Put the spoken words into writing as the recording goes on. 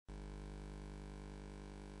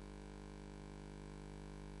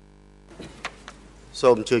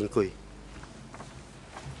សូមអញ្ជើញអង្គុយ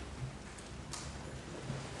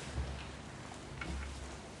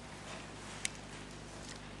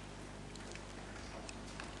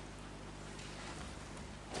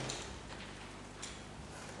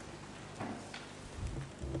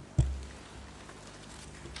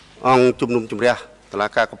អង្គជំនុំជម្រះតុលា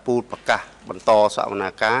ការកំពូលប្រកាសបន្តសវនា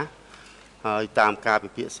ការហើយតាមការពិ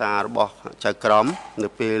ភាក្សារបស់ចៅក្រមនៅ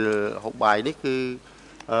ពេលហូបបាយនេះគឺ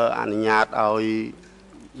អនុញ្ញាតឲ្យ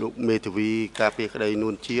លោកមេធាវីការពារក្តីនួ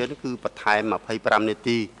នជាគឺបន្ថែម25នា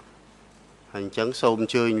ទីហើយអញ្ចឹងសូមអ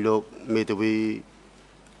ញ្ជើញលោកមេធាវី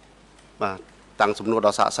បាទតាំងសំណួរដ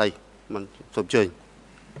ល់សាក្សីមិនសូមអញ្ជើញ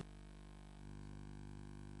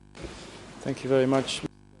Thank you very much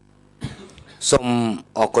សូម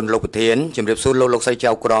អរគុណលោកប្រធានជំរាបសួរលោកស្រីចៅ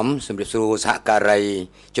ក្រមជំរាបសួរសហការី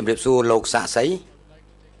ជំរាបសួរលោកសាក្សី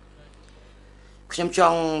ខ្ញុំច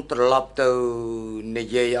ង់ត្រឡប់ទៅនិ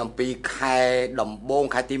យាយអំពីខែដំបូង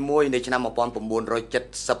ខែទី1នៃឆ្នាំ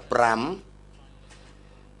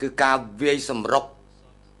1975គឺការវាយសម្រុក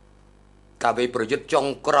ការវាយប្រយុទ្ធចុង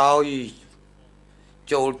ក្រោយ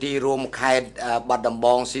ចូលទីរួមខេត្តបាត់ដំប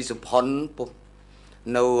ងស៊ីសុផុន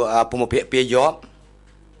នៅភូមិភាគពាយ័ព្យ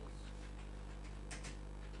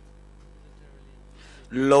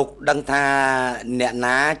លោកដឹងថាអ្នក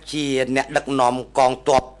ណាជាអ្នកដឹកនាំកង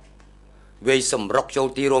ទ័ពវាយសម្រុកចូល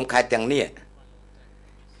ទីរួមខេត្តទាំងនេះ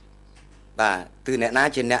បាទគឺអ្នកណា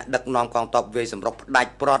ជាអ្នកដឹកនាំកងទ័ពវាយសម្រុកផ្ដា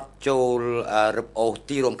ច់ព្រាត់ចូលរឹបអូស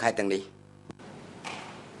ទីរួមខេត្តទាំងនេះ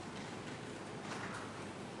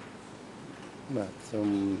បាទសូម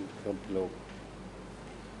គោរពលោក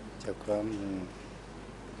ចៅក្រម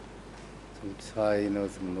សូមឆ្លើយនៅ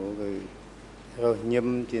សំណួរគឺរស់ញឹម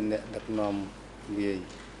ជាអ្នកដឹកនាំវាយ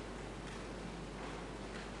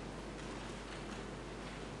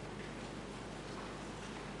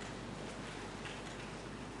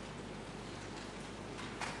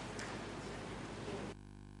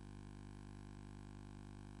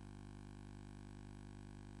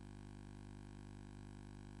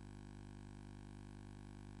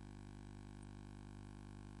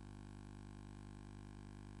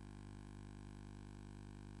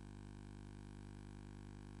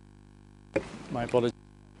My apologies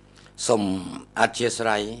សូមអធិស្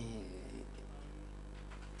ឋាន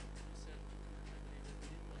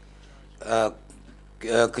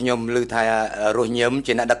ខ្ញុំឮថារស់ញឹម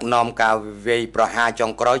ជាអ្នកដឹកនាំការវាយប្រហារចុ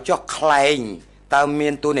ងក្រោយចុះខ្លែងតើមា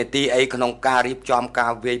នតួនាទីអីក្នុងការរៀបចំកា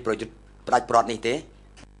រវាយប្រយុទ្ធផ្ដាច់ព្រាត់នេះទេ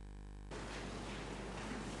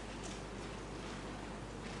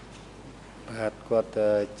បាទគាត់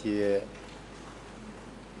ជា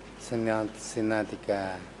សេនាធិកា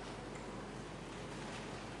រ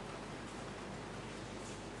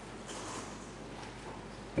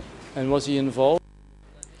and was he involved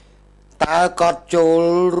តើគាត់ចូល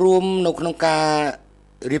រួមនៅក្នុងការ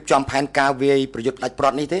រៀបចំផែនការវាយប្រយុទ្ធផ្ដាច់ព្រា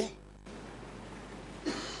ត់នេះទេ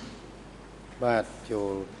បាទចូ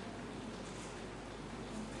ល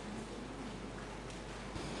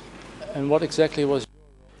and what exactly was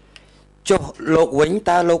ចុះលោកវិញ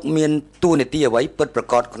តើលោកមានតួនាទីអ្វីពិតប្រា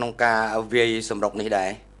កដក្នុងការវាយសម្រុកនេះដែ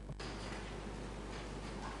រ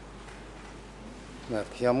បាទ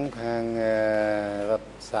ខ្ញុំខាងរ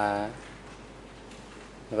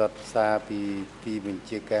ដ្ឋសារពីទីបញ្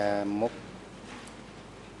ជាការមុខ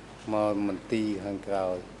មកមន្ទីរខាងក្រោ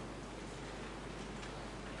យ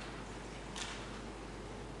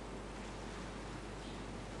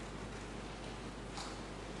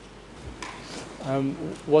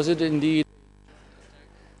was it indeed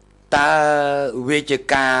តើវាជា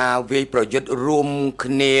ការវាយប្រយុទ្ធរួម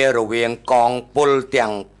គ្នារវាងកងពលទាំ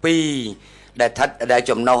ងពីរដែល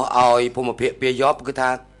ចំណុះឲ្យភូមិភាគពាយ័ព្យគឺ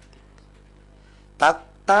ថា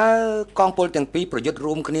តើកងពលទាំងពីរប្រយុទ្ធ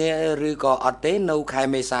រួមគ្នាឬក៏អត់ទេនៅខែ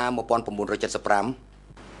មេសា1975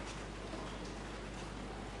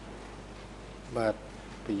បាទ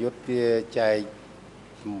ប្រយុទ្ធវាចែក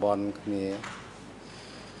តំបន់គ្នា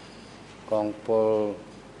កងពល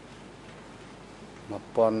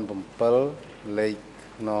1007លេខ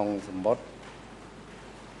ខ្នងសម្បត្តិ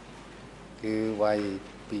គឺវាយ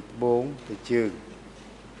ពីត្បូងទៅជើង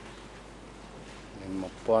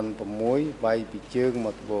1006វាយពីជើងម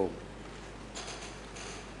កត្បូង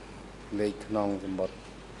លេខខ្នងសម្បត្តិ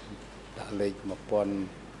ដាក់លេខ1007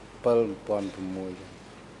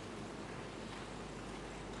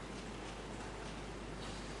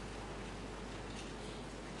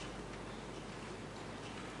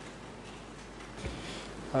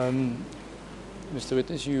 1006Mr.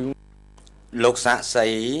 Witness, you លោកសាក្សី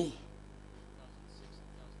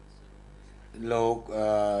លោក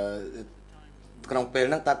ក្នុងពេល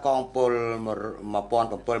ហ្នឹងតើកងពល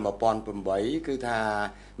1708គឺថា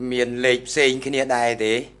មានលេខផ្សេងគ្នាដែរ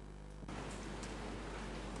ទេ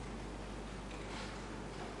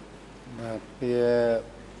បាទវា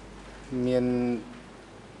មាន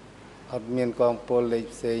អត់មានកងពលលេខ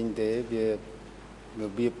ផ្សេងទេវារ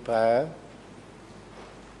បៀបប្រើ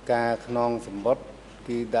ការខ្នងសម្បត្តិ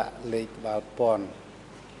គឺដាក់លេខក្បាលពាន់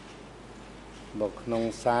មកក្នុង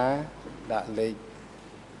សារដាក់លេខ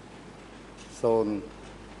0706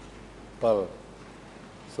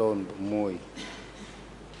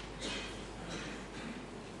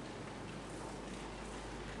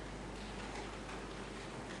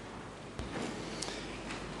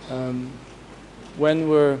 when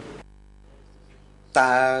we're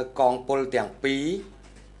តើកងពលទាំងពីរ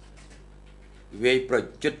វាយប្រ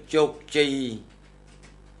យុទ្ធជោគជ័យ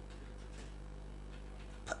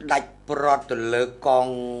ផ្ដាច់ប្រត់ទៅលើកង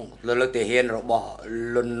លើទាហានរបស់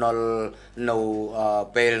លន់នល់នៅ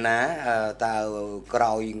ពេលណាតើក្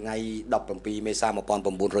រោយថ្ងៃ17មេសា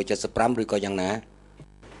1975ឬក៏យ៉ាងណា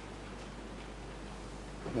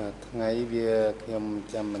ថ្ងៃវាខ្ញុំ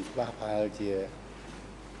ចាំមិនច្បាស់ប្រហែលជា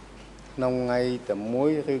ក្នុងថ្ងៃតែមួ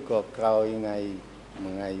យឬក៏ក្រោយថ្ងៃមួ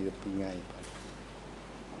យថ្ងៃឬពីរថ្ងៃបាទ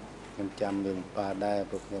ខ្ញុំចាំរឿងប៉ាដែរ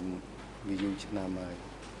ព្រោះខ្ញុំវាយូរឆ្នាំហើយ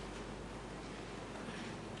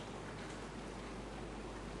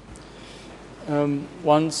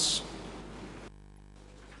once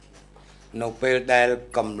នៅពេលដែល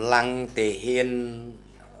កម្លាំងទាហាន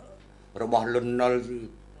របស់លន់នល់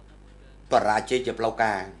បរាជ័យជាផ្លូវ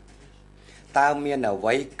ការតើមានអ្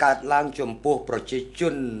វីកើតឡើងចំពោះប្រជាជ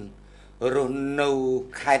នរស់នៅ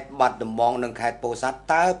ខេត្តបាត់ដំបងនិងខេត្តពោធិ៍សាត់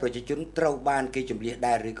តើប្រជាជនត្រូវបានគេជម្លៀស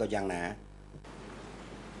ដែរឬក៏យ៉ាងណា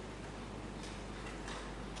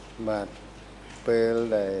បាទពេល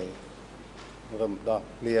ដែលរំដោះ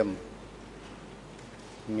ភ្លាម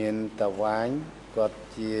មានតាវាញគាត់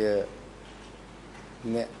ជា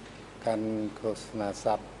អ្នកកាន់ឃោសនា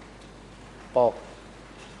ស័ព្ទប៉ុក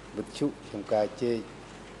វិទ្យុចំការជែក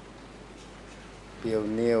ពាវ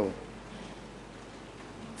នាវ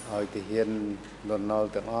ឲ្យទាហានលន់នល់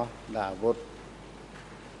ទាំងអស់ដាក់អាវុធ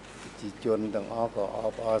ប្រជាជនទាំងអស់ក៏អ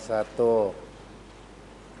បអរសាទរ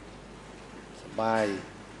សប្បាយ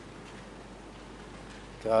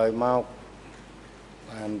ក្រោយមក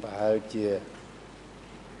បានប្រហែលជា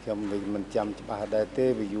ខ្ញុំមិនចាំច្បាស់ដែរទេ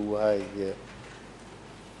វាយូរហើយវា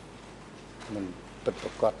មិនពិតប្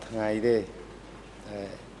រកបថ្ងៃទេតែ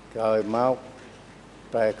ក្រោយមក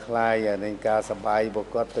ប្រែคลายអានឹងការសបាយរបស់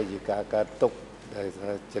គាត់ទៅជាការកើតទុក្ខដែល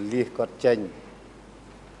ចលៀសគាត់ចេញ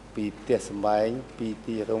ពីផ្ទះសម្បែងពី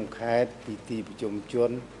ទីរោងខេត្តពីទីប្រជុំជ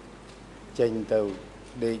នចេញទៅ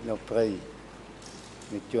ដេកនៅព្រៃ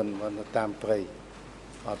នៅជននៅតាមព្រៃ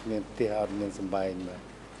អត់មានផ្ទះអត់មានសម្បែងបាទ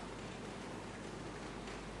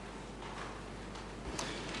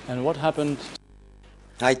and what happened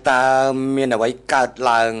ហើយតើមានអ្វីកើត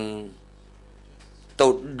ឡើងទៅ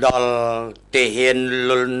ដល់ទាហាន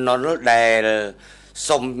លន់នល់ដែល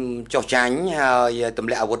សុំចុះចាញ់ហើយទម្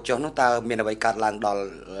លាក់អាវុធចុះនោះតើមានអ្វីកើតឡើងដល់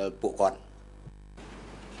ពួកគាត់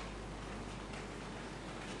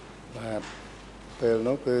បាទពេល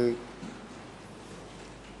នោះគឺ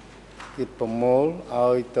គេប្រមូល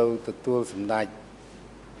ឲ្យទៅទទួលសម្ដេច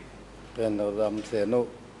ព្រះនរោត្តមសីហនុ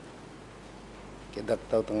គេដឹក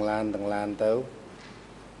ទៅទាំងឡានទៅ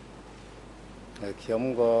ហើយខ្ញុំ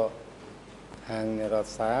ក៏ខាងរដ្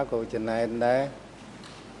ឋសាក៏ចំណែនដែរ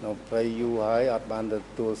នៅព្រៃយូរហើយអត់បានទ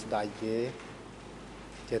ទួលស្ដេចគេ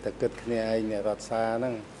ចេះតែគិតគ្នាឯងអ្នករដ្ឋសាហ្នឹ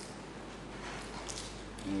ង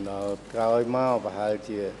ដល់ក្រោយមកប្រហែល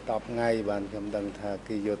ជា10ថ្ងៃបានខ្ញុំដឹងថា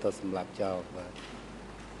គេយកទៅសម្លាប់ចោលបាទ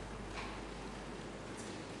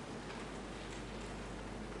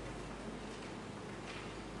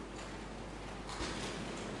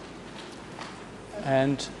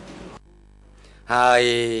and ហើយ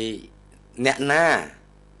អ្នកណា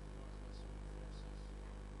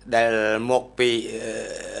ដែលមក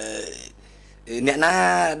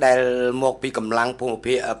ពីកម្លាំងភូមិ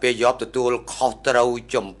ភាគពេលយប់ទទួលខុសត្រូវ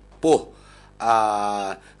ចំពោះ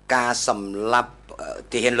ការសម្លាប់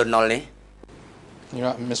ទាហានលន់នល់នេះ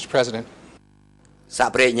Mr. President សា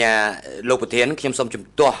ប្រេញ្ញាលោកប្រធានខ្ញុំសូមជំ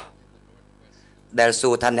ទាស់ដែលសួ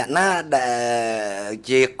រថាអ្នកណាដែល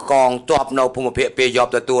ជាកងទ័ពនៅភូមិភាគពេលយ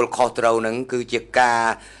ប់ទទួលខុសត្រូវនឹងគឺជាការ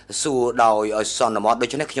សួរដោយឲ្យសន្មតដូ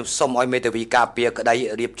ច្នេះខ្ញុំសូមឲ្យមេធាវីការពារក្តី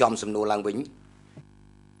រៀបចំសំណួរឡើងវិញ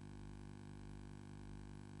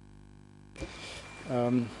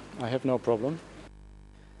I have no problem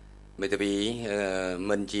មេធាវី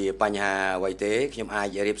មិនជាបញ្ហាអ្វីទេខ្ញុំអា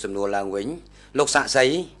ចរៀបសំណួរឡើងវិញលោកសាក់សី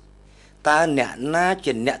តើអ្នកណា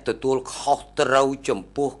ជាអ្នកទទួលខុសត្រូវចំ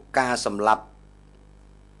ពោះការសម្លាប់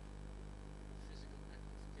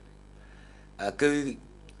គឺ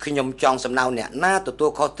ខ្ញុំចង់សំណៅអ្នកណាទទួល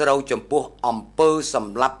ខុសត្រូវចំពោះអំពើស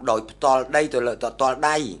ម្លាប់ដោយផ្ទាល់ដីទៅលើផ្ទាល់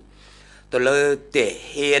ដៃទៅលើទា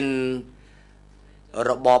ហាន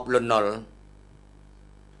របបលន់នល់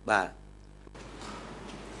បាទ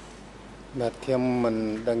បាទខ្ញុំមិន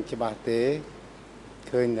ដឹងច្បាស់ទេ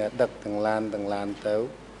ឃើញតែដឹកទាំងឡានទៅ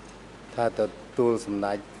ថាទទួលសម្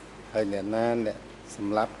ដេចហើយអ្នកណាអ្នកស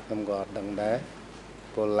ម្លាប់ខ្ញុំក៏អត់ដឹងដែរ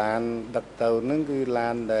ព្រោះឡានដឹកទៅហ្នឹងគឺឡា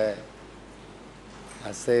នដែល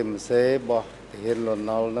អាសេមសេរបស់ទាហានលន់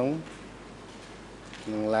នល់ហ្នឹង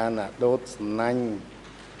នឹងឡានអាដូតសំណាញ់អ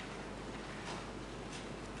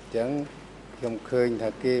ញ្ចឹងខ្ញុំឃើញថា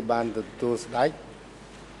គេបានទទួលស្ដេច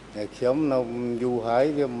តែខ្ញុំនៅយូរហើយ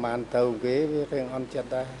វាមិនបានទៅគេវារៀងអន់ចិត្ត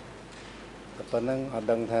ដែរតែប៉ុណ្ណឹងអត់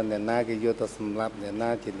ដឹងថាអ្នកណាគេយកទៅសម្លាប់អ្នកណា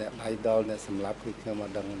ជាអ្នកដៃដល់អ្នកសម្លាប់គឺខ្ញុំអ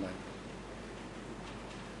ត់ដឹងដែរ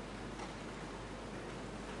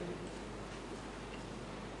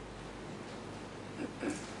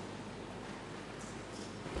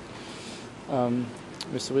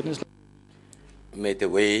Mr. Witness មេធា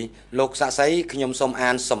វីលោកសាក់សីខ្ញុំសូមអា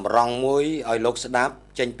នសម្រង់មួយឲ្យលោកស្ដាប់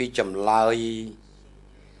ចេញពីចម្លើ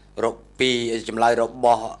យរប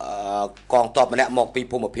ស់កងទ័ពម្នាក់មកពី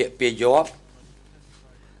ភូមិភាគពាយ័ព្យ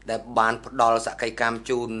ដែលបានផ្ដល់សក្ខីកម្ម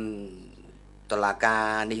ជូនតុលាការ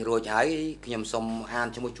នេះរួចហើយខ្ញុំសូមអាន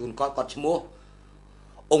ឈ្មោះជូនគាត់ឈ្មោះ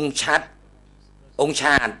អង្គឆាត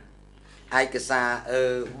ឯកសារ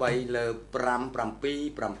3លើ5 7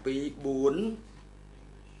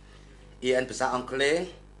 4 EN ភាសាអង់គ្លេស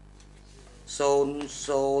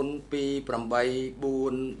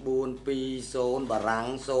 00284420 បារាំង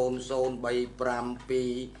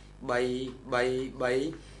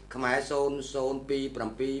 00352333 ខ្មែរ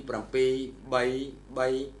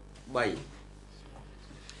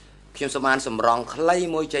 00277733 ខ្ញុំសូមអានសម្រង់ខ្លី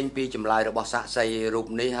មួយចេញពីចម្លើយរបស់សាក្សីរូប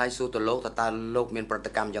នេះហើយសួរទៅលោកតើលោកមានប្រ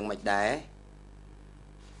តិកម្មយ៉ាងម៉េចដែរ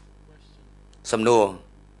សំណួរ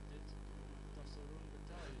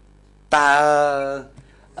តើ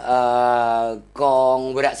កង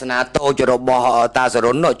វិរៈសេនាតូចរបស់តាស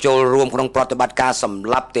រុនចូលរួមក្នុងប្រតិបត្តិការសម្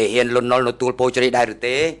លាប់ទាហានលន់នល់នៅទួលពោធិ៍ជ្រៃដែរឬ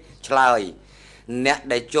ទេឆ្លើយអ្នក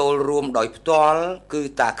ដែលចូលរួមដោយផ្ទាល់គឺ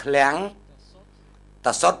តាឃ្លាំង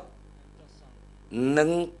តាសុតនិង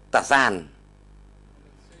តាសាន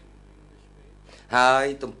ហើយ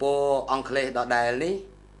ទំព័រអង់គ្លេសដដែលនេះ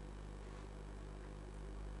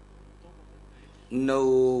នៅ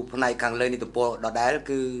ផ្នែកខាងលើនេះទំព័រដដែល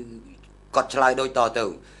គឺគាត់ឆ្លើយដូចតទៅ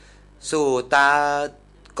សួរតើ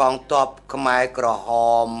កងទ័ពខ្មែរក្រហ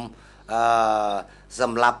មស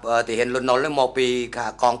ម្រាប់ទាហានលន់នល់មកពី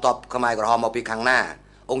កងទ័ពខ្មែរក្រហមមកពីខាងណា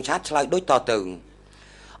អង្គឆាតឆ្លើយដូចតទៅ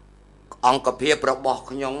អង្គភាពរបស់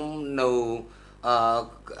ខ្ញុំនៅ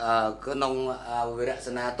ក្នុងវិរៈ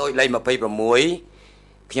សេនាតូចលេខ26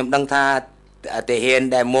ខ្ញុំដឹងថាទាហាន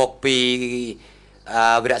ដែលមកពី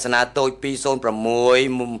វិរៈសេនាតូច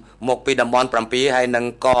206មកពីតំបន់7ហើយនឹង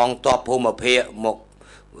កងទ័ពភូមិភាគមក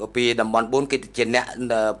ពីតំបន់4គឺជាអ្នក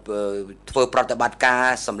ធ្វើប្រតិបត្តិការ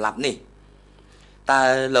សម្រាប់នេះតើ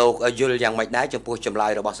លោកយល់យ៉ាងម៉េចដែរចំពោះចម្លើ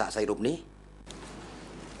យរបស់សាក្សីរូបនេះ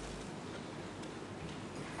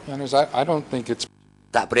I don't think it's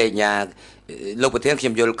តាប្រេញ្ញាលោកប្រធានខ្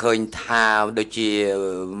ញុំយល់ឃើញថាដូចជា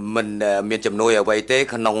មិនមានជំនួយអ្វីទេ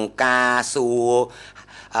ក្នុងការសួរ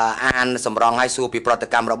អានសម្រងឲ្យសួរពីប្រតិ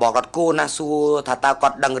កម្មរបស់គាត់គួរណាសួរថាតើគា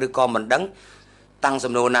ត់ដឹងឬក៏មិនដឹងតាំង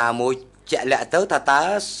សំណួរណាមួយជាក់លាក់ទៅថាតើ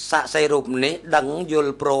សាក្សីរូបនេះដឹងយ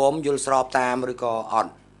ល់ព្រមយល់ស្របតាមឬក៏អ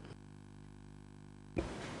ត់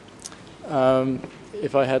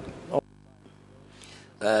if I had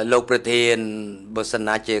លោកប្រធានបើសិន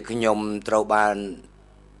ណាជាខ្ញុំត្រូវបាន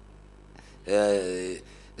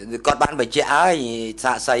គាត់បានបញ្ជាក់ហើយ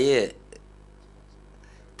សាក្សី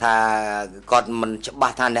ថាគាត់មិនច្បា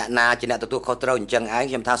ស់ថាអ្នកណាជាអ្នកទទួលខុសត្រូវអញ្ចឹងឯង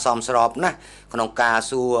ខ្ញុំថាសមស្របណាស់ក្នុងការ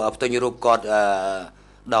សួរផ្ទុយរូបគាត់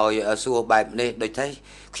ដោយសួរបែបនេះដូចទេ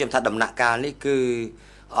ខ្ញុំថាដំណាក់កាលនេះគឺ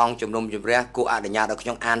អង្គជំនុំជម្រះគួរអនុញ្ញាតឲ្យខ្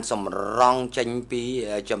ញុំអានសម្រង់ចេញពី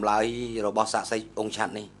ចម្លើយរបស់សាក្សីអង្គឆា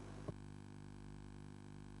ត់នេះ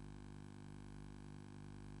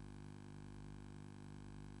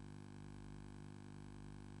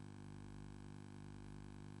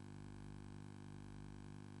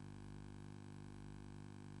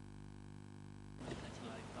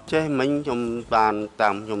ចេះមិញខ្ញុំបានតា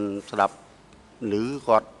មខ្ញុំស្ដាប់ឬ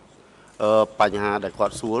គាត់បញ្ហាដែលគា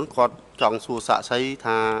ត់សួរគាត់ចង់សួរសាក្សី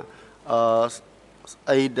ថា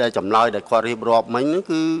អីដែលចម្លើយដែលគាត់រៀបរាប់មិញហ្នឹង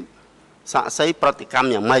គឺសាក្សីប្រតិកម្ម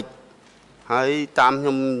យ៉ាងម៉េចហើយតាមខ្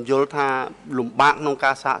ញុំយល់ថាលំបាកក្នុង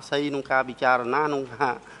ការសាក្សីក្នុងការពិចារណាក្នុងកា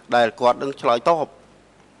រដែលគាត់នឹងឆ្លើយតប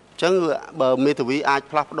អញ្ចឹងបើមេធាវីអាច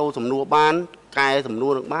ផ្លាស់ប្ដូរសំណួរបានកែសំណួ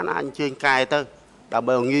រនឹងបានអាចអញ្ជើញកែទៅ ដើម្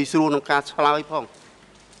បីឲ្យងាយស្រួលក្នុងការឆ្លើយផង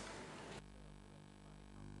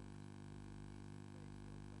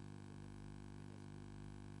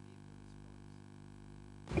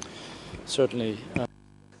Certainly.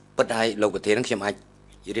 ពិតហើយលោកប្រធានខ្ញុំអាច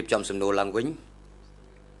រៀបចំសំណួរឡើងវិញ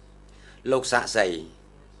លោកសាក់សី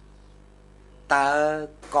តើ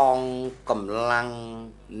កងកម្លាំង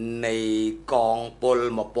នៃកងពល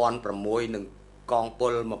1006និងកងព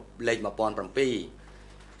លលេខ1007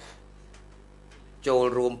ចូល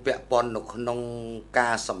រួមពាក់ព័ន្ធនៅក្នុងកា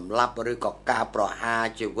រសម្លាប់ឬក៏ការប្រហារ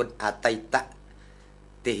ជីវិតអតីត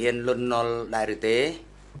ទាហានលន់នល់ដែរឬទេ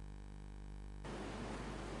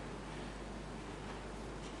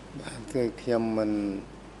គឺខ្ញុំមិន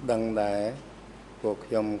ដឹងដែរពួក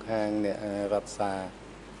ខ្ញុំខាងអ្នករដ្ឋសា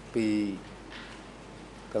ពី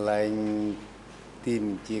កន្លែងទីម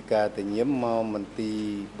ជាការតញឹមមកមន្ទីរ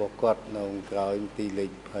បកគាត់នៅក្រោយមន្ទីរលេ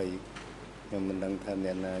ខ20ខ្ញុំមិនដឹងថាអ្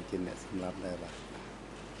នកណាជាអ្នកសម្លាប់ដែរបាទ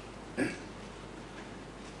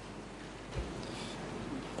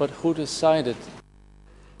But who decided?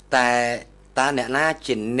 តែតើអ្នកណា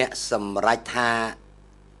ជាអ្នកសម្រេចថា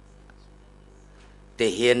ទា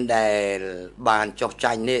ហានដែលបានចុះ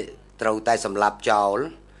ចាញ់នេះត្រូវតែសម្លាប់ចោល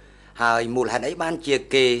ហើយមូលហេតុអីបានជា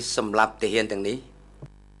គេសម្លាប់ទាហានទាំងនេះ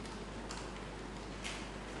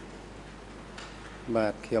បា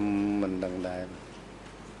ទខ្ញុំមិនដឹងដែរ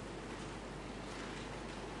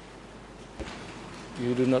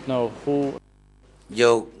You do not know who. យ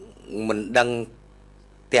កមិនដឹង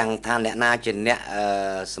ទាំងថាអ្នកណាជាអ្នក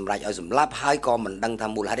សម្រេចឲ្យសម្លាប់ហើយក៏មិនដឹងថា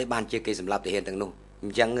មូលហេតុអីបានជាគេសម្លាប់ទាហានទាំងនោះអ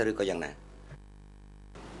ញ្ចឹងឬក៏យ៉ាងណា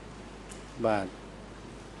បាទ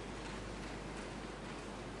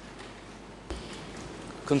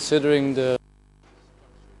Considering the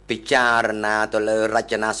ពិចារណាទៅលើរ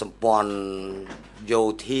ចនាសម្ព័ន្ធយោ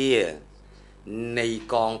ធានៃ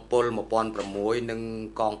កងពល1006និង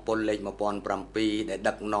កងពលលេខ1007ដែល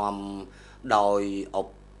ដឹកនាំដោយឪ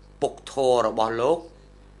ពុកធររបស់លោក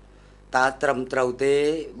តើត្រឹមត្រូវទេ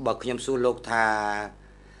បើខ្ញុំសួរលោកថា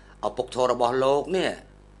ឪពុកធររបស់លោកនេះ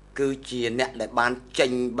គឺជាអ្នកដែលបានចេ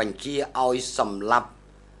ញបញ្ជាឲ្យសម្លាប់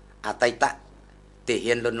អតីតទា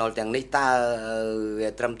ហានលន់នល់ទាំងនេះតើវា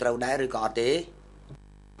ត្រឹមត្រូវដែរឬក៏អត់ទេ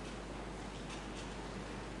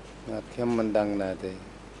ខ្ញុំមិនដឹងដែរទេ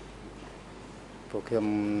ពួកខ្ញុំ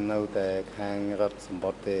នៅតែខាងរដ្ឋសម្ប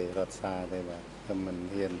ត្តិទេរដ្ឋសាទេបាទខ្ញុំមិន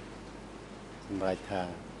ហ៊ានសម្រេចថា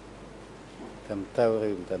ត្រឹមត្រូវឬ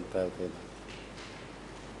មិនត្រឹមត្រូវទេ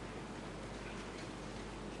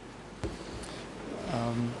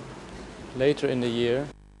Later in the year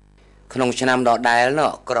ក្នុងឆ្នាំដដែល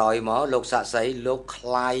នោះក្រោយមកលោកសាក់សីលោកค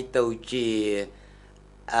ล้ายទៅជា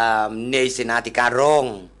នាយសេនាធិការរង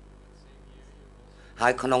ហើ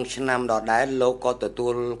យក្នុងឆ្នាំដដែលលោកក៏ទទួ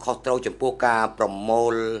លខុសត្រូវចំពោះការប្រមូ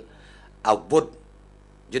លអាវុធ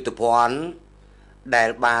យុទ្ធភ័ណ្ឌដែល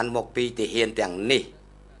បានមកពីទាហានទាំងនេះ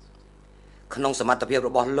ក្នុងសមត្ថភាពរ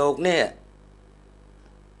បស់លោកនេះ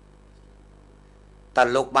តើ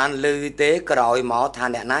លោកបានឮទេក្រោយមកថា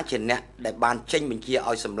អ្នកណាជាអ្នកដែលបានចេញបញ្ជា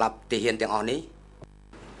ឲ្យសម្លាប់ទាហានទាំងអស់នេះ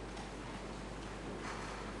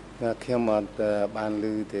ខ្ញុំអត់បានឮ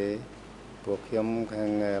ទេពួកខ្ញុំខា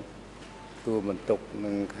ងទូបន្ទុក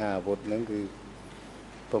នឹងខាអាវុធហ្នឹងគឺ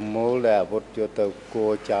ប្រមូលតែអាវុធយកទៅគួ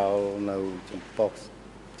រចោលនៅចំប៉ុស្តិ៍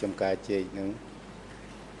ចំការជែកហ្នឹង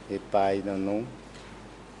ឯបាយនៅនោះ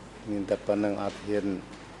មានតែប៉ុណ្្នឹងអត់ហ៊ាន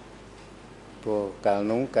ពួកកាល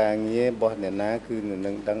នោះការងាររបស់អ្នកណាគឺ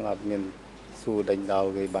នឹងដឹងអត់មានសួរដេញដោល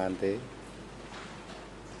គេបានទេ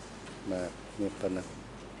បាទមានប៉ុណ្ណឹង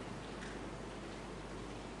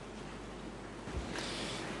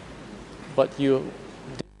But you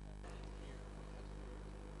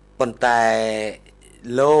ប៉ុន្តែ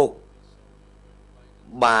លោក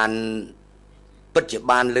បានពិតជា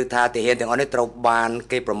បានលើថាទាហានទាំងអស់នេះត្រូវបាន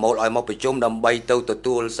គេប្រមូលឲ្យមកប្រជុំដើម្បីទៅទ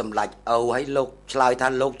ទួលសម្ដេចឪហើយលោកឆ្លើយថា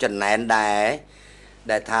លោកចំណែនដែរ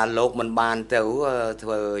ដែលថាលោកមិនបានទៅធ្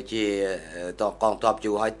វើជាកងទ័ព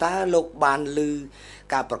យូរហើយតើលោកបានឮ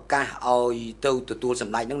ការប្រកាសឲ្យទៅទទួលស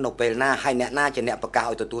ម្ដេចនឹងនៅពេលណាហើយអ្នកណាជាអ្នកប្រកាស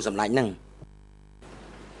ឲ្យទទួលសម្ដេចនឹង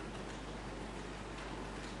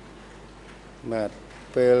បាទ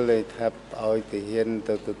ពេលដែលថាឲ្យទាហាន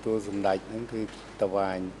ទៅទទួលសម្ដេចហ្នឹងគឺត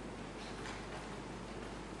វាញ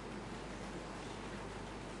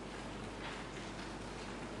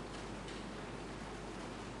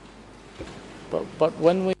But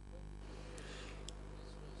when we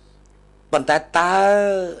ប៉ុន្តែតើ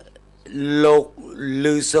លោកឮ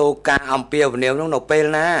សូរការអំពាវនាវនោះនៅពេល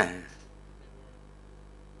ណា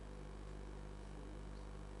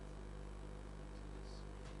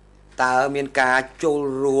ត តើមានការចូល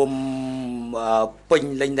រួមពេញ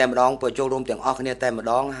លេញតែម្ដងបើចូលរួមទាំងអស់គ្នាតែម្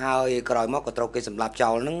ដងហើយក្រោយមកក៏ត្រូវគេសម្លាប់ចោ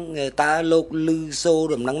លហ្នឹងតើលោកលឺសូរ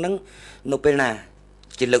ដំណឹងហ្នឹងនៅពេលណា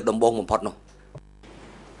ជាលើកដំបូងបំផុតនោះ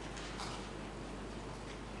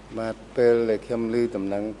បាទពេលដែលខ្ញុំឮដំ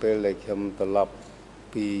ណឹងពេលដែលខ្ញុំត្រឡប់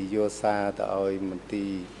ពីយោសាទៅឲ្យមន្ទី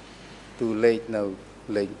រទូលេខនៅ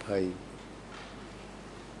លេខ20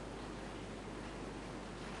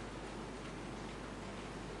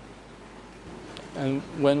 And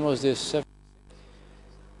when was this?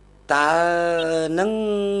 តើនឹង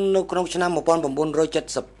នៅក្នុងឆ្នាំ1975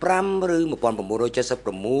ឬ1976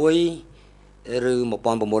ឬ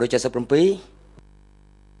1977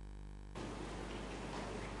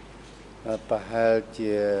ប្រហែល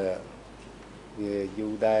ជាវាយូ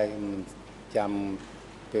រដែរមិនចាំ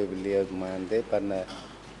ពេលវេលាប្រហែលទេប៉ុន្តែ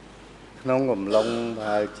ក្នុងកំឡុងប្រ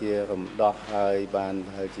ហែលជារំដោះហើយបានប្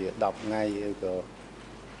រហែលជា10ថ្ងៃឬក៏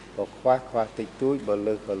ខ្វះតិចតួចបើ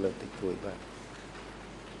លើសក៏លើសតិចតួចបាទ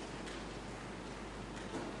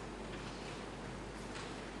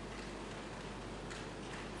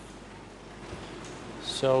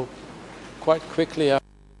So quite quickly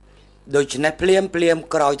ដូច្នេះភ្លាម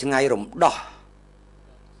ក្រោយថ្ងៃរំដោះ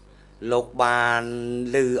លោកបាន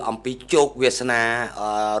ឮអំពីជោគវាសនា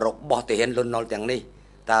របស់ទាហានលន់នល់ទាំងនេះ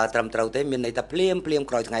តើត្រឹមត្រូវទេមានន័យថាភ្លាម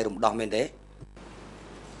ក្រោយថ្ងៃរំដោះមែនទេ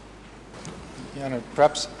Yeah,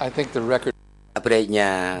 perhaps I think the record ប្រញ្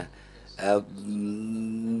ញា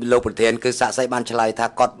លោកប្រធានគឺសាក់សីបានឆ្លើយថា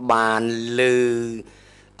គាត់បានឮ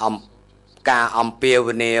ការអំពាវ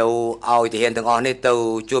នាវឲ្យទាហានទាំងអស់នេះទៅ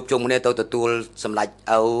ជួបជុំគ្នាទៅទទួលសម្ដេច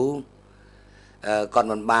ឪគាត់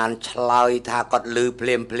មិនបានឆ្លើយថាគាត់ឮភ្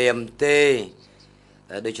លាមទេ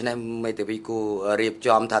ដូច្នេះមេធាវីគូរៀប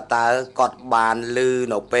ចំថាតើគាត់បានឮ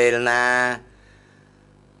នៅពេលណា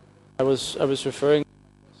I was referring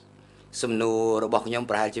សំណួររបស់ខ្ញុំ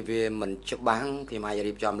ប្រហែលជាវាមិនច្បាស់ខ្ញុំអាច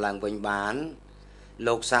រៀបចំឡើងវិញបាន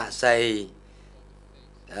លោកសាក់សី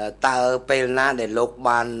តើពេលណាដែលលោក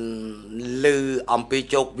បានឮអំពី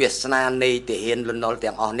ជោគវាសនានៃទាហានលន់នល់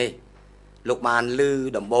ទាំងអស់នេះលោកបានឮ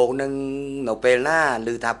ដំបូងនឹងនៅពេលណា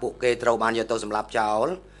ឮថាពួកគេត្រូវបានយកទៅសម្លាប់ចោល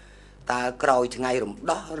តើក្រោយថ្ងៃរំ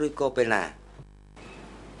ដោះឬក៏ពេលណា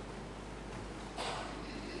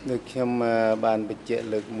ដូចខ្ញុំបានបញ្ជាក់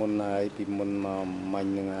លើកមុនហើយពីមុនមកមា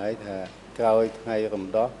ញ់នឹងហើយថាក្រោយថ្ងៃរំ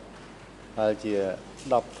ដោះហើយជា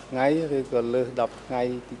10ថ្ងៃឬក៏លើស10ថ្ងៃ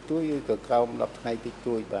តិចតួចឬក៏ក្រោម10ថ្ងៃតិច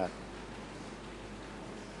តួចបាទ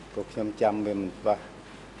ពួកខ្ញុំចាំវាមិនច្បាស់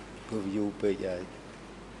ព្រោះយូរពេកហើយ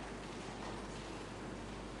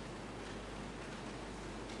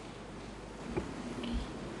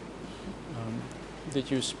Did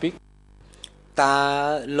you speak តើ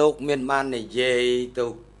លោកមានបាននិយាយទៅ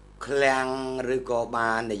ឃ្លាំងឬក៏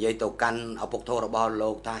បាននិយាយទៅកាន់ឪពុកធម៌របស់លោ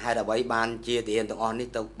កថាហេតុអ្វីបានជាទាហានទាំងអស់នេះ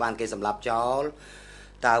ទៅបានគេសម្លាប់ចោល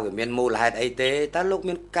តើវាមានមូលហេតុអីទេតើលោក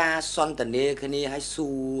មានការសន្ទនាគ្នាឲ្យសួ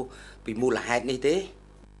រពីមូលហេតុនេះទេ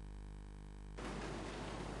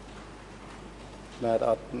បាទ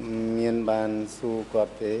អត់មានបានសួរគា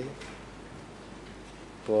ត់ទេ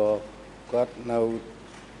ព្រោះគាត់នៅ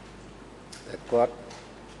តែគាត់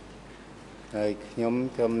ហើយខ្ញុំ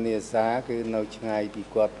ក្រុមនេសាគឺនៅឆ្ងាយពី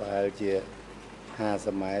គាត់ប្រហែលជា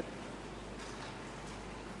50ម៉ែត្រ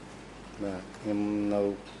បាទខ្ញុំនៅ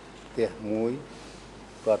ផ្ទះមួយ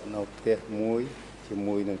គាត់នៅផ្ទះមួយជា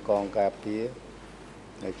មួយនឹងកងការពារ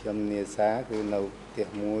ហើយខ្ញុំនេសាគឺនៅផ្ទះ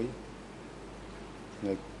មួយ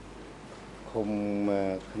នៅឃុំ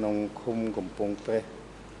ក្នុងឃុំកំពង់ព្រះ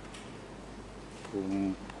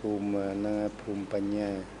ភូមិនឹងភូមិបញ្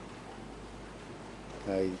ញា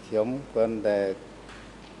ហើយខ្ញុំគាត់តែ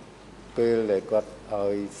ពេលដែលគាត់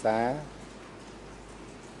ឲ្យសារ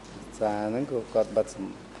ហ្នឹងក៏គាត់បាត់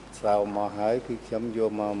ស្រាវមកហើយគឺខ្ញុំយក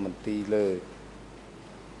មកមន្ទីរលើ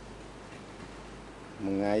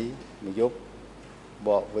មួយថ្ងៃមួយយប់ប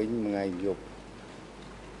កវិញមួយថ្ងៃមួយយប់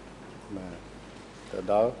បាទទៅ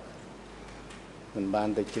ដល់មិនបាន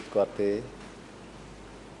ទៅជិតគាត់ទេ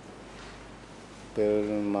ពេល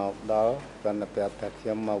មកដល់គាត់ទៅប្រាប់ថាខ្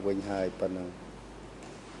ញុំមកវិញហើយប៉ុណ្ណឹង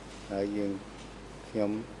ហើយខ្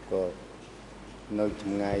ញុំក៏នៅច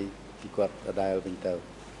ម្ងាយពីគាត់ដដែលវិញទៅ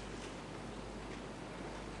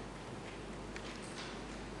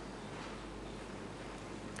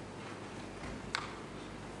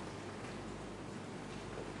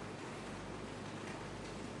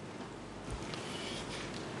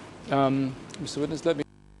Mr. Witness, let me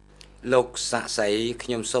លោកសាក់សីខ្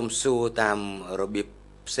ញុំសូមសួរតាមរបៀប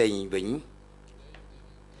ផ្សេងវិញ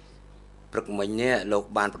ព្រឹកមិញនេះលោក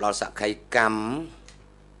បានផ្ដល់សក្ខីកម្ម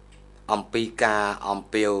អំពីការអំ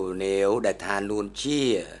ពាវនាវដែលថានួនជា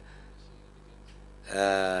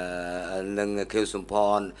នឹងខៀវសំផ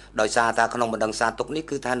នដោយសារថាក្នុងបណ្ដឹងសារទុកនេះ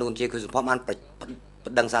គឺថាលោកជាខៀវសំផនបានប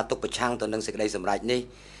ណ្ដឹងសារទុកប្រឆាំងទៅនឹងសេចក្តីសម្រេចនេះ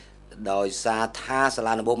ដោយសារថាសា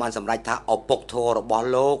លាដំបូងបានសម្រេចថាឪពុកធររបស់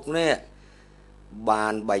លោកនេះបា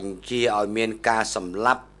នបញ្ជាឲ្យមានការសម្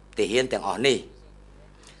លាប់ទាហានទាំងអស់នេះ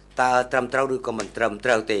តើត្រឹមត្រូវឬក៏មិនត្រឹមត្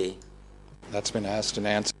រូវទេ That's been asked and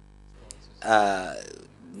answered.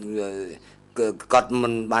 គាត់មិ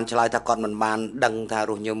នបានឆ្លើយថាគាត់មិនបានដឹងថា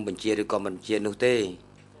រស់ខ្ញុំបញ្ជាឬក៏មិនបញ្ជានោះទេ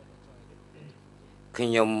ខ្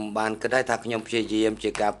ញុំបានគិតថាខ្ញុំព្យាយាមជា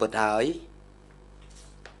ការពិតហើយ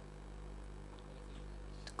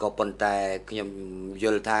ក៏ប៉ុន្តែខ្ញុំយ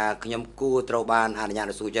ល់ថាខ្ញុំគួរត្រូវបានអនុញ្ញាត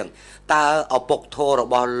ឲ្យសួរចឹងតើឪពុកធររ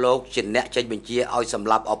បស់លោកជាអ្នកចេញបញ្ជាឲ្យសម្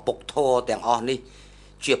លាប់ឪពុកធរទាំងអស់នេះ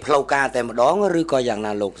ជាផ្លូវការតែម្ដងឬក៏យ៉ាង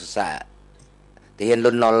ណាលោកសាទាហានល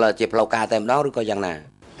ន់ណុលជាផ្លូវការតែម្ដងឬក៏យ៉ាងណា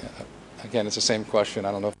Again, it's the same question.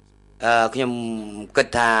 I don't know. ខ្ញុំគិត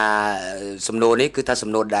ថាសំណួរនេះគឺថាសំ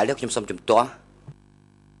ណួរដែលខ្ញុំសូមជំទាស់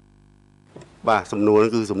បាទសំណួរ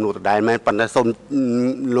គឺសំណួរដដែលមែនប៉ុន្តែសូម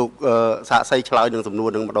លោកសាកសីឆ្លើយនឹងសំណួរ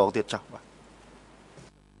នឹងម្ដងទៀតចុះបាទ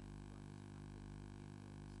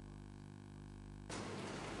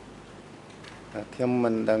ខ្ញុំមិ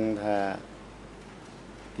នដឹងថា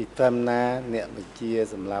ពីតាមណាអ្នកបញ្ជា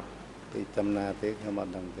សម្រាប់ពីតាមណាទេខ្ញុំអ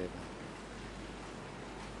ត់ដឹងទេ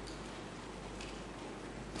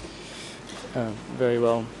Very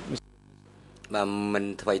well. បាទមិន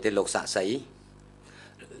អ្វីទេលោកសាក់សី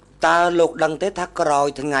តើលោកដឹងទេថាក្រោយ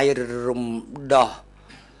ថ្ងៃរំដោះ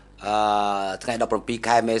ថ្ងៃ17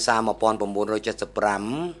ខែមេសា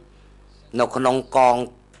1975នៅក្នុងកង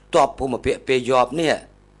ទ័ពភូមិភាគពាយ័ព្យនេះ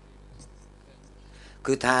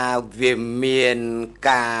គឺថាវាមាន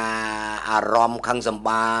ការអារម្មណ៍ខឹងសម្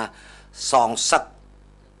បាសងសឹក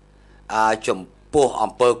ចំពោះអ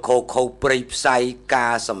ង្គើខូខូព្រៃផ្សៃកា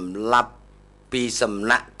រសម្លាប់ពីសំ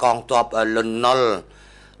ណាក់កងទ័ពលន់ណុល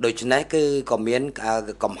ដូច្នេះគឺក៏មាន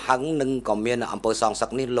កំហឹងនិងក៏មានអង្គើសងសឹក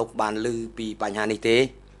នេះលោកបានឮពីបញ្ហានេះទេ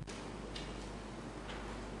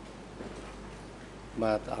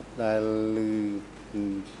បាទអត់ដែលឮ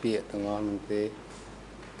ពាក្យទាំងអស់នោះទេ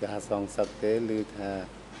ការសងសឹកទេឮថា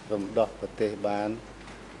រំដោះប្រទេសបាន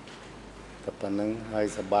តែប៉ុណ្្នឹងហើយ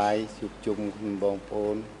សប្បាយជួបជុំគ្នាបងប្អូ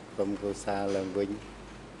នក្រុមគ្រួសារឡើងវិញ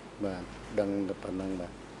បាទដឹងតែប៉ុណ្្នឹងបា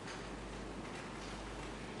ទ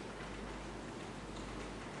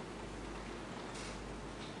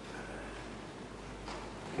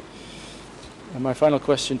And my final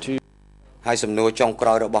question to you ហើយសំណួរចុងក្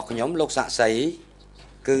រោយរបស់ខ្ញុំលោកសាក់សី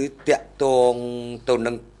គឺតាក់ទងទៅ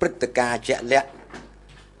នឹងព្រឹត្តិការណ៍ជាក់លាក់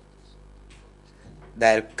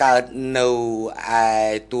ដែលកើតនៅឯ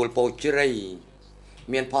ទួលពោជ្រៃ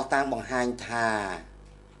មានផុសតាងបង្ហាញថា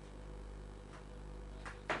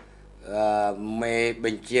មេប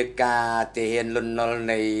ញ្ជាការទាហានលន់ណុល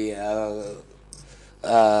នៃ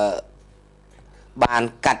បាន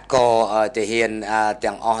កាត់កទាហាន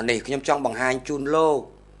ទាំងអស់នេះខ្ញុំចង់បង្ហាញជូនលោក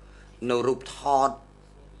នៅរូបថត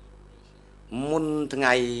មុនថ្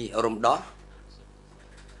ងៃរំដោះ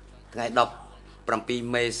ថ្ងៃ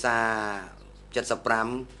17មេសា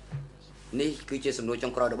75នេះគឺជាសំណួរចុ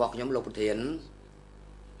ងក្រោយរបស់ខ្ញុំលោកប្រធាន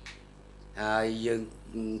ហើយយើង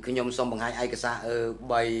ខ្ញុំសូមបង្ហាញឯកសារ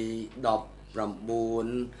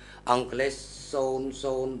319អង់គ្លេស0039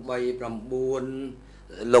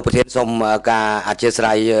លោកប្រធានសូមការអធិស្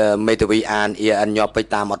ឋានមេធាវីអាន EN ញាប់ពេក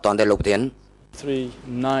តាមអត់តាន់ទេលោកប្រធាន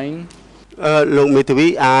 39 លោកមេធាវី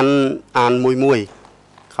អានមួយ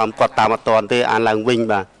ខំគាត់តាមអត់តាន់ទេអានឡើងវិញ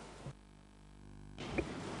បាទ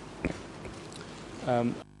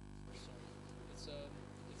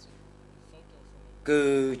គឺ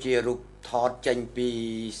ជារូបថតចេញពី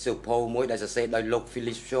សៀវភៅមួយដែលសរសេរដោយលោក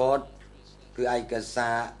Philip Short គឺឯកសា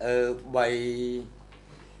រ3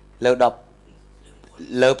លើ10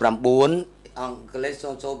លើ9អង់គ្លេស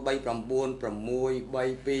00396327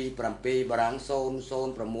បារាំង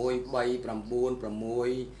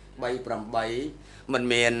00639638មិន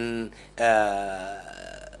មាន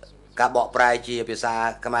ការបកប្រែជាភាសា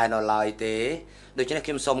ខ្មែរនៅឡើយទេដូច្នេះ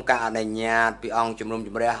ខ្ញុំសូមការអនុញ្ញាតពីអង្គជំនុំជ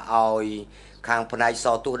ម្រះឲ្យខាងផ្នែកស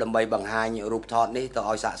ទស្សន៍ដើម្បីបង្ហាញរូបថតនេះទៅ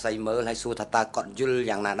ឲ្យសាក្សីមើលហើយសួរថាតើគាត់យល់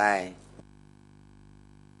យ៉ាងណាដែរ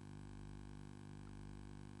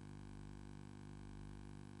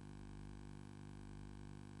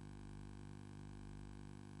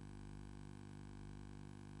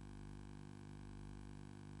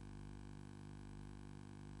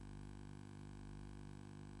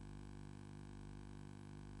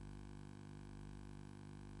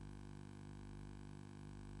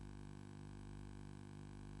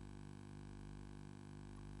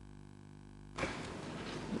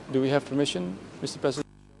Do we have permission, Mr. President?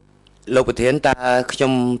 លោកប្រធានតើខ្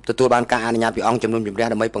ញុំទទួលបានការអនុញ្ញាតពីអង្គជំនុំជម្រះ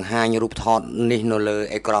ដើម្បីបង្ហាញរូបថតនេះនៅលើ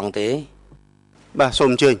អេក្រង់ទេបាទសូម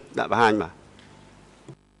អញ្ជើញដាក់បង្ហាញបាទ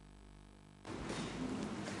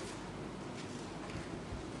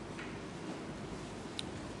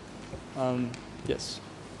Yes.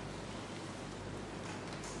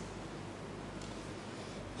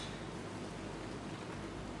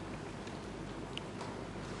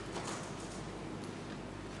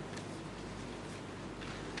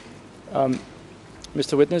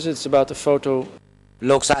 Mr. Witness, it's about the photo.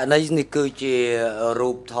 លោកសាកនេះនេះគឺជារូ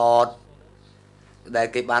បថតដែល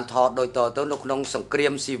គេបានថតដោយតទៅនៅក្នុងសង្គ្រា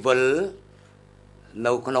មស៊ីវិល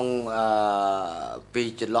នៅក្នុងពី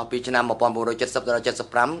ចន្លោះពីឆ្នាំ 1970 ដល់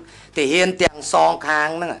 75 ទាហានទាំងសងខាង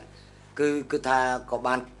ហ្នឹងគឺថាក៏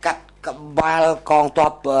បានកាត់ក្បាលកងទ័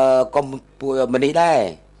ពកុំពួយម្នេះដែរ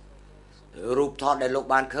រូបថតដែលលោក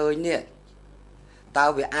បានឃើញនេះតើ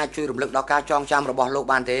វាអាចជួយរំលឹកដល់ការចងចាំរបស់លោក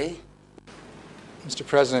បានទេ Mr.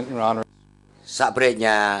 President, Your Honor. សាប្រេញ្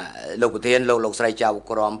ញាលោកប្រធានលោកស្រីចៅ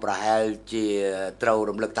ក្រមប្រហែលជាត្រូវ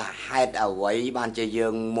រំលឹកថាហេតុអ្វីបានជាយើ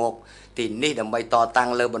ងមកទីនេះដើម្បីតតាំង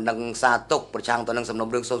លើបណ្ដឹងសារទុកប្រឆាំងទៅនឹងសំណុំ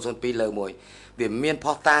រឿង002លើមួយវាមាន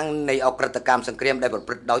ផុសតាំងនៃអក្រិតកម្មសង្គ្រាមដែលប្រ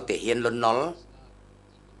ព្រឹត្តដោយទាហានលន់នល់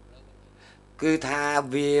គឺថា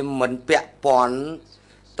វាមិនពាក់ព័ន្ធ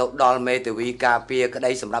ទៅដល់មេធាវីការពារក្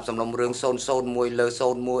តីសម្រាប់សំណុំរឿង001លើ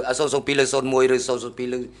01 002លើ01ឬ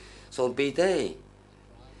002លើ02ទេ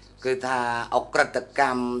គឺថាអក្រិតក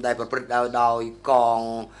ម្មដែលប្រព្រឹត្តដោយកង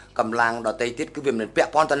កម្លាំងដតីទៀតគឺវាមិនពា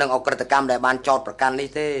ក់ព័ន្ធទៅនឹងអក្រិតកម្មដែលបានចោទប្រកាន់នេះ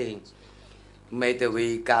ទេមេធាវី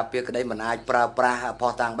ការពារក្តីមិនអាចប្រើប្រាស់ផុ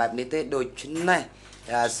សតាំងបែបនេះទេដូច្នេះ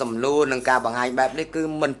សំលួរនឹងការបង្ហាញបែបនេះគឺ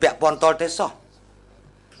មិនពាក់ព័ន្ធតលទេសោះ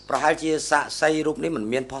ប្រហែលជាសាក្សីរូបនេះមិន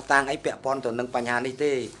មានផុសតាំងអីពាក់ព័ន្ធទៅនឹងបញ្ហានេះ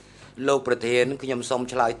ទេលោកប្រធានខ្ញុំសូម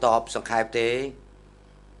ឆ្លើយតបសង្ខេបទេ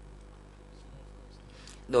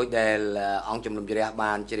ដោយដែលអង្គជំនុំជម្រះ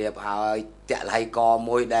បានជ្រាបហើយតលហៃក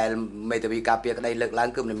មួយដែលមេធាវីការពារក្តីលើកឡើង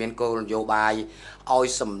គឺមិនមានគោលនយោបាយឲ្យ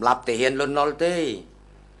សម្លាប់ទាហានលន់នល់ទេ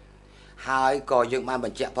ហើយក៏យើងបានប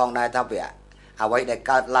ញ្ជាក់ផងដែរថាវាអ្វីដែល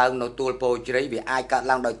កើតឡើងនៅទួលពោជ្រៃវាអាចកើត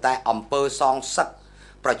ឡើងដោយតែអំពើសងសឹក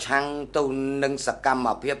ប្រឆាំងទៅនឹងសកម្ម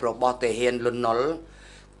ភាពរបស់ទាហានលន់នល់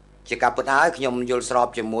ជាការពិតហើយខ្ញុំយល់ស្រប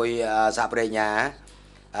ជាមួយសហប្រញ្ញា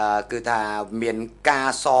គឺថាមានការ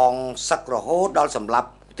សងសឹករហូតដល់សម្លាប់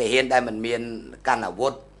ទាហានដែលមិនមានកាន់អាវុ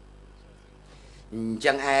ធអញ្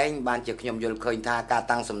ចឹងឯងបានជាខ្ញុំយល់ឃើញថាការ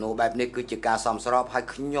តាំងសំណួរបែបនេះគឺជាការសមស្របហើយ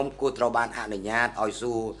ខ្ញុំគួរត្រូវបានអនុញ្ញាតឲ្យ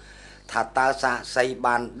សួរថាតើសាក្សី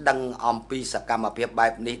បានដឹងអំពីសកម្មភាពបែ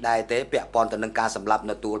បនេះដែរទេពាក់ព័ន្ធទៅនឹងការសម្លាប់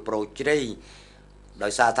នៅទួលប្រូជ្រៃដោ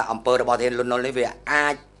យសារថាអំពើរបស់ទាហានលន់នល់នេះវាអា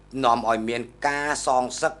ចនាំឲ្យមានការសង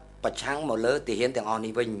សឹកប្រឆាំងមកលើទាហានទាំងអស់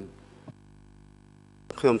នេះវិញ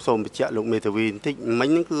ខ្ញុំសូមបញ្ជាក់លោកមេធាវីបន្តិចមិញ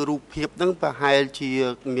ហ្នឹងគឺរូបភាពហ្នឹងប្រហែលជា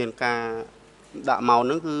មានការដាក់មកហ្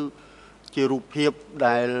នឹងគឺជារូបភាព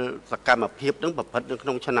ដែលសកម្មភាពហ្នឹងប្រព្រឹត្តនៅក្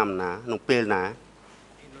នុងឆ្នាំណាក្នុងពេលណា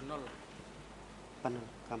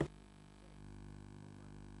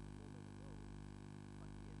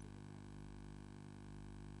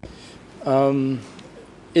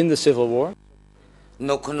In the Civil War.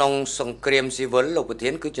 នៅក្នុងសង្គ្រាមស៊ីវិលលោកប្រធា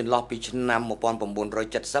នគឺចន្លោះពីឆ្នាំ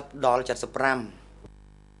 1970 ដល់ 75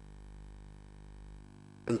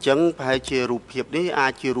អញ្ចឹងប្រហែលជារូបភាពនេះអា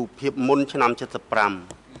ចជារូបភាពមុនឆ្នាំ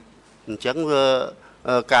 75អញ្ចឹងវា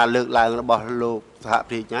ការលើកឡើងរបស់លោកសហ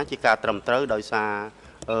ប្រញ្ញាជាការត្រឹមត្រូវដោយសារ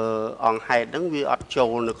អង្គហេតុហ្នឹងវាអត់ចូ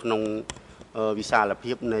លនៅក្នុងវិសាល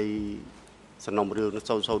ភាពនៃសំណុំរឿង002/01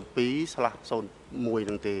ហ្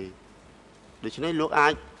នឹងទេដូច្នេះលោកអា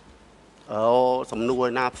ចសំណួរ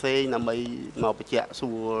ណាផ្សេងដើម្បីមកបញ្ជាក់សួ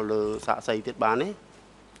រលើសាក្សីទៀតបានទេ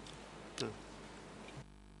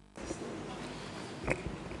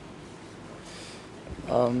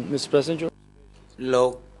Mr. President លោ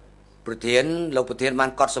កប្រធានបាន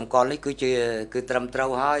កត់សម្គាល់នេះគឺត្រឹមត្រូវ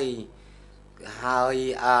ហើយ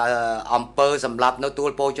អំពើសម្លាប់នៅទួល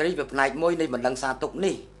ពោជ្រៃវាផ្នែកមួយនៃបណ្ដឹងសារទុក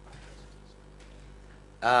នេះ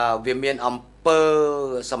វាមានអំពើ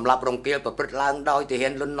សម្លាប់រង្គាលប្រព្រឹត្តឡើងដោយទាហា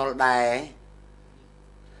នលន់នល់ដែរ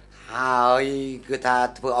ហើយគឺថា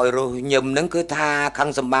ធ្វើឲ្យរស់ញឹមហ្នឹងគឺថាខឹង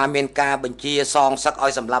សម្បាមានការបញ្ជាសងសឹកឲ្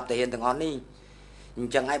យសម្លាប់ទាហានទាំងអស់នេះអ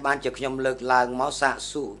ញ្ចឹងហើយបានជាខ្ញុំលើកឡើងមកសាក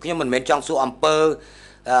សួរខ្ញុំមិនមែនចង់សួរអំពើ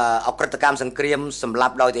អក្រិតកម្មសង្គ្រាមសម្លា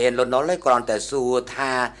ប់ដោយទាហានលន់នល់ទេគ្រាន់តែសួរ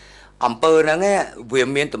ថាអំពើហ្នឹងវា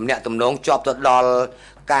មានទំនាក់ទំនងជាប់ទៅដល់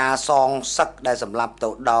ការសងសឹកដែលសម្លាប់ទៅ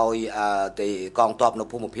ដោយកងទ័ពនៅ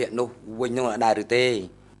ភូមិភាគនោះវិញនោះដែរឬទេ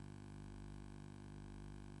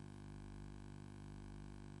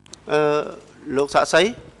លោកសាក្សី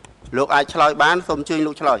លោកអាចឆ្លើយបានសូមអញ្ជើញ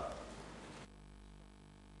លោកឆ្លើយ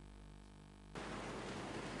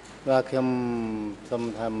ว่าខ្ញុំសូម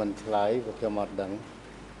ថាមិនឆ្លើយព្រោះខ្ញុំអត់ដឹង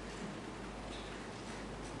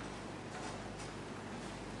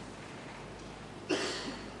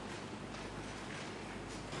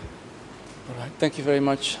All right. Thank you very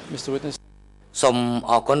much, Mr. Witness. សូម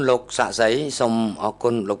អរគុណលោកសាក់សីសូមអរគុ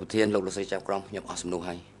ណលោកប្រធានលោកលោកស្រីចាប់ក្រុមខ្ញុំអស់សំណួរ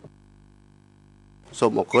ហើយ សូ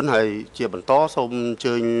មអរគុណហើយជាបន្តសូមអញ្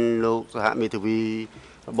ជើញលោកសហមេធាវី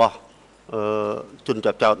របស់ជន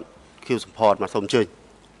ចាប់ចោត Q Support មកសូមអញ្ជើញ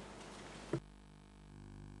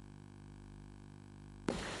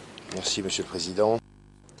Merci Monsieur le Président.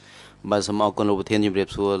 បាទសូមអរគុណលោកប្រធានជំរាប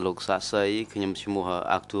សួរលោកសាក់សីខ្ញុំឈ្មោះ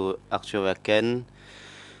Actual Ken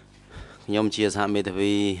ខ្ញុំជាសហមេធា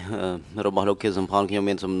វីរបស់លោក Q Support ខ្ញុំ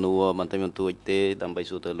មានសំណួរបន្តិចបន្តួចទេដើម្បី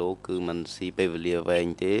សួរទៅលោកគឺមិនស៊ីពេលវេលាវែង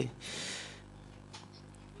ទេ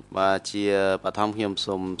បាទជាបឋមខ្ញុំ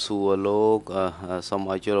សូមសួរលោកសូម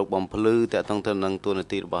ឲ្យជួយលោកបំភ្លឺតកតងទៅនឹងទូនា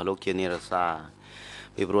ទីរបស់លោកជានាយរដ្ឋសារ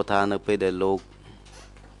ពីព្រោះថានៅពេលដែលលោក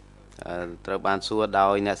ត្រូវបានសួរដោ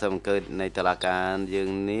យអ្នកស៊ើបអង្កេតនៃតុលាការយើង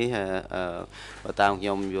នេះបើតាមខ្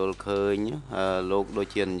ញុំយល់ឃើញលោកដូច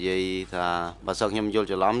ជានិយាយថាបើសិនខ្ញុំយល់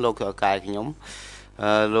ច្រឡំលោកកែខ្ញុំ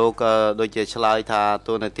លោកដូចជាឆ្លើយថា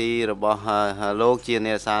ទូនាទីរបស់លោកជា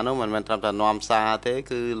នាយសារនោះមិនមែនត្រឹមតែនាំសារទេ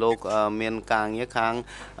គឺលោកមានការងារខាង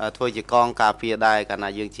ធ្វើជាកងការពារដែរកាលណា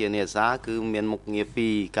យើងជានាយសារគឺមានមុខងារពី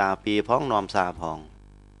រការពារផងនាំសារផង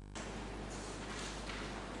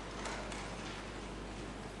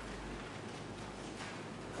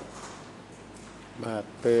បាទ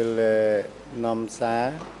ពេលនាំសារ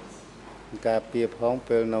ការពារផង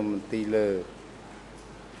ពេលនៅមន្ទីរលើ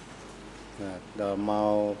បាទដល់ម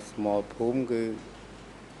កស្មោលភូមិគឺ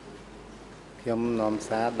ខ្ញុំនាំ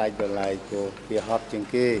សារដាច់ដល់ឡាយចូលវាហត់ជាង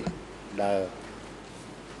គេដើរ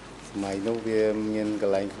សម័យនោះវាមានក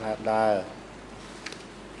ន្លែងខ្លះដើរ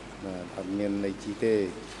បាទអត់មានលេខជីទេ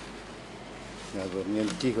ហើយវាមាន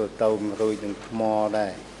ជីក៏ទៅរួយនឹងថ្មដែ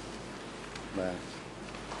របាទ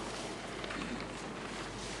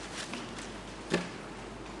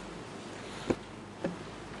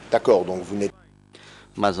D'accord, donc vous n'êtes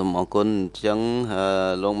បាទសូមអរគុណអញ្ចឹង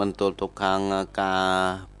លោកមិនទល់ទុកខាងការ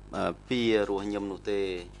ពីរស់ខ្ញុំនោះទេ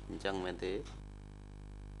អញ្ចឹងមែនទេ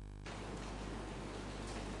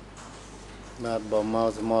បាទបើមក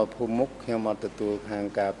ស្មោលភូមិមុខខ្ញុំអត់ទទួលខាង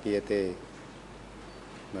ការពារទេ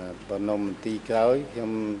បាទបើនៅមន្ទីរក្រោយខ្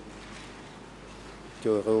ញុំ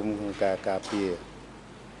ចូលរួមក្នុងការការពារ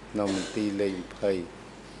នៅមន្ទីរលេខ20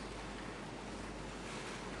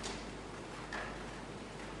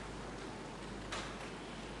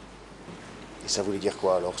 Et ça voulait dire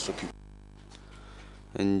quoi alors s'occuper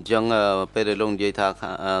អញ្ចឹងពេលដែលលោកនិយាយថា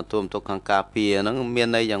ទូមទុកខាងការពារហ្នឹងមាន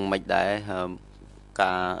ន័យយ៉ាងម៉េចដែរ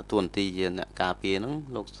ការទួនាទីជាអ្នកការពារហ្នឹង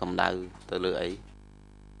លោកសំដៅទៅលើអី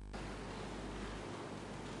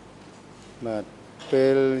បាទពេ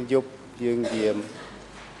លយប់យើងយាម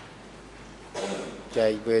ចែ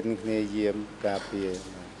កវេនគ្នាយាមការពារ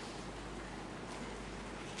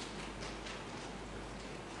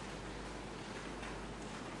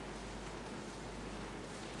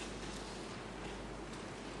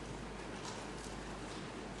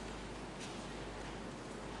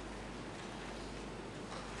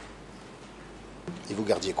Et vous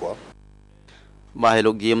gardiez quoi បាទឲ្យ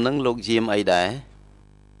លោកយាមហ្នឹងលោកយាមអីដែរ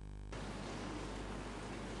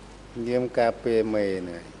យាមការពារមេ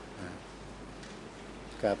នេះ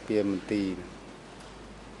ការពារមន្ទីរ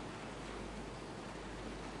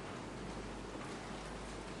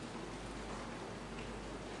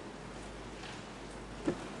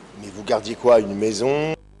Mais vous gardiez quoi une maison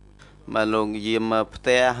បាទលោកយាមផ្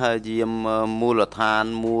ទះយាមមូលដ្ឋាន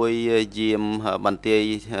មួយយាមបន្ទាយ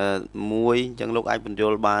មួយអញ្ចឹងលោកអាចបញ្យ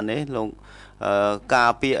ល់បានទេលោកកា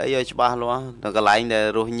រពារអីឲ្យច្បាស់លាស់នៅកន្លែងដែល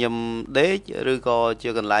រស់ញឹមដេកឬក៏ជា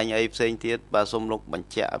កន្លែងអីផ្សេងទៀតបាទសូមលោកបញ្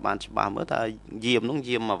ជាក់ឲ្យបានច្បាស់មើលថាយាមនោះ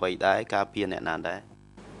យាមអ្វីដែរការពារអ្នកណាដែរ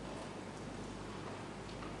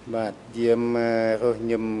បាទយាមរស់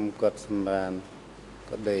ញឹមគាត់សម្រាន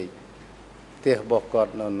គាត់ដេកផ្ទះរបស់គា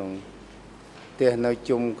ត់នៅក្នុងផ្ទះនៅ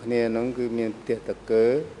ជុំគ្នាហ្នឹងគឺមានផ្ទះតកើ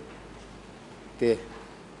ផ្ទះ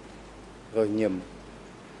រស់ញឹម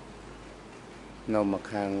នៅមក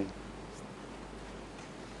ខាង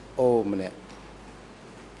អូម្នាក់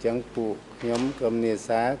អញ្ចឹងពួកខ្ញុំក្រុមនេ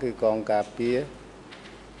សាគឺកងការពារ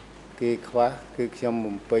គេខ្វះគឺខ្ញុំ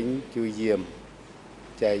បំពេញជួយយាម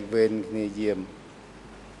ចែកវេនគ្នាយាម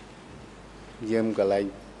យាមកន្លែង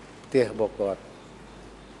ផ្ទះរបស់គាត់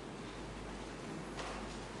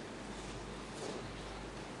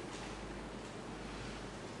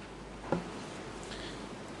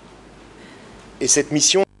Et cette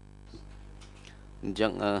mission ចឹ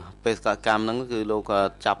ងបេសកកម្មហ្នឹងគឺលោក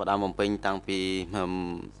ចាប់ផ្ដើមបំពេញតាំងពី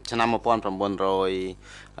ឆ្នាំ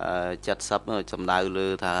1970សំដៅលើ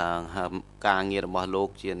ថាការងាររបស់លោក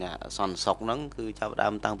ជាអ្នកសន្តិសុខហ្នឹងគឺចាប់ផ្ដើ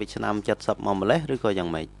មតាំងពីឆ្នាំ70មកម្លេះឬក៏យ៉ាង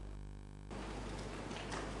ម៉េច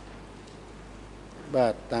បា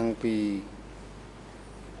ទតាំងពី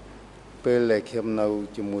ពេលដែលខ្ញុំនៅ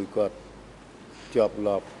ជាមួយគាត់ជាប់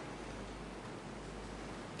លាប់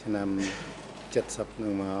ឆ្នាំ70ហ្នឹ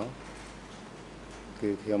ងមក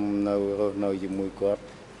គឺខ្ញុំនៅរស់នៅជាមួយគាត់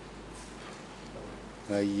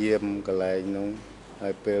ហើយយាមកន្លែងនោះហើ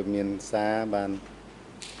យពេលមានសារបាន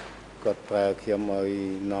គាត់ប្រើខ្ញុំឲ្យ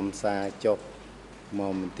នាំសារចុះម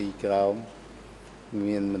កមន្ទីរក្រោម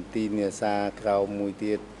មានមន្ទីរនេសាក្រោមមួយ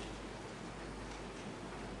ទៀត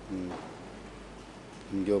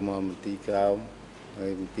យកមកមន្ទីរក្រោមហើ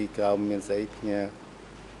យមន្ទីរក្រោមមានស្អីផ្ញើ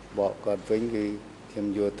បកគាត់វិញគឺខ្ញុំ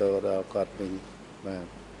យកទៅដល់គាត់វិញបាទ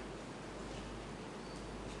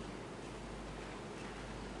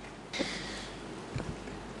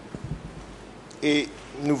Et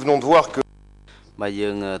nous venons de voir que បើយើ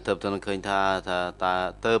ងទៅទៅឃើញថា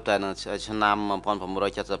ទៅតែនៅឆ្នាំ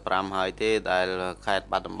1975ហើយទេដែលខេត្ត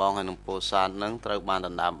បាត់ដំបងហើយនិងពោធិ៍សាត់នឹងត្រូវបានដ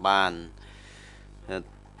ណ្ដើមបាន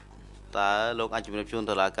តើលោកអាចជំរាបជូន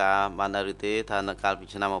តុលាការបានដែរឬទេថានៅកាលពី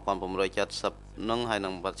ឆ្នាំ1970នឹងហើយនឹ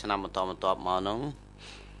ងឆ្នាំបន្តមកនោះ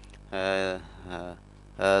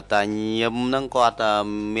តាញឹមនឹងគាត់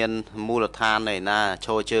មានមូលដ្ឋាននៅណាឈ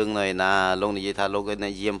រជើងនៅណាលោកនិយាយថាលោកនៅ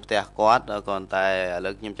យាមផ្ទះគាត់គ្រាន់តែឥឡូ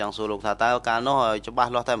វខ្ញុំចង់សួរលោកថាតើកាលនោះច្បា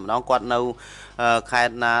ស់លាស់តែម្ដងគាត់នៅខេ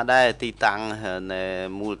ត្តណាដែរទីតាំងនៃ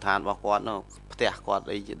មូលដ្ឋានរបស់គាត់នោះផ្ទះគាត់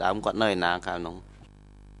អីជាដើមគាត់នៅណាកាលនោះ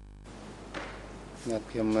អ្នក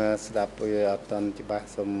ខ្ញុំស្ដាប់វាអត់តាន់ច្បាស់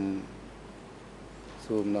សូម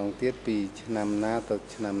សួរម្ដងទៀតពីឆ្នាំណាទៅ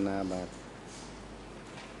ឆ្នាំណាបាទ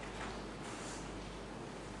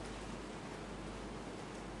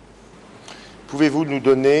pouvez-vous nous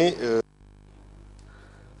donner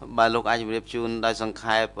បាទលោកអាចជម្រាបជូនដោយសង្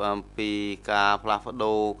ខេបពីការផ្លាស់ប្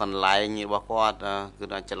ដូរកន្លែងរបស់គាត់គឺ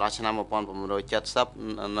ចន្លោះឆ្នាំ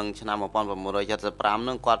1970និងឆ្នាំ1975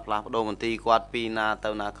នឹងគាត់ផ្លាស់ប្ដូរមន្ទីរគាត់ពីណាទៅ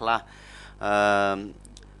ណាខ្លះ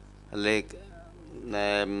លេខ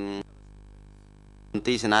មន្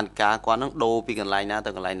ទីរសេនាធិការគាត់នឹងដូរពីកន្លែងណាទៅ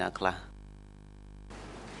កន្លែងណាខ្លះ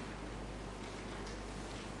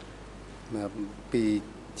ពី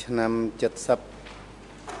ឆ្នាំ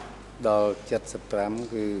70ដល់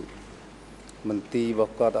75គឺមន្ទីររប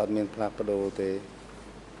ស់គាត់អត់មានផ្លាស់ប្ដូរទេ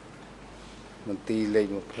មន្ទីរលេខ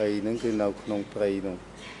20ហ្នឹងគឺនៅក្នុងព្រៃនោះ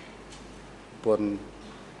ពុន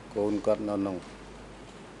កូនគាត់នៅនោះ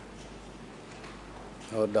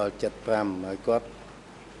ដល់75ហើយគាត់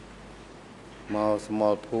មកស្ម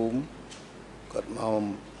ល់ភូមិគាត់មក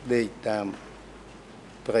ដេកតាម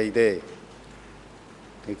ព្រៃទេ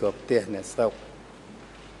គឺក៏ផ្ទះអ្នកស្រុក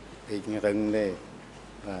ដេករឹងទេ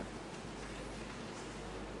បាទ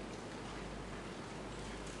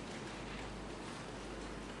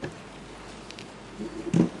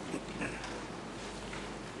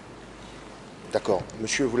D'accord.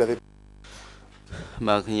 Monsieur, vous l'avez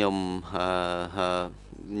បើខ្ញុំ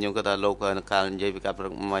គាត់ថាលោកកាលនិយាយពីការប្រឹ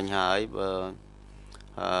កមាញ់ហើយបើ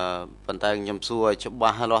ប៉ុន្តែខ្ញុំសួរឲ្យច្បា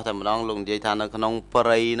ស់លាស់តែម្ដងលោកនិយាយថានៅក្នុងព្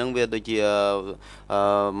រៃហ្នឹងវាដូចជា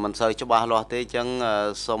មិនសូវច្បាស់លាស់ទេអញ្ចឹង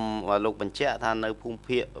សូមឲ្យលោកបញ្ជាក់ថានៅភូមិ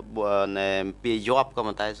ភាគនៃពីយប់ក៏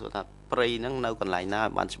ប៉ុន្តែសួរថាព្រៃហ្នឹងនៅកន្លែងណា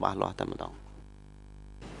បានច្បាស់លាស់តែម្ដង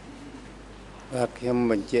បាទខ្ញុំ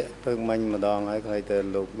បញ្ជាក់ព្រឹកមិញម្ដងហើយគាត់ទៅ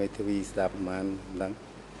លោកមេធាវីស្ដាប់បានហ្នឹង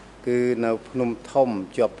គឺនៅភ្នំធំ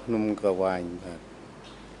ជាប់ភ្នំក្រវាញបាទ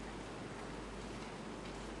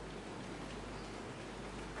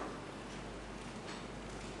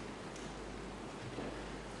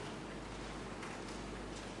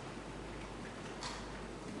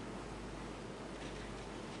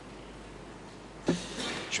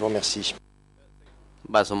Je vous remercie.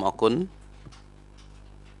 បាទសូមអរគុណ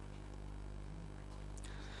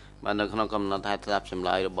បាទនៅក្នុងកំណត់ហេតុស្ដាប់ចម្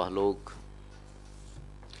លើយរបស់លោក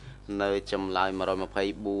នៅចម្លើយ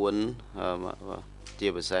124ជា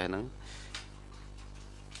ពិសេសហ្នឹង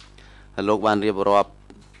លោកបានរៀបរាប់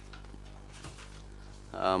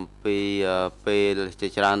អំពីពេលជា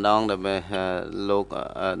ច្រើនដងដែលលោក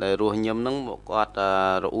ដែលរស់ញឹមហ្នឹងគាត់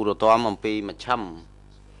រអ៊ូរទាំអំពីមជ្ឈិម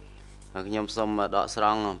ខ្ញុំសូមដកស្រ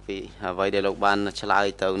ង់អំពីអ្វីដែលលោកបានឆ្លើយ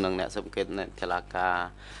ទៅនឹងអ្នកសង្កេតតុលាការ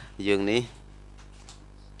យើងនេះ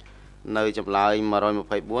នៅចម្លើយ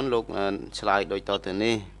124លោកឆ្លើយដូចតទៅ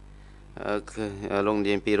នេះគឺលោកនិ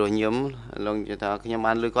យាយពីរស់ញឹមលោកនិយាយថាខ្ញុំ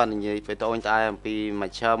បានលើគាត់និយាយទៅតូនតែអំពីម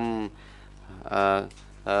ជ្ឈិម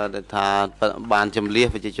ដែលថាបានចម្លៀស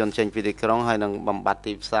ប្រជាជនចេញពីទីក្រុងហើយនឹងបំបត្តិ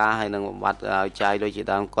ទីផ្សារហើយនឹងបំបត្តិឲ្យចាយដូចជា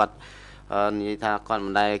ដើមគាត់ និយាយថាគាត់មិ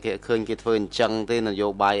នដែលគេឃើញគេធ្វើអញ្ចឹងទេនយោ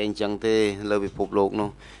បាយអីអញ្ចឹងទេលើពិភពលោកនោះ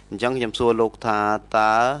អញ្ចឹងខ្ញុំសួរលោកថា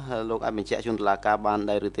តើលោកអាចបញ្ជាក់ជូនតុលាការបាន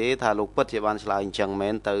ដែរឬទេថាលោកពិតជាបានឆ្លើយអញ្ចឹងមែ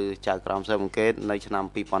នទៅចៅក្រមស៊ើបអង្កេតនៅឆ្នាំ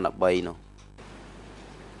2013នោះ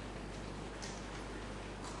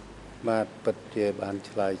បាទពិតជាបាន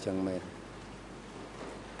ឆ្លើយចឹងមែន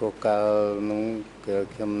ព្រោះកាលនោះគឺ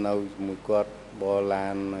ខ្ញុំនៅជាមួយគាត់បរឡា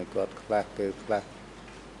នហើយគាត់ខ្លះគឺ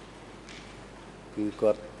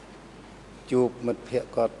គាត់ជួបមិត្តភក្តិ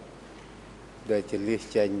គាត់ដែលជាលិះ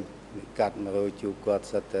ចេញកាត់100ជួបគាត់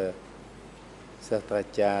សិតតែសាស្ត្រា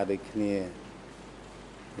ចារ្យដូចគ្នា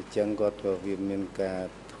អញ្ចឹងគាត់ក៏វាមានការ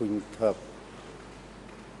ធុញថប់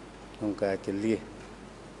ក្នុងការជាលិះ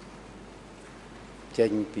ចេ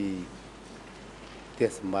ញពីផ្ទះ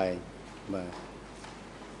សម្បែងបាទ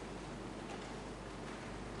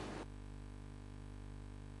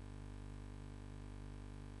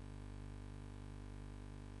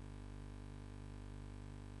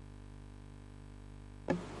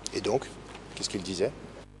Et donc, qu'est-ce qu'il disait?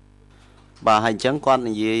 បាទហើយអញ្ចឹងគាត់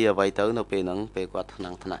និយាយអ្វីទៅនៅពេលហ្នឹងពេលគាត់ថ្នា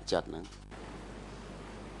ក់ចិត្តហ្នឹង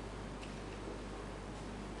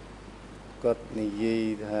គាត់និយាយ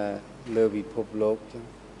ថាលើពិភពលោកចឹង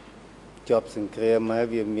ជាប់សង្គ្រាមហើយ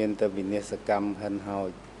វាមានតែវិនាសកម្មហិនហោ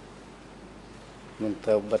ចមិនត្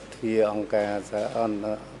រូវបិទទ្វារអង្គការសហ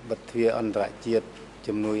បិទទ្វារអន្តរជាតិ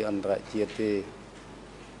ជំនួយអន្តរជាតិទេ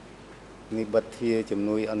នេះបិទទ្វារជំ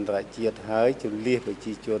នួយអន្តរជាតិហើយជំលះប្រ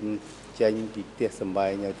ជាជនចេញពីផ្ទះសម្បែ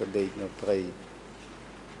ងឲ្យទៅដេកនៅព្រៃ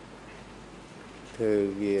ធ្វើ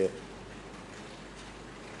វា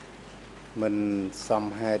មិនសម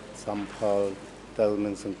ហេតុសមផលទៅនឹ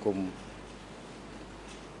ងសង្គម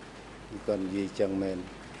គាត់និយាយចឹងមែន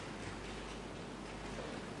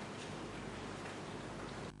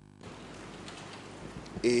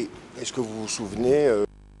Et est-ce que vous vous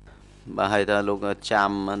souvenez បាទហើយតើលោក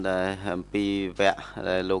ចាំដែលអំពីវគ្គ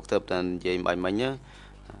ដែលលោកទៅតែនិយាយបាញ់មិញ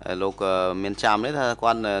លោកមានចាំទេថា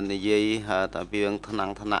គាត់និយាយតែពីថ្នា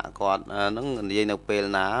ក់គាត់ហ្នឹងនិយាយនៅពេល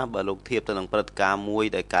ណាបើលោកធៀបទៅនឹងព្រឹត្តិការណ៍មួយ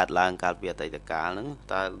ដែលកើតឡើងកាលពីអតីតកាលហ្នឹង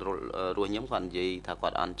តើរស់ញឹមគាត់និយាយថាគា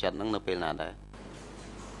ត់អន់ចិត្តហ្នឹងនៅពេលណាដែរ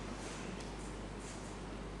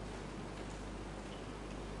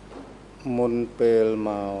មុនពេលម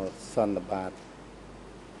កសន្និបាត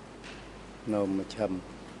នៅមជ្ឈិម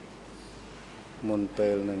មុនពេ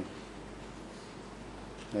លហ្នឹង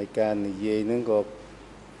ហើយការនិយាយហ្នឹងក៏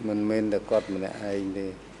មិនមែនតែគាត់ម្នាក់ឯងទេ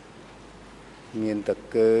មានត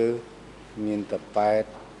កើមានតប៉ែត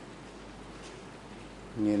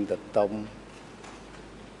មានតតុំ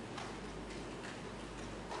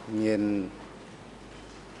មាន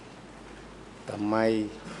តម៉ៃ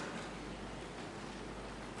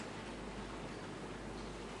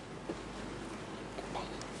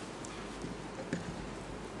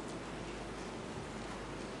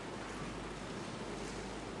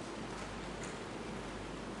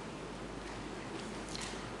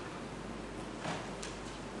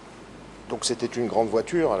Donc c'était une grande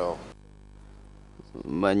voiture alors?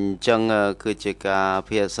 មិនអញ្ចឹងគឺជាការ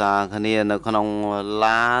ភាសាគ្នានៅក្នុង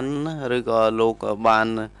ឡានឬក៏លោកបាន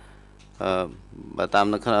បើតាម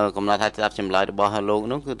នៅក្នុងកំណត់ហេតុចម្លើយរបស់លោក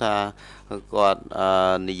នោះគឺថាគាត់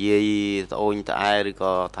និយាយត្អូញត្អែឬ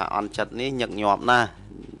ក៏ថាអន់ចិត្តនេះញឹកញាប់ណាស់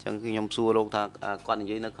អញ្ចឹងគឺខ្ញុំសួរលោកថាគាត់និ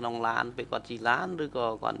យាយនៅក្នុងឡានពេលគាត់ជិះឡានឬក៏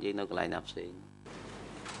គាត់និយាយនៅកន្លែងណាផ្សេង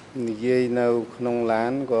និយាយនៅក្នុងឡា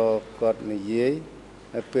នក៏គាត់និយាយ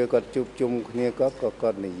ហើយពេលគាត់ជួបជុំគ្នាគា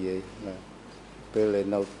ត់និយាយបាទពេល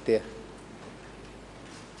នៅផ្ទះ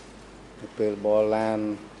ពេលបរឡាន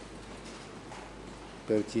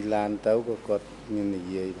ពេលជិះឡានទៅក៏គាត់មាននិ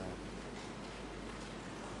យាយបាទ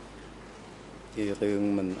ជារឿង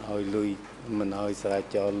មិនឲ្យលុយមិនឲ្យស្រាវ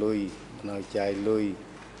ជ្រាវលុយមិនឲ្យចាយលុយ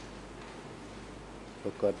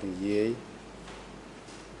គាត់និយាយ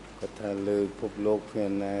គាត់ថាលើពិភពលោកគ្មា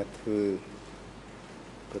នណាធ្វើ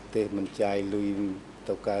ប្រទេសមិនចាយលុយ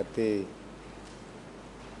ទៅកើតទេ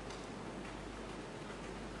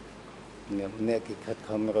អ្នកគេខិត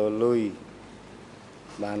ខំរកលុយ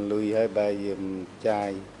បានលុយហើយបែរជាចា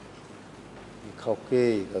យខុសគេ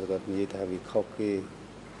គាត់និយាយថាវាខុសគេ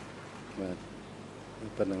បាទ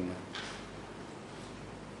ប៉ុណ្្នឹងណា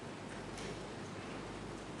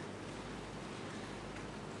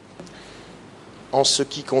En ce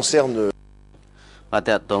qui concerne បាទ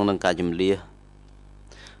តើតងនឹងការជំលះ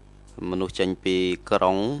មនុស្សចេញពីក្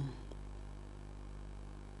រុង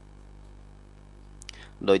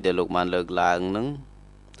ដោយដែលលោកបានលើកឡើងហ្នឹង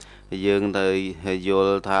យើងទៅយ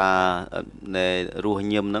ល់ថារស់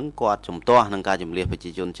ញឹមហ្នឹងគាត់ជំទាស់នឹងការជំលះប្រជា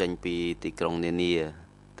ជនចេញពីទីក្រុងនានា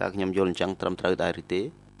តើខ្ញុំយល់អញ្ចឹងត្រឹមត្រូវដែរឬទេ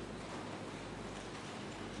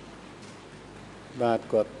បាទ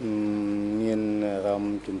គាត់មានអារម្ម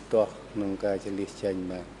ណ៍ជំទាស់ក្នុងការចលិះចេញ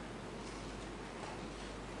បាទ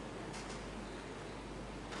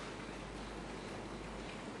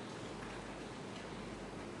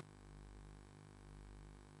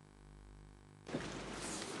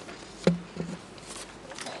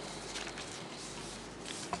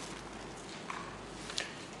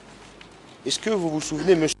Est-ce que vous vous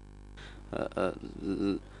souvenez, monsieur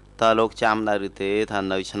តើលោកចាំដែរឬទេថា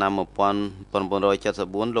នៅឆ្នាំ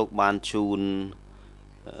1974លោកបានជូន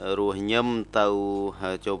រស់ញឹមទៅ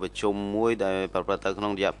ចូលប្រជុំមួយដែលប្រព្រឹត្តទៅក្នុ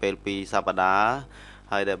ងរយៈពេល2សប្តាហ៍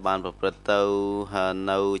ហើយដែលបានប្រព្រឹត្តទៅ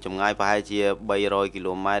នៅចម្ងាយប្រហែលជា300គី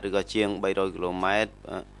ឡូម៉ែត្រឬក៏ជាង300គីឡូម៉ែត្រ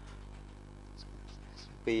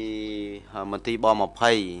ពីមន្ទីរប20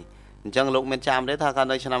អញ្ចឹងលោកមានចាំទេថាកាល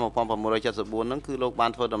នៅឆ្នាំ1974ហ្នឹងគឺលោកបា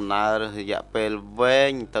នធ្វើដំណើររយៈពេលវែ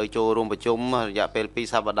ងទៅចូលរួមប្រជុំរយៈពេល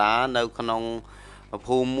2សប្តាហ៍នៅក្នុង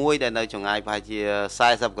ភូមិមួយដែលនៅចម្ងាយប្រហែលជា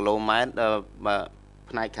40គីឡូម៉ែត្រ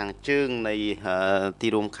ផ្នែកខាងជើងនៃទី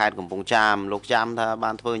រួមខេត្តកំពង់ចាមលោកចាំថា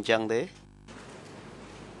បានធ្វើអញ្ចឹងទេ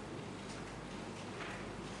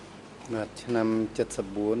បាទឆ្នាំ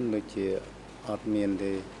74ដូចជាអត់មាន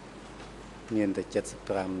ទេមានតែ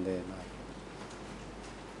75ទេបាទ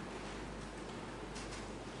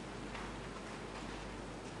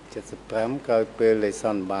 75ក្រោយពេលដែលស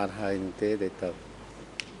ន្និបាតហើយនឹងទេដែលទៅ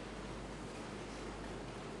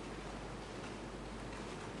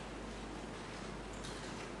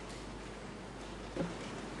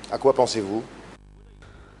À quoi pensez-vous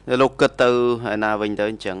លោកគិតទៅឯណាវិញទៅ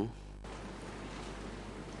អញ្ចឹង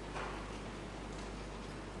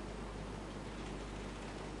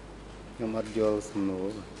ខ្ញុំអត់យល់សំណួ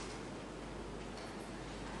រ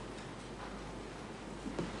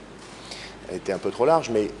Elle était un peu trop large,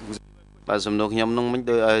 mais vous បាទសំណួរខ្ញុំនឹងមិន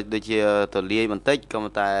ដូចជាទលាយបន្តិចក៏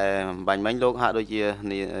តែបាញ់មិញលោកហាក់ដូចជា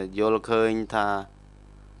យល់ឃើញថា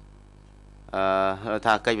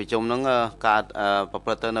ថាកិច្ចប្រជុំហ្នឹងកើតប្រព្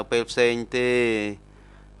រឹត្តទៅនៅពេលផ្សេងទេ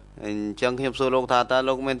អញ្ចឹងខ្ញុំសួរលោកថាតើ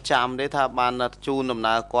លោកមានចាំទេថាបានជូនដំ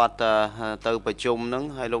ណើរគាត់ទៅប្រជុំហ្នឹង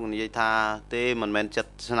ហើយលោកនិយាយថាទេមិនមែន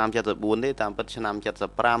ឆ្នាំ74ទេតាមពិតឆ្នាំ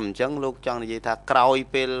75អញ្ចឹងលោកចង់និយាយថាក្រោយ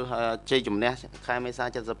ពេលជ័យជំនះខែមេសា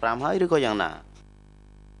75ហើយឬក៏យ៉ាងណា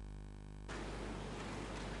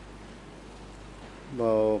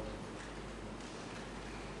បើ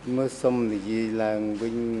មើលសុំនិយាយឡើងវិ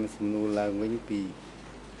ញសំណួរឡើងវិញពី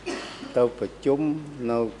ទៅប្រជុំ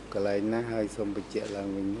នៅកន្លែងណាហើយសូមបញ្ជាក់ឡើង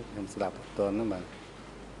វិញខ្ញុំស្ដាប់អត់ទាន់ណាបាទ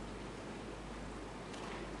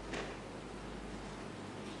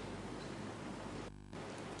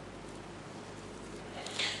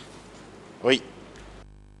Oui.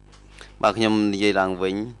 បាទខ្ញុំនិយាយឡើង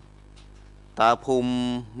វិញតើភូមិ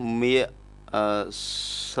មា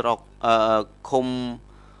ស្រុកឃុំ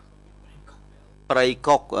ព្រៃ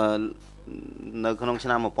កុកនៅក្នុងឆ្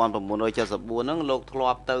នាំ1974ហ្នឹងលោកធ្លា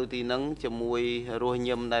ប់ទៅទីហ្នឹងជាមួយរស់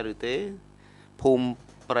ញឹមដែរឬទេភូមិ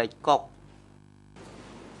ព្រៃកុក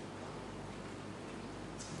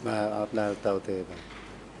បាទអត់ដល់ទៅទេបាទ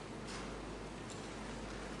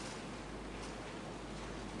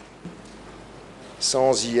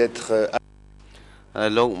Sans y être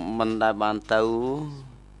លោកមិនដែលបានទៅ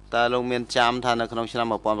តើលោកមានចាំថានៅក្នុងឆ្នាំ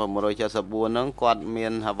1974ហ្នឹងគាត់មា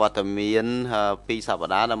នវត្តមាន2សប្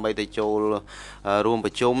តាហ៍ដើម្បីទៅចូលរួមប្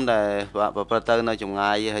រជុំដែលប្រព្រឹត្តទៅនៅចម្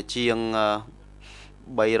ងាយជាង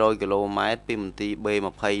300គីឡូម៉ែត្រពីមន្ទីរ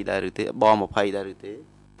B20 ដែរឬទេប20ដែរឬទេ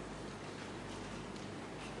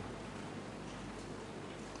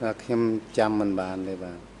ខ្ញុំចាំមិនបានទេ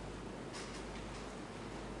បាទ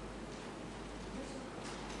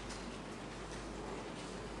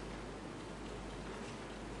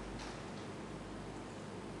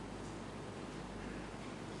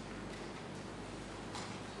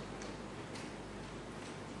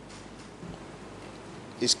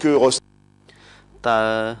est-ce que តើ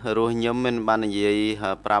រស់ញឹមមានបាននិយាយ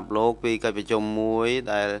ប្រាប់លោកពីកិច្ចប្រជុំមួយ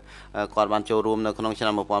ដែលគាត់បានចូលរួមនៅក្នុងឆ្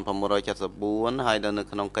នាំ1974ហើយនៅ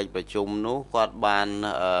ក្នុងកិច្ចប្រជុំនោះគាត់បាន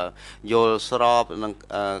យល់ស្របនឹង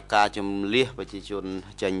ការជំលះប្រជាជន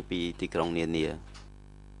ចេញពីទីក្រុងនានា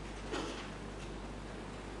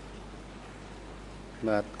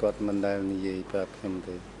បាទគាត់មិនដែលនិយាយប្រាប់ខ្ញុំ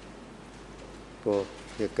ទេព្រោះ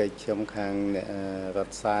ជាកិច្ចខ្ញុំខាងរ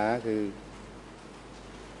ដ្ឋសាគឺ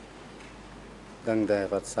ដឹងតែរ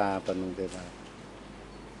ដ្ឋសាប៉ុណ្្នឹងទេបាទ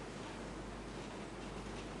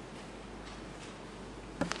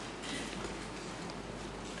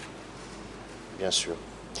bien sûr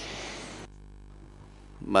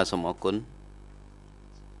បាទសូមអរគុណ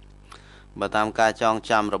បើតាមការចង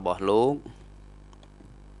ចាំរបស់លោក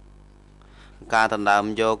ការដណ្ដើម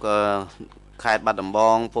យកខេត្តបាត់ដំប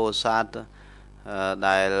ងពោធិ៍សាត់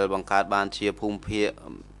ដែលបង្កើតបានជាភូមិភាគ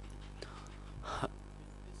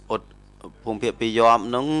ភូមិភាគពីរយប់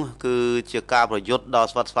ហ្នឹងគឺជាការប្រយុទ្ធដ៏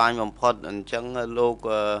ស្វិតស្វាញបំផុតអញ្ចឹងលោក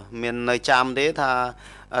មាននៅចាំទេថា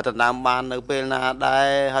ដណ្ដើមបាននៅពេលណាដែរ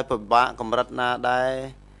ហើយពិបាកកម្រិតណាដែរ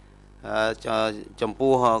ចំ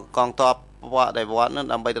ពោះកងទ័ពវត្តដែលវត្តហ្នឹង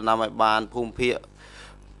ដើម្បីដណ្ដើមឲ្យបានភូមិភាគ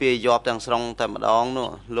ពីរយប់ទាំងស្រុងតែម្ដងនោះ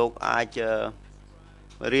លោកអាច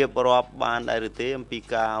រៀបរាប់បានដែរឬទេអំពី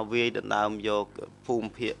ការវាយដណ្ដើមយកភូមិ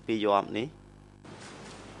ភាគពីរយប់នេះ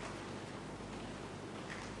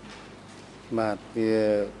បាទវា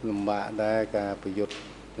លំបាកដែរការប្រយុទ្ធ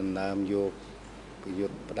ដណ្ដើមយកប្រយុ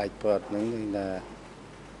ទ្ធផ្ដាច់ព្រាត់ហ្នឹងគឺថា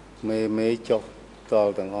មេចុះតល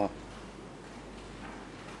ទាំងអស់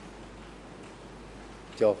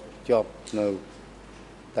ចុះជាប់នៅ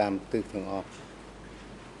តាមទិសទាំងអស់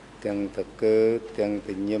ទាំងតកើទាំងត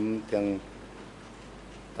ញឹមទាំង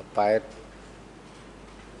តប៉ែត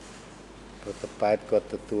តប៉ែតគាត់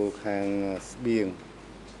ទទួលខាងស្បៀង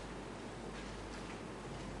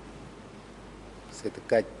សេដ្ឋ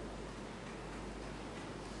កិច្ច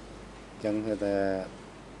ចឹងគេថា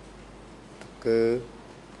គឺ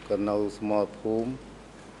ក៏នៅស្មោលភូមិ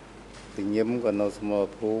ទញឹមក៏នៅស្មោល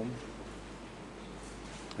ភូមិ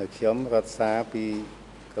ហើយខ្ញុំរត់សារពី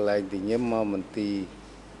កន្លែងទញឹមមកមន្ទីរ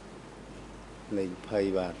លេខ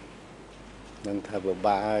20បាទនឹងថាពិ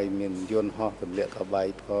បាកហើយមានយន្តហោះទម្លាក់កបៃ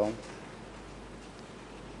ផង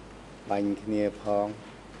បាញ់គ្នាផង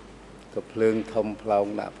ក៏ភ្លើងធំផ្លោង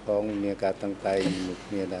ដាក់ផងមានការតាំងតែងមួយ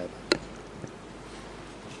គ្នាដែរ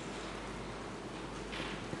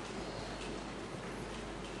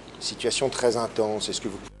Situation très intense. Est-ce que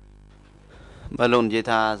vous បើលោកនិយាយ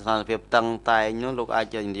ថាស្ថានភាពតឹងតែងនោះលោកអា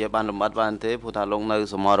ចនិយាយបានលម្អិតបានទេព្រោះថាលោកនៅ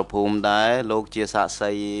សមរភូមិដែរលោកជាសាក្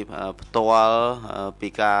សីផ្ទាល់ពី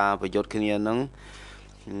ការប្រយុទ្ធគ្នាហ្នឹង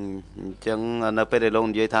អញ្ចឹងនៅពេលដែលលោក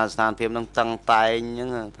និយាយថាស្ថានភាពហ្នឹងតឹងតែងហ្នឹង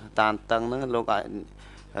តានតឹងហ្នឹងលោកអាច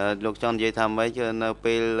លោកចង់និយាយថាម៉េចនៅ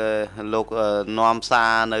ពេលលោកនាំសា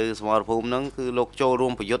រនៅសមរភូមិហ្នឹងគឺលោកចូលរួ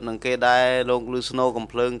មប្រយុទ្ធនឹងគេដែរលោកលឺស្នូកំ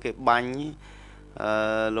ភ្លើងគេបាញ់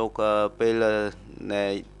លោកពេល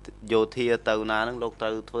យោធាទៅណាហ្នឹងលោកត្រូ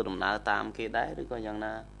វធ្វើដំណើរតាមគេដែរឬក៏យ៉ាង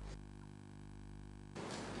ណា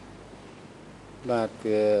បាទ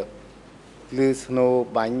គឺលឺស្នូ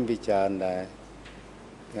បាញ់វិចារដែរ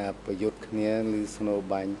ការប្រយុទ្ធគ្នាលឺស្នូ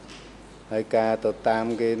បាញ់ហើយការទៅតាម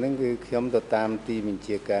គេហ្នឹងគឺខ្ញុំទៅតាមទីបញ្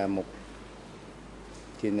ជាការមុខ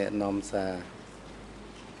ជាអ្នកនាំសារ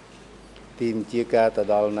ទីបញ្ជាការទៅ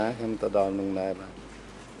ដល់ណាខ្ញុំទៅដល់នឹងដែរបាទ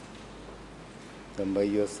ដើម្បី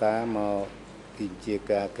យកសារមកទីបញ្ជា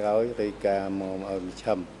ការក្រោយរាយការណ៍មកឲ្យវិ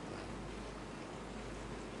ឆិម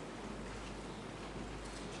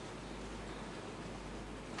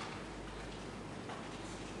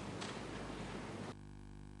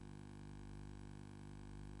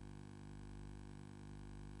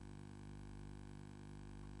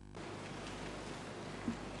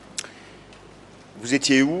Vous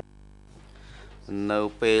étiez où នៅ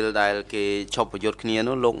ពេលដែលគេឈប់ប្រយុទ្ធគ្នា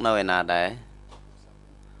នោះលោកនៅឯណាដែរ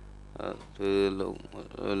គឺ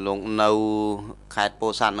លោកនៅខេត្តពោ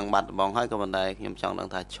ធិ៍សាត់និងបាត់ដំបងហើយក៏ប៉ុន្តែខ្ញុំចង់ដឹង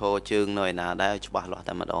ថាឈរជើងនៅឯណាដែរច្បាស់លាស់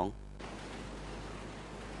តែម្ដង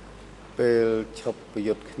ពេលឈប់ប្រ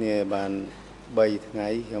យុទ្ធគ្នាបាន3ថ្ងៃ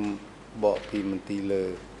ខ្ញុំបកពីមន្ទីរលើ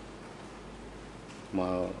ម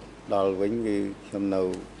កដល់វិញគឺខ្ញុំនៅ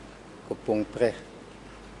កំពង់ព្រះ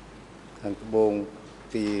ខាងត្បូង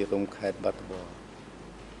ទីរំខេត្តបាត់ដំបង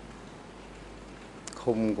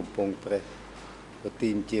ឃុំកំពង់ព្រះទៅទី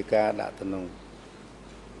បញ្ជាការដាក់ទៅនោះ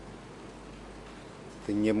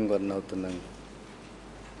ទៅញឹមក៏នៅទៅនឹង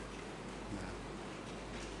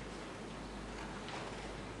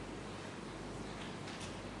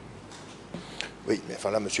Oui, mais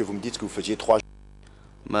enfin là, monsieur, vous me dites que vous faisiez 3 jours.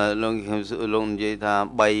 មកលោកនិយាយថា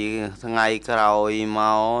3ថ្ងៃក្រោយម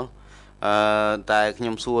កតែខ្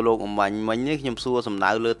ញុំសួរលោកអំបញ្ញមិញនេះខ្ញុំសួរសំ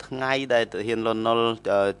ដៅលើថ្ងៃដែលហ៊ានលន់នល់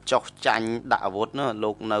ចុះចាញ់ដាក់អាវុធនោះ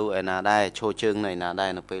លោកនៅឯណាដែរឈរជើងនៅឯណាដែរ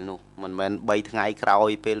នៅពេលនោះមិនមែន3ថ្ងៃក្រោយ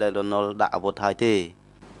ពេលដែលលន់នល់ដាក់អាវុធហើយទេ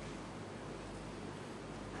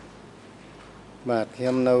បាទខ្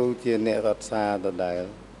ញុំនៅជាអ្នករដ្ឋសារដដែល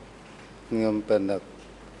ខ្ញុំเป็น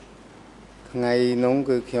ថ្ងៃនោះ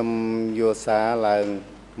គឺខ្ញុំយកសារឡើង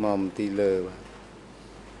មកមន្ទីរលើបាទ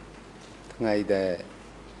ថ្ងៃដែល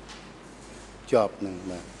ជាប់នឹង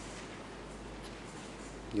បាទ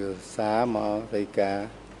យកសារមករាយការណ៍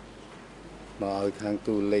មកឲ្យខាង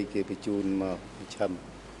ទូលេខគេបញ្ជូនមកឆឹម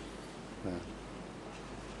បាទ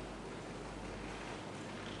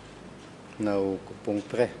នៅកំពង់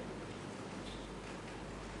ព្រះ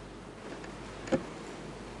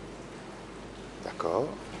D'accord.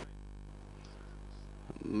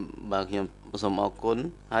 បាទខ្ញុំ សូមអរគុណ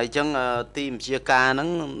ហើយអញ្ចឹងទីមជាការហ្នឹង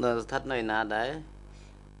ស្ថិតនៅណាដែរ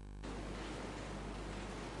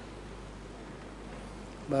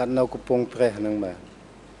បាទនៅកំពង់ព្រះហ្នឹងបាទ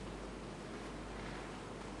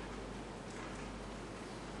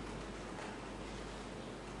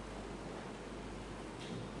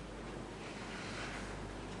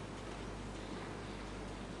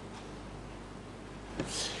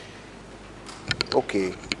Ok.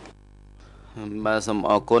 បាទសូម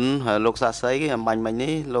អរគុណហើយលោកសាស្ត្រីអំបញ្ញមិញ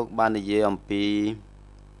នេះលោកបាននិយាយអំពី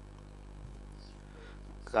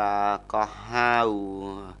ការកោះហៅ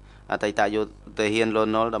អតីតយុទ្ធហ៊ានល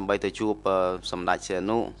ន់នល់ដើម្បីទៅជួបសម្ដេចសីហ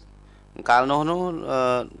នុកាលនោះ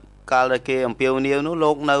កាលដែលគេអំពាវនាវនោះ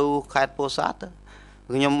លោកនៅខេត្តពោធិ៍សាត់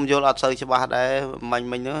ខ្ញុំយល់អត់សូវច្បាស់ដែរមិ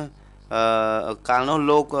ញនោះកាលនោះ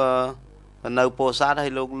លោកនៅពោធិ៍សាត់ហើ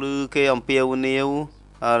យលោកឮគេអំពាវនាវ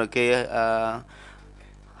គេ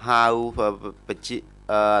ហៅបច្ចិ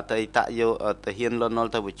អតីតយុទ្ធហ៊ានលន់ន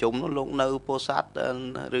ល់ទៅប្រជុំនោះលោកនៅពោធិ៍សាត់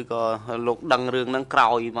ឬក៏លោកដឹងរឿងហ្នឹងក្រោ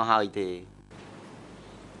យមកហើយទេ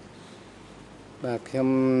បាទខ្ញុំ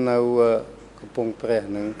នៅកំពង់ព្រះ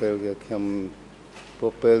ហ្នឹងពេលខ្ញុំ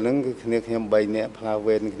ពេលហ្នឹងគឺគ្នាខ្ញុំ3នាក់ផ្លា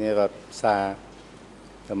វេនគ្នារត់សារ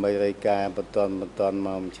ដើម្បីរាយការណ៍បន្តមក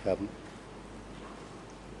មួយឆាប់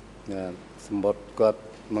សម្បត្តិគាត់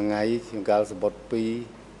មួយថ្ងៃជាងកាលសម្បត្តិ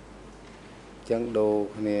2អញ្ចឹងដូរ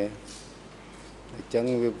គ្នាអញ្ចឹង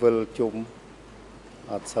វាវិលជុំ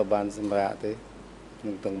អត់សូវបានសម្រាប់ទេ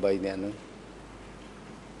នឹងទាំង3នាក់ហ្នឹង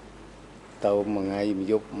ទៅមួយថ្ងៃមួយ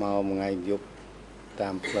យប់មកមួយថ្ងៃមួយយប់ តា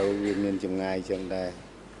មផ្លូវវាមានចម្ងាយចឹងដែរ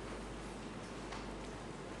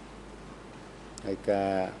ហើយកា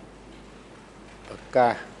រប្រកា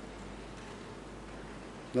ស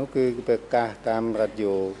នោះគឺប្រកាសតាមរ៉ាឌី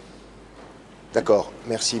យ៉ូ D'accord,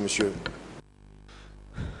 merci monsieur.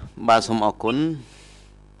 បាទសូមអរគុណ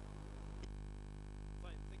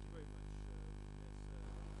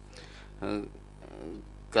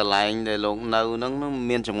កន្លែងដែលលោកនៅហ្នឹង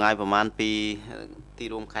មានចម្ងាយប្រហែលពីទី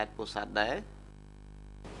រួមខេត្តពោធិ៍សាត់ដែរ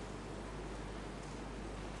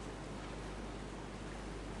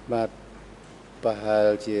បាទប្រហែល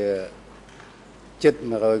ជាជិត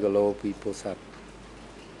100គីឡូពីពោធិ៍សាត់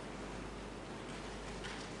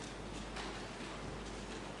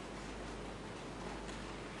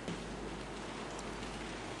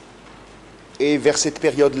Et vers cette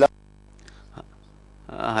période-là,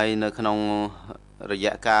 ហើយនៅក្នុងរ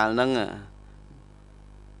យៈកាលហ្នឹង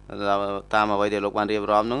តាមអ្វីដែលលោកបានរៀប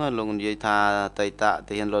រាប់ហ្នឹងលោកនិយាយថាអតីត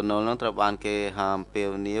ទាហានលន់នល់ហ្នឹងត្រូវបានគេហាមពាវ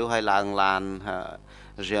នាវឲ្យឡើងឡាន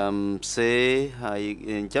GMC ហើយ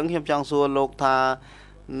អញ្ចឹងខ្ញុំចង់សួរលោកថា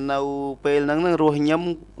នៅពេលហ្នឹងរស់ញឹម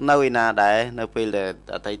នៅឯណាដែរនៅពេលដែល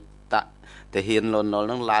អតីតទាហានលន់នល់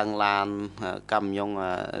ហ្នឹងឡើងឡានកម្មយង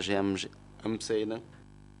GMC ហ្នឹង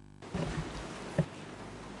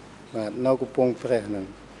បាទនៅកំពង់ព្រះហ្នឹង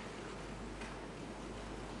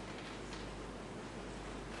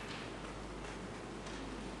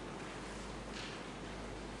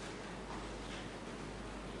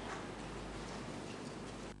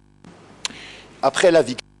après la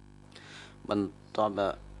victoire, បន្ទាប់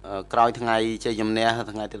ក្រោយថ្ងៃជ័យជំនះ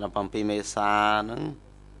ថ្ងៃទី17មេសាហ្នឹង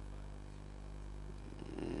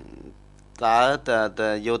តើតើ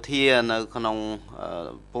យោធានៅក្នុង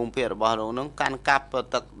ភូមិភាគរបស់លោកហ្នឹងកាន់កាប់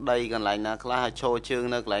ទឹកដីកន្លែងណាខ្លះហើយឈរជើង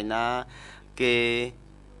នៅកន្លែងណាគេ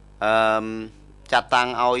ចាត់តាំង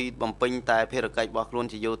ឲ្យបំពេញតែភារកិច្ចរបស់ខ្លួន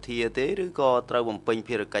ជាយោធាទេឬក៏ត្រូវបំពេញ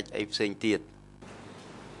ភារកិច្ចអីផ្សេងទៀត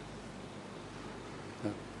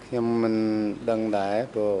ខ្ញុំមិនដឹងដែរ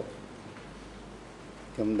ព្រោះ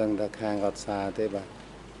ខ្ញុំដឹងតែខាងរដ្ឋសារទេបាទ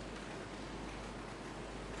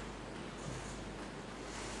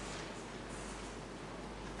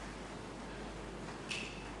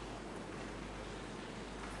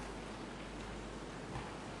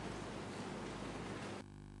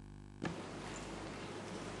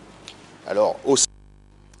alors au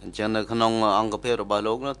អញ្ចឹងនៅក្នុងអង្គភាពរបស់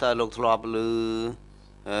លោកនោះតើលោកធ្លាប់ឮ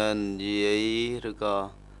និយាយឬក៏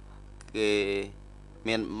គេ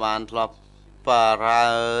មានបានធ្លាប់បារើ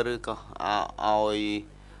ឬក៏ឲ្យ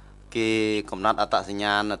គេកំណត់អត្តសញ្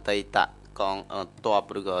ញាណអតីតកងទ័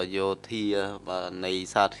ពឬក៏យោធានៃ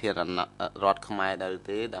សាធារណរដ្ឋខ្មែរដែរ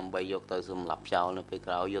ទេដើម្បីយកទៅសម្លាប់ចោលនៅពេល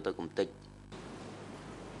ក្រោយយកទៅកំទេច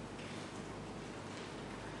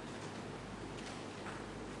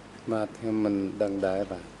បាទខ្ញុំមិនដឹងដែរ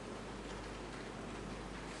បាទ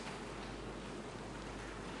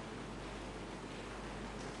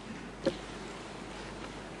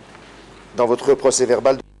dans votre procès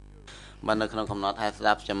verbal, បាទនៅក្នុងកំណត់ហេតុស្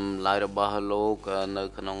ដាប់ចម្លើយរបស់លោកនៅ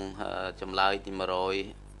ក្នុងចម្លើយទី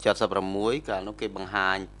176កាលនោះគេបង្ហា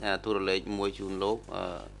ញទូរលេខមួយជូនលោក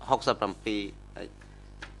67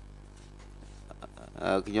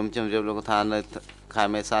 ខ្ញុំជំរាបលោកថានៅខែ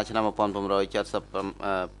មេសាឆ្នាំ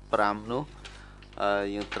1975នោះ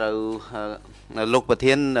យើងត្រូវលោកប្រ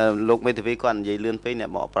ធានលោកមេធាវីគាត់និយាយលឿនពេកអ្នក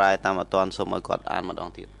បកប្រែតាមអត់ទាន់សូមឲ្យគាត់អានម្ដង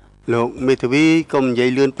ទៀតលោកមេធាវីកុំនិយាយ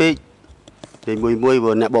លឿនពេកនិយាយមួយព្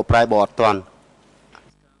រោះអ្នកបកប្រែបកអត់ទាន់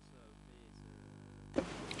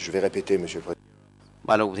Je vais répéter, Monsieur le Président.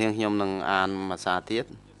 បាទលោកប្រធានខ្ញុំនឹងអានភាសាទៀត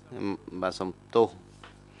បាទសូមទោស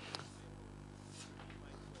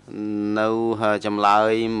នៅចម្លើ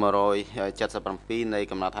យ177នៃ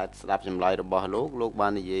កំណត់ហេតុស្ដាប់ចម្លើយរបស់លោកបា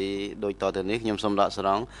ននិយាយដូចតទៅនេះខ្ញុំសូមដកស្រ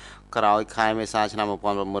ង់ក្រោយខែមេសាឆ្នាំ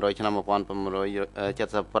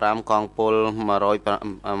1975កងពល1007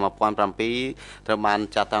ត្រូវបាន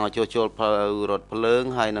ចាត់តាំងឲ្យជួសជុលផ្លូវរថភ្លើង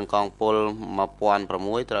ហើយនិងកងពល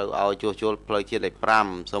1006ត្រូវឲ្យជួសជុលផ្លូវជាតិលេខ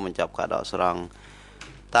5សូមបញ្ចប់ការដកស្រង់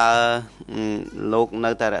តើលោក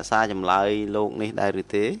នៅតែរក្សាចម្លើយលោកនេះដែរឬ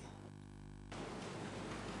ទេ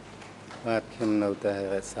បាទខ្ញុំនៅតែ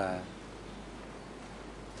រក្សា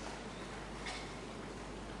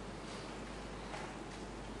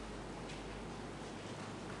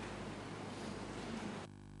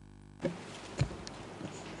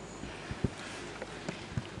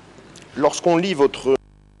Lorsqu'on lit votre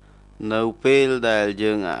នៅពេលដែល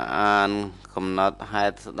យើងអានកំណត់ហេ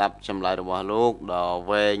តុស្ដាប់ចម្លើយរបស់លោកដល់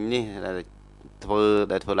វែងនេះដែលធ្វើ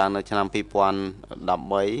ឡើងនៅឆ្នាំ2013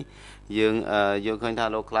យើងយកឃើញថា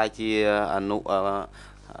លោកខ្លាយជាអនុ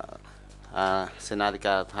សេនាធិ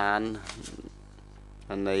ការដ្ឋាន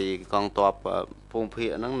នៃកងទ័ពភូមិភាគ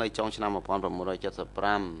ហ្នឹងនៅចុងឆ្នាំ1975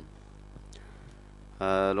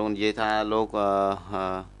លោកនិយាយថាលោក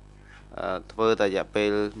ធ្វើតែរយៈពេ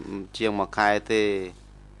លជាង1ខែទេ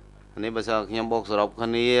នេះបើសិនខ្ញុំបូកសរុបគ្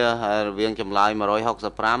នារវាងចម្លើយ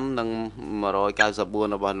165និង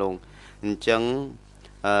194របស់លោកអញ្ចឹង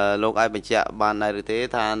លោកអាចបញ្ជាក់បានដែរឬទេ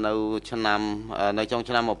ថានៅចុង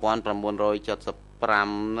ឆ្នាំ1975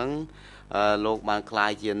ហ្នឹងលោកបានក្លា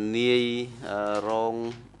យជានាយរង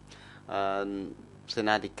សេ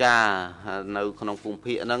នាធិការនៅក្នុងភូមិ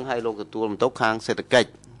ភាគហ្នឹងហើយលោកទទួលបន្ទុកខាងសេដ្ឋកិច្ច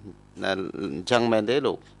អញ្ចឹងមែនទេ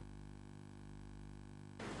លោក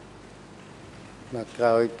មកក្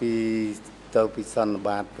រោយពីទៅពីសន្និ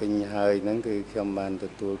បាតវិញហើយហ្នឹងគឺខ្ញុំបានទ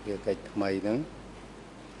ទួលភារកិច្ចថ្មីហ្នឹង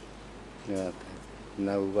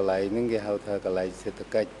នៅកន្លែងហ្នឹងគេហៅថាកន្លែងសេដ្ឋ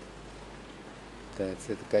កិច្ចតែ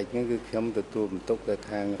សេដ្ឋកិច្ចហ្នឹងគឺខ្ញុំទទួលបន្ទុកទៅ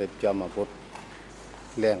ខាងរៀបចំអាវុធ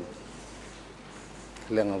ឃ្លាំ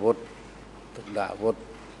ងអាវុធទុកដាក់អាវុធ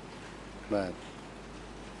បាទ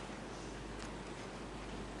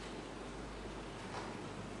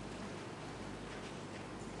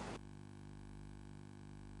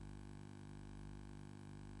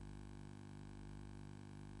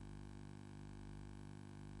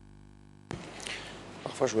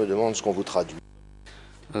Parfois, je me demande ce qu'on vous traduit.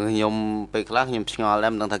 ខ្ញុំពេលខ្លះខ្ញុំឆ្ងល់ដែ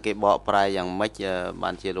រមិនដឹងថាគេបកប្រែយ៉ាងម៉េចបា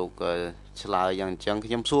នជាលោកឆ្លើយយ៉ាងអញ្ចឹង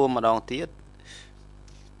ខ្ញុំសួរម្ដងទៀត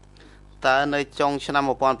តើនៅចុងឆ្នាំ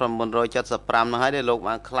1975នោះហើយដែលលោក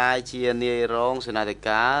បានក្លាយជានាយរងសេនាធិ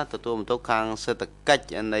ការទទួលបន្ទុកខាងសេដ្ឋកិច្ច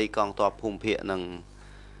នៃកងទ័ពភូមិភាគនឹង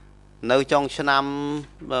នៅចុងឆ្នាំ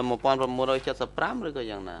1975ឬក៏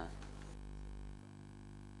យ៉ាងណា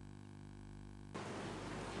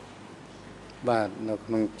បាទនៅក្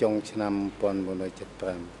នុងចុងឆ្នាំ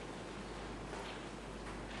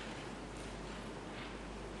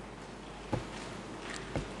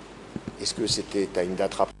1975 Est-ce que c'était à une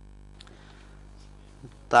date rapide?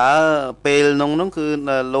 តើពេលនោះគឺ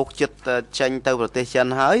លោកចិត្តចេញទៅប្រទេសចិន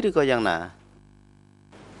ហើយឬក៏យ៉ាងណា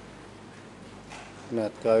ណា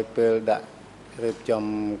ត់ក្រោយពេលដាក់រៀបចំ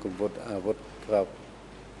កម្ពុជាអាវុធក្រប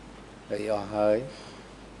អីអស់ហើយ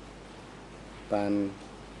បាន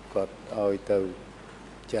គាត់ឲ្យទៅ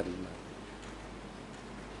ចិន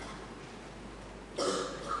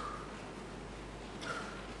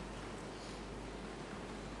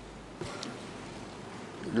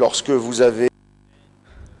Lorsque vous avez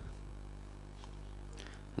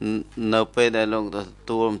នៅពេលដែលលោកទ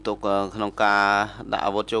ទួលបន្ទុកក្នុងការដាក់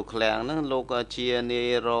អាវុធចូលឃ្លាំងហ្នឹងលោកជានាយ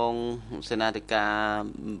រងសេនាធិការ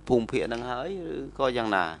ភូមិភាគហ្នឹងហើយឬក៏យ៉ាង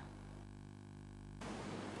ណា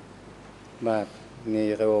បាទនាយ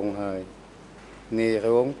រងហើយនាយរ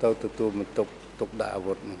ងទៅទទួលបន្ទុកទុកដាក់អា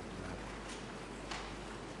វុធហ្នឹង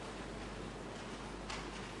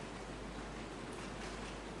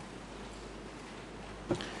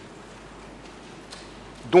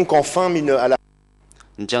donc enfin à la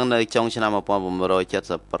អញ្ចឹងនៅចុងឆ្នាំ1975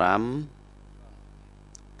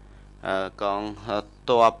កង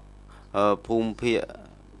ទ័ពភូមិភាគ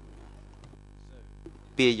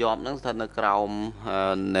ពីយប់ហ្នឹងស្ថិតនៅក្រោម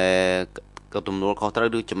នៃក៏ទំនួលខុសត្រូវ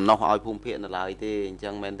ឬចំណុះឲ្យភូមិភាគនៅឡើយទេអញ្ចឹ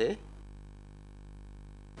ងមែនទេ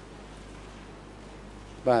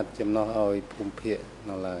បាទចំណោះឲ្យភូមិភាគ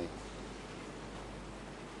នៅឡើយ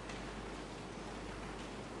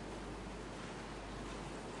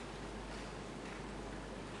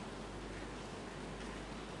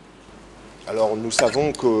Alors nous savons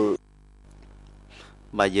que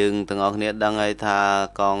បាទយើងទាំងអស់គ្នាដឹងហើយថា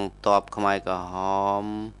កងទ័ពខ្មែរក្រហម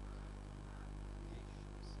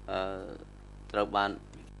ត្រូវបាន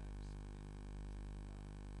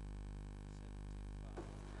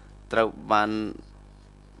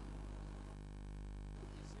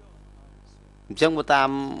អញ្ចឹងបើតាម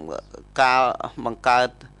ការបង្កើត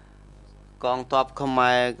កងទ័ពខ្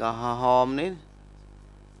មែរក្រហមនេះ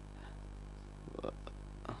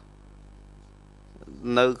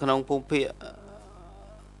នៅក្នុងភូមិភាគ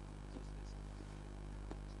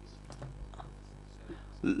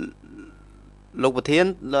លោកប្រធាន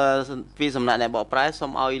ពីសំណាក់អ្នកបកប្រែសូ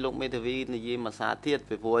មឲ្យលោកមេធាវីនិយាយមួយសារទៀត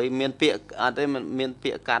ពីព្រោះមានពាក្យអត់ទេមាន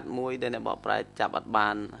ពាក្យកាត់មួយដែលអ្នកបកប្រែចាប់អត់បា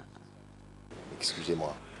ន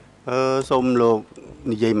Excusez-moi សូមលោក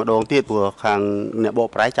និយាយម្ដងទៀតព្រោះខាងអ្នកបក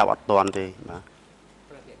ប្រែចាប់អត់ទាន់ទេបាទ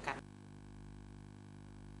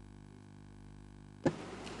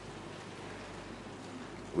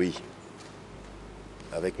Oui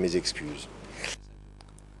avec mes excuses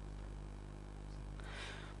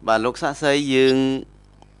បាទលោកសាស្ត្រីយើង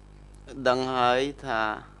ដឹងហើយថា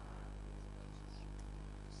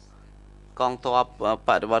កងទ័ពប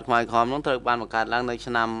ដិវត្តខ្មែរក្រហមនោះត្រូវបានបង្កើតឡើងនៅ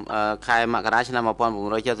ឆ្នាំខែមករាឆ្នាំ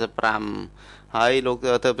 1975 ហើយលោក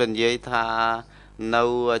ទៅនិយាយថានៅ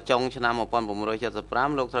ចុងឆ្នាំ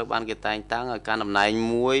 1975 លោកត្រូវបានគេតែងតាំងឲ្យកាន់តំណែង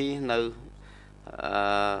មួយនៅ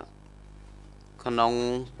ក្នុង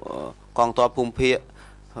កងទ័ពភូមិភាគ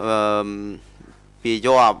ពីយ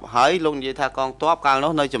ប់ហើយលោកនិយាយថាកងទ័ពកាល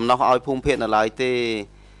នោះនៅចំណុះឲ្យភូមិភាគនៅឡើយទេ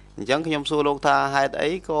អញ្ចឹងខ្ញុំសួរលោកថាហេតុ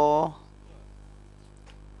អីក៏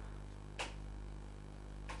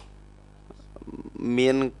មា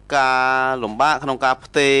នការលំបាកក្នុងការ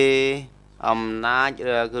ផ្ទេរអំណាច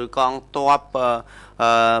ឬកងទ័ព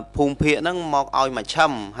ភូមិភាគហ្នឹងមកឲ្យមជ្ឈិ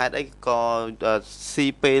មហេតុអីក៏ស៊ី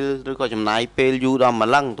ពេលឬក៏ចំណាយពេលយូរដល់ម្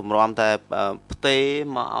លឹងទម្រាំតែផ្ទេរ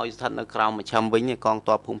មកឲ្យស្ថិតនៅក្រោមមជ្ឈិមវិញកង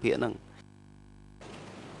ទ័ពភូមិភាគហ្នឹង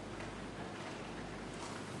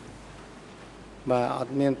បាទអ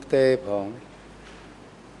ត់មានផ្ទេរផង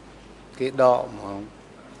គេដកហ្មង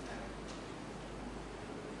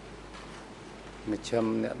មជ្ឈិម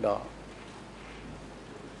អ្នកដក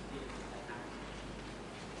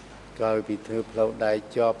ក្រោយពីធ្វើផ្លូវដែក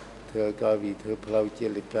ជាប់ធ្វើក្រោយពីធ្វើផ្លូវជា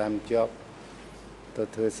លិ5ជាប់ទៅ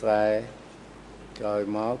ធ្វើស្រែក្រោយ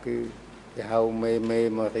មកគឺគេហៅមេ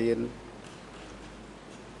មករៀន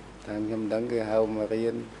តាមខ្ញុំដឹងគឺហៅមករៀ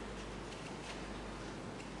ន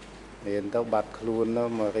រៀនទៅបាត់ខ្លួនទៅ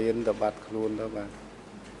មករៀនទៅបាត់ខ្លួនទៅបាទ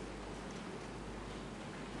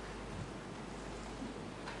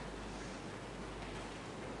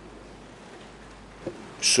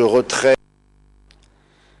ce retrait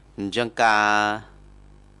អញ្ចឹងការ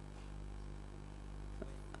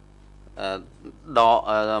ដក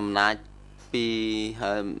អំណាចពី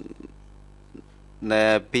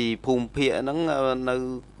ពីភូមិភាគហ្នឹងនៅ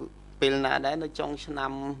ពេលណាដែរនៅចុងឆ្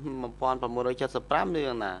នាំ 1975 នេះ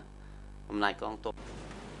ណា អំណាចកងទ័ព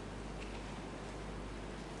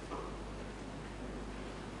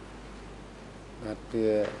បាទវា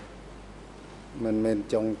មិនមែន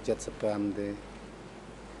ចុង 75 ទេ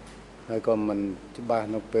ហើយក៏មិនច្បាស់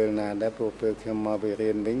នៅពេលណាដែរព្រោះពេលខ្ញុំមកពីរៀ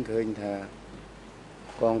នវិញឃើញថា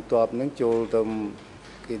កងទ័ពនឹងចូលទៅ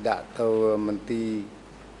គេដាក់ទៅមន្ទីរ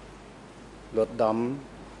លត់ដំ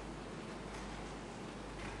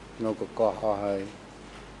នៅកកអស់ហើយ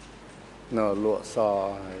នៅលក់ស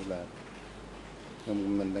ហើយបាទខ្ញុំ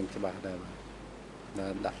មិនដឹងច្បាស់ដែរបា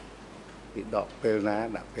ទដាក់ពីដកពេលណា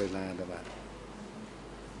ដាក់ពេលណាដែរបាទ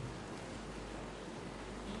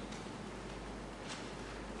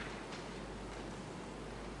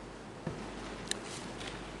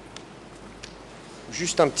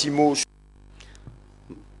juste un petit mot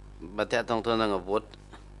បើតើតងទៅនឹងអាវុធ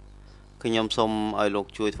ខ្ញុំសូមឲ្យលោក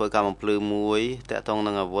ជួយធ្វើការបំភ្លឺមួយតើតង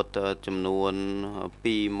នឹងអាវុធចំនួន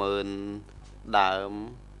 20,000 ដើម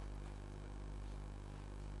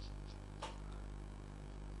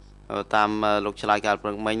តាមលោកឆ្លើយការប្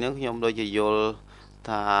រឹងមិញហ្នឹងខ្ញុំដូចជាយល់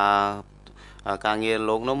ថាការងារ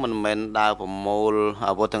លោកនោះមិនមែនដើរប្រមូល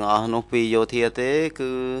អាវុធទាំងអស់នោះពីយោធាទេ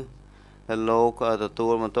គឺ លោកទទួ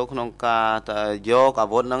លបន្ទុកក្នុងការយកអា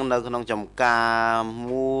វុធហ្នឹងនៅក្នុងចំការ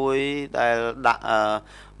មួយដែលដាក់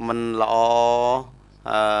មិនល្អ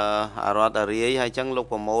រដ្ឋរាយហើយចឹងលោក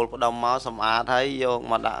ប្រមូលផ្ដុំមកសម្អាតហើយយក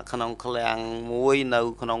មកដាក់ក្នុងឃ្លាំងមួយនៅ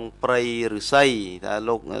ក្នុងព្រៃឫស្សីតែ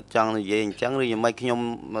លោកចង់និយាយអញ្ចឹងឬយ៉ាងម៉េចខ្ញុំ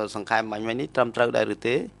សង្ខេបបាញ់មិញនេះត្រឹមត្រូវដែរឬ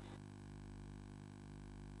ទេ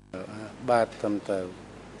បាទត្រឹមត្រូវ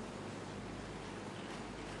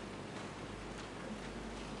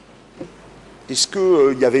Est-ce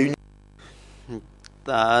qu'il y avait une...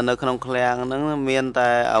 តើនៅក្នុងឃ្លាំងហ្នឹងមានតែ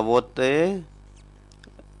អាវុធទេ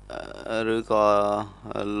ឬក៏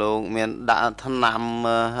លោកមានដាក់ថ្នាំ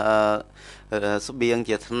ស្បៀង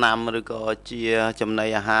ជាថ្នាំឬក៏ជាចំណី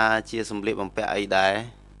អាហារជាសម្លៀកបំពាក់អីដែរ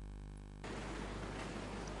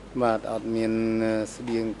បាទអត់មានស្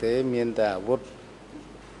បៀងទេមានតែអាវុធ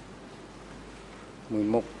មួយ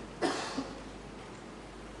មុខ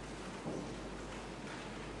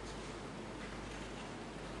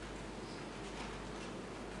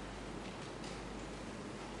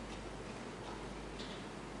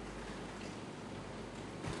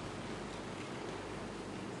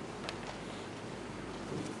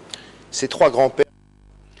Ces trois grands-pères,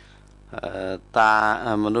 តា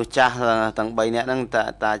មនុស្សចាស់ទាំង3នាក់ហ្នឹង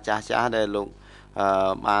តាចាស់ដែលលោក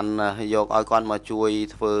បានយកឲ្យគាត់មកជួយ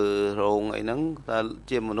ធ្វើរោងអីហ្នឹងតើ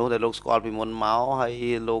ជាមនុស្សដែលលោកស្គាល់ពីមុនមកហើយ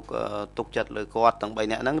លោកទុកចិត្តលើគាត់ទាំង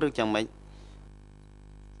3នាក់ហ្នឹងឬយ៉ាងម៉េច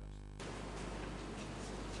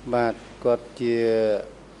បាទគាត់ជា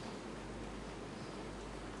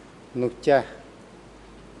មនុស្សចាស់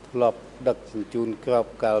ធ្លាប់ដឹកជញ្ជូនក្រប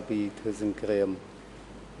កាលពីធ្វើសង្គ្រាម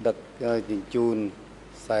ដឹកជញ្ជូន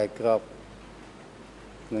ខ្សែក្រប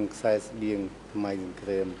និងខ្សែស្បៀងថ្មីសង្គ្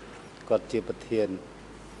រាមគាត់ជាប្រធាន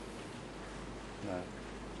បាទ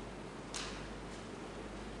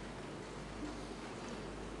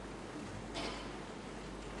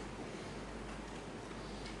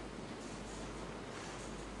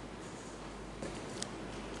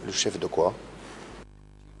le chef de quoi?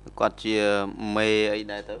 គាត់ជាមេអី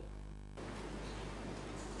ដែរទៅ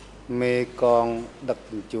មេកងដឹក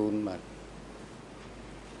ជញ្ជូនបាទ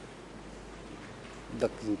ដឹ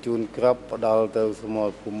កជញ្ជូនក្របផ្ដល់ទៅសមរ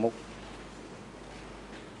ភូមិមុខ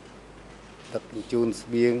ដឹកជញ្ជូនស្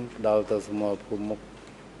បៀងផ្ដល់ទៅសមរភូមិមុខ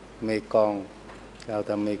មេកងហៅ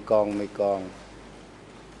ថាមេកង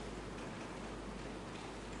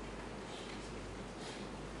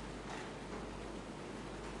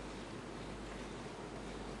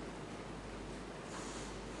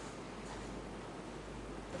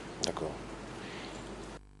D'accord.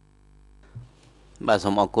 បាទសូ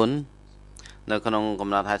មអរគុណនៅក្នុងកំ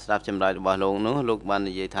ណត់ហេតុស្ដាប់ចម្លើយរបស់លោកនោះលោកបាន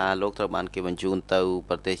និយាយថាលោកត្រូវបានគេបញ្ជូនទៅ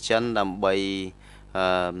ប្រទេសចិនដើម្បី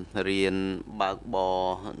រៀនបើកបរ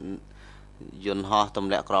យន្តហោះទ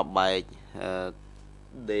ម្លាក់គ្រាប់បែក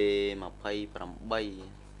D28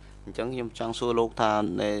 អញ្ចឹងខ្ញុំចង់សួរលោកថា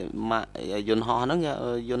យន្តហោះហ្នឹង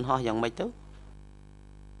យន្តហោះយ៉ាងម៉េចទៅ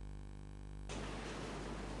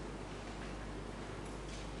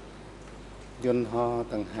យន្តហោះ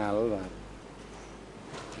ដង្ហាលបាទ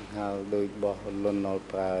ដង្ហាលដោយបោះលន់ណុល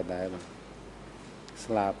ប្រើដែរបាទ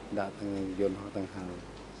ស្លាប់ដាក់ទាំងយន្តហោះដង្ហាល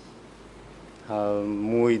ហើយ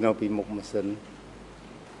មួយនៅពីមុខម៉ាស៊ីន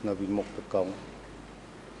នៅពីមុខតកង់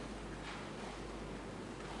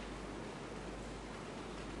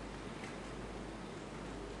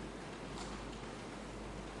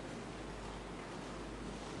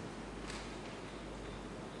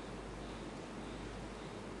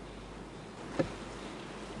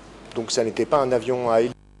Donc ça n'était pas un avion à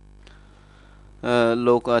hélice.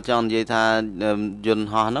 លោកចង់និយាយថាយន្ត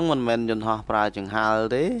ហោះហ្នឹងមិនមែនយន្តហោះប្រើចង្ហាល់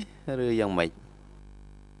ទេឬយ៉ាងម៉េច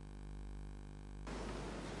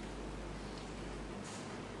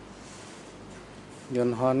យ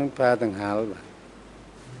ន្តហោះនឹងប្រើដង្ហាលបាទ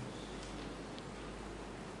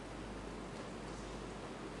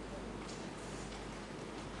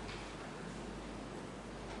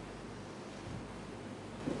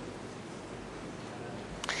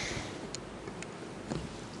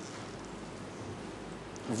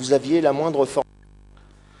Vous aviez la moindre forme.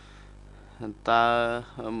 តើ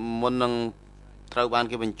មុននឹងត្រូវបាន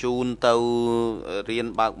គេបញ្ជូនទៅរៀន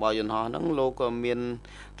បើកបរយន្តហោះហ្នឹងលោកក៏មាន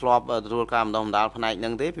ធ្លាប់ទទួលការបណ្ដុះបណ្ដាលផ្នែកហ្នឹ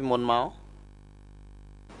ងទេពីមុនមក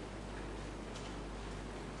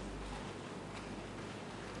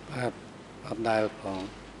បាទអត់ដែលផង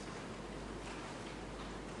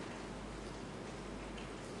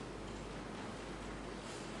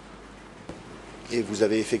Et vous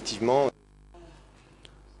avez effectivement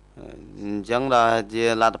អញ្ចឹងដល់ជា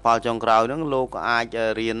លទ្ធផលចុងក្រោយហ្នឹងលោកអាច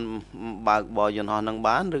រៀនបើកបរយន្តហោះហ្នឹង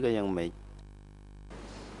បានឬក៏យ៉ាងម៉េច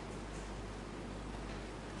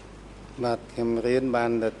បាទខ្ញុំរៀនបា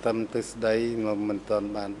នតែត្រឹមទិសដីមិនទាន់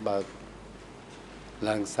បានបើក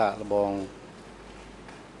ឡើងសាកល្បង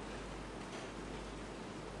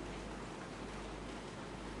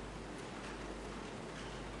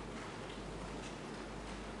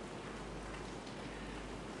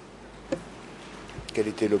quel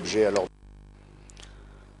était l'objet alors?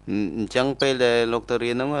 អញ្ចឹងពេលដែលលោកទៅ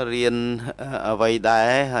រៀនហ្នឹងរៀនអ្វីដែ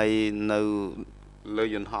រហើយនៅលើ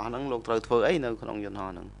យន្តហោះហ្នឹងលោកត្រូវធ្វើអីនៅក្នុងយន្តហោះ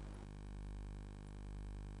ហ្នឹង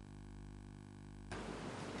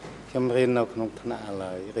ខ្ញុំរៀននៅក្នុងថ្នាក់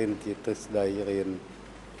ឡើយរៀនជាទស្សន័យរៀន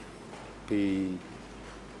ពី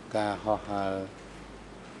ការហោះហើរ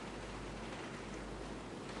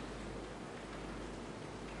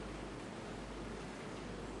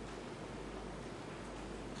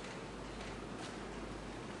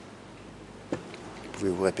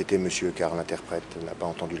Pouvez-vous répéter, monsieur, car l'interprète n'a pas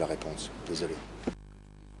entendu la réponse. Désolé.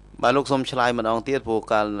 បាទលោកសូមឆ្លើយម្ដងទៀតព្រោះ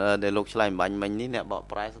កាលដែលលោកឆ្លើយបាញ់មិញនេះអ្នកបក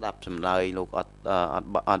ប្រែស្ដាប់ចម្លើយលោក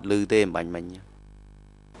អត់ឮទេបាញ់មិញ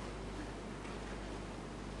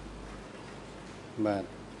បាទ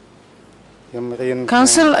ខ្ញុំរៀន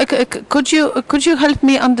Council, could you help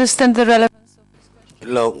me understand the relevance of this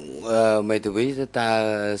question? លោកមេធាវីតើ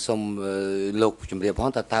សូមលោកជំរាបផង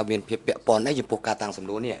តើមានភាពពាក់ព័ន្ធអីចំពោះការតាំងសំ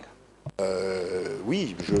ណួរនេះ Oui,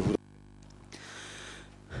 je voudrais...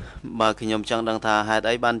 បាទខ្ញុំចង់ដឹងថាហេតុ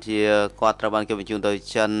អីបានជាគាត់ត្រូវបានគេបញ្ជូនទៅ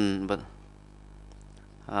ចិន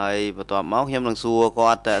ហើយបន្ទាប់មកខ្ញុំនឹងសួរ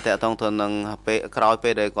គាត់តើតងទៅនឹងពេលក្រោយពេ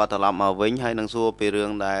លដែលគាត់ត្រឡប់មកវិញហើយនឹងសួរពីរឿង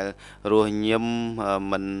ដែលរស់ញឹម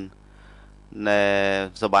មិនណែ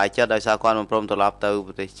សบายចិត្តដោយសារគាត់មិនព្រមត្រឡប់ទៅ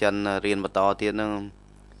ប្រទេសចិនរៀនបន្តទៀតហ្នឹង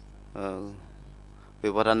ពី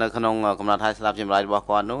ព្រោះថានៅក្នុងកំណត់ហេតុស្ដាប់ចម្លើយរបស់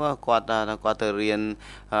គាត់នោះគាត់ទៅរៀន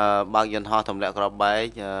បើកយន្តហោះទម្លាក់គ្រាប់បែក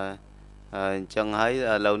អញ្ចឹងហើយ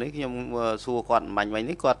ឥឡូវនេះខ្ញុំសួរគាត់បាញ់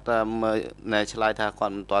នេះគាត់ណែឆ្លើយថាគា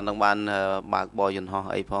ត់មិនទាន់នឹងបានបើកបរយន្តហោះ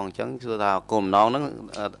អីផងអញ្ចឹងសួរថាគោលបំណងហ្នឹង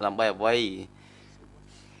ដើម្បីអ្វី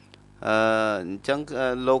អញ្ចឹង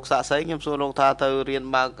លោកសាក់សីខ្ញុំសួរលោកថាទៅរៀន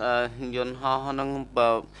បើកយន្តហោះហ្នឹង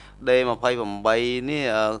D28 នេះ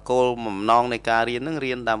គោលបំណងនៃការរៀនហ្នឹង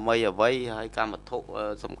រៀនដើម្បីអ្វីហើយកម្មវត្ថុ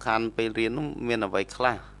សំខាន់ពេលរៀនហ្នឹងមានអ្វីខ្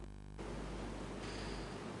លះ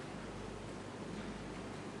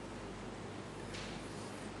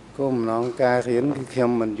គោលបំណងការរៀនគឺខ្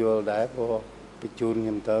ញុំមិនយល់ដែរព្រោះបញ្ជូនខ្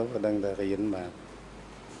ញុំទៅក៏ដឹងតែរៀនបាទ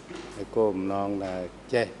ហើយគោលបំណងដែល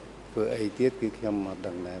ចេះធ្វើអីទៀតគឺខ្ញុំអត់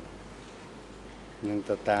ដឹងដែរនឹង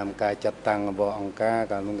ទៅតាមការចាត់តាំងរបស់អង្គការ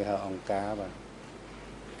កាលនោះគេហៅអង្គការបាទ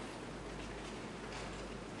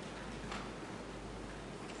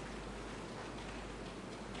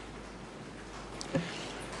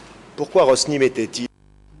Pourquoi Rosny mettait-il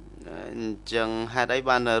អញ្ចឹងហេតុអី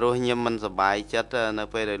បានរស់ញឹមមិនសប្បាយចិត្តនៅ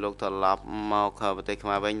ពេលដែលលោកត្រឡប់មកប្រទេសខ្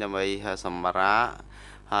មែរវិញដើម្បីសម្រាក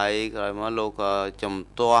ហើយក្រោយមកលោកក៏ជំ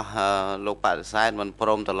ទាស់លោកបដិសេធមិនព្រ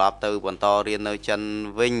មត្រឡប់ទៅបន្តរៀននៅចិន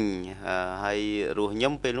វិញហើយរស់ញឹ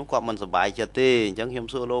មពេលនោះគាត់មិនសប្បាយចិត្តទេអញ្ចឹងខ្ញុំ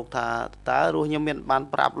សួរលោកថាតើរស់ញឹមមានបាន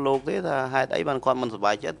ប្រាប់លោកទេថាហេតុអីបានគាត់មិនសប្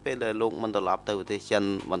បាយចិត្តពេលដែលលោកមិនត្រឡប់ទៅប្រទេសចិន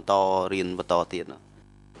បន្តរៀនបន្តទៀត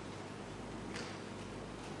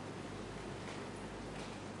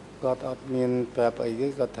គាត់អត់មានប្រាប់អីទេ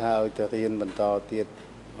គាត់ថាឲ្យទៅរៀនបន្តទៀត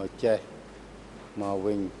ឲ្យចេះមក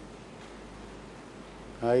វិញ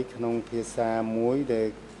ហើយក្នុងភាសាមួយដែល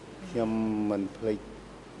ខ្ញុំមិនភ្លេច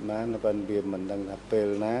បានប៉ុន្តែវាមិនដឹងថាពេល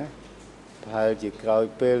ណាប្រហែលជាក្រោយ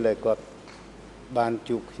ពេលដែលគាត់បាន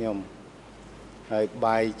ជួបខ្ញុំហើយ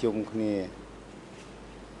បាយជុំគ្នា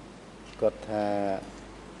គាត់ថា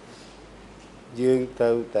យើងទៅ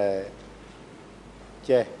តែ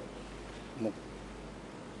ចេះ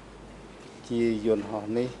ជាយន្តហោះ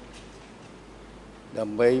នេះដើ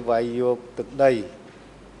ម្បីវាយយកទឹកដី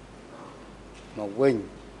មកវិញ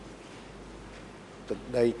ទឹក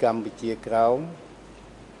ដីកម្ពុជាក្រោម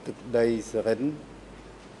ទឹកដីសរិន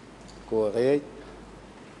គួររេជ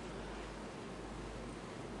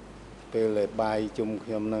ពេលដែលបាយជុំខ្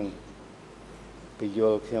ញុំនឹងពយ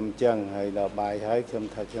ល់ខ្ញុំចឹងហើយដល់បាយហើយខ្ញុំ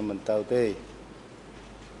ថាខ្ញុំមិនទៅទេ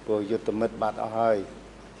ព្រោះយុទ្ធមិត្តបាត់អស់ហើយ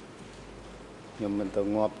ខ្ញុំមិនទៅ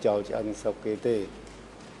ងាប់ចោលឆ្អឹងសុកគេទេ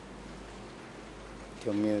ខ្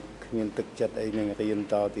ញុំគ្មានទឹកចិត្តអីនឹងរៀន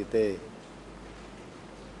តទៀតទេ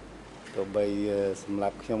ទោះបីសម្រា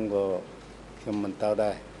ប់ខ្ញុំក៏ខ្ញុំមិនទៅ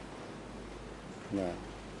ដែរណា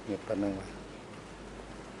វាប៉ុណ្្នឹងបាទ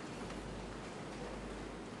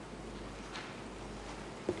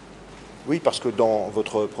Oui, parce que dans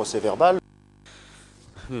votre procès verbal,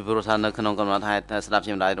 ពីព្រោះថានៅក្នុងកំណត់ហេតុស្ដាប់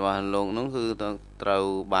ចម្លើយរបស់លោកនោះគឺត្រូវ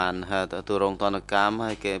បានទទួលរងទណ្ឌកម្ម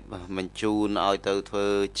ហើយគេបញ្ជូនឲ្យទៅធ្វើ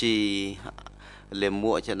ជីលាម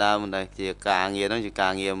កជាដើមដែលជាការងារនោះជាកា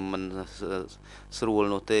រងារមិនស្រួល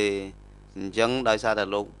នោះទេអញ្ចឹងដោយសារតែ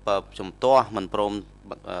លោកជំទាស់មិនព្រម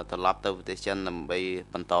ត្រឡប់ទៅប្រទេសចិនដើម្បី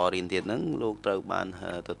បន្តរៀនទៀតហ្នឹងលោកត្រូវបាន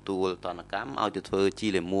ទទួលទណ្ឌកម្មឲ្យទៅធ្វើជី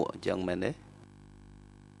លាមកអញ្ចឹងមែនទេ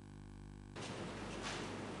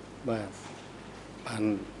បាទ បាន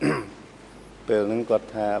ពេលហ្នឹងគាត់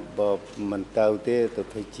ថាបើមិនទៅទេទៅ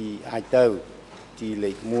ធ្វើជីអាចទៅជី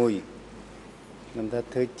លេខ 1 ខ្ញុំថា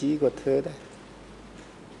ធ្វើជីក៏ធ្វើដែរ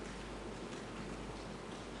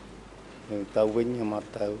ទៅវិញខ្ញុំអ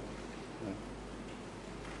ត់ទៅ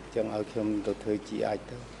ចឹងឲ្យខ្ញុំទៅធ្វើជីអាច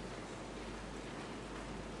ទៅ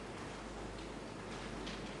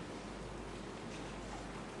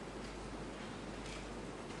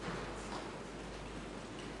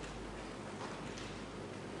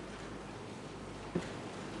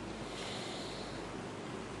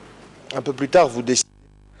Un peu plus tard, vous décidez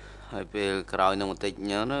ហើយពេលក្រោយនឹងបន្តិច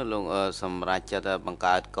ញ៉ឹងណាលោកសម្រាប់ចិត្តបង្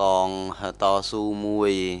កើតកងតស៊ូមួ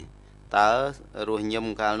យតើរស់ញឹម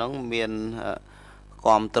កាលនោះមានគ្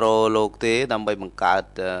រប់គ្រងលោកទេដើម្បីបង្កើត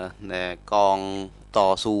កងត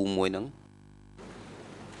ស៊ូមួយហ្នឹង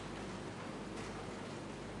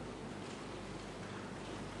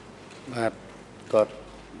បាទគាត់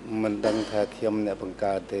មិនដឹងថាខ្ញុំអ្នកបង្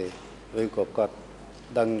កើតទេឬក៏គាត់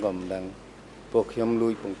ដឹងក៏មិនដឹងពួកខ្ញុំលួ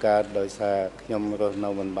ចបង្កើតដោយសារខ្ញុំរស់នៅ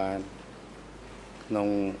មិនបានក្នុង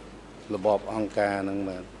របបអង្គការហ្នឹង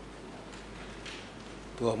បាទ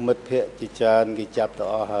ព្រោះមិត្តភ័ក្តិជាច្រើនគេចាប់ទៅ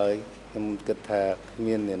អស់ហើយខ្ញុំគិតថាគ្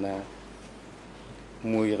មានអ្នកណា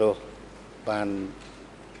មួយរស់បាន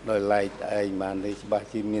ដោយឡែកឯងបានទេច្បាស់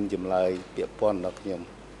ជាមានចម្លើយពាក់ព័ន្ធដល់ខ្ញុំ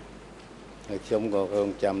ហើយខ្ញុំក៏រង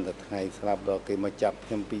ចាំតែថ្ងៃស្លាប់ដល់គេមកចាប់ខ្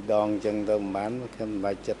ញុំពីរដងអញ្ចឹងទៅមិនបានខ្ញុំមិន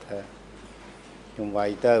បាច់ចិត្តថាខ្ញុំវា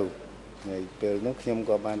យទៅហើយពេលនោះខ្ញុំ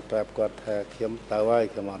ក៏បានប្រាប់គាត់ថាខ្ញុំទៅហើយ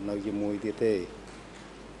ខ្ញុំអត់នៅជាមួយទៀតទេ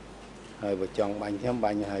ហើយបើចង់បាញ់ខ្ញុំ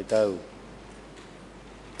បាញ់ហើយទៅ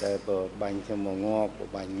តែបើបាញ់ខ្ញុំមកងាប់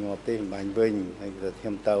បាញ់ងាប់ទេមិនបាញ់វិញហើយតែខ្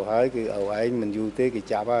ញុំទៅហើយគឺឲ្យឯងមិនយូរទេគេ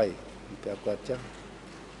ចាប់ហើយប្រាប់គាត់ចឹង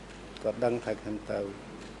គាត់ដឹងថាខ្ញុំទៅ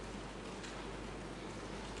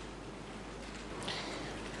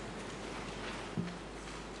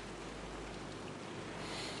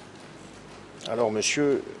Alors,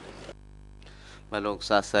 monsieur, បាទលោក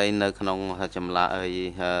សាស័យនៅក្នុងចម្លើយ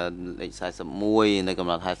លេខ41នៅកំ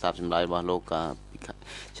ណត់ហេតុស្រាប់ចម្លើយរបស់លោក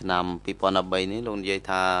ឆ្នាំ2013នេះលោកនិយាយ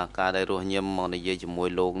ថាការដែលរស់ញឹមមកនិយាយជាមួយ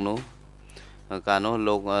លោកនោះកាលនោះ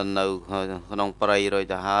លោកនៅក្នុងព្រៃរួច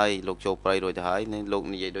ទៅហើយលោកចូលព្រៃរួចទៅហើយនេះលោក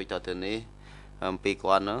និយាយដូចតទៅនេះអំពី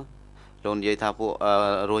គាត់នោះលោកនិយាយថាពួក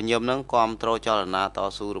រស់ញឹមហ្នឹងគ្រប់គ្រងចលនាត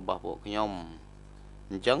ស៊ូរបស់ពួកខ្ញុំ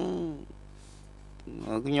អញ្ចឹង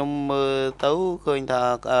ខ្ញុំមើលទៅឃើញថា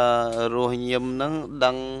រស់ញឹមហ្នឹង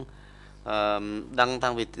ដឹងតាំ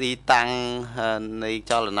ងពីទីតាំងនៃ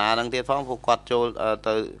ចលនាហ្នឹងទៀតផងពួកគាត់ចូល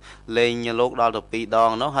ទៅលេងលោកដល់ទៅ2ដង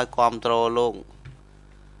នោះហើយគ្រប់គ្រងលោក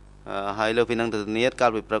ហើយលើពីនឹងទៅធានាកាល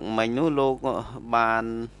ពីព្រឹកមិញនោះលោកបាន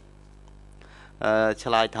ឆ្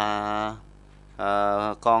លើយថា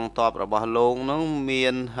កងទ័ពរបស់លោកនោះមា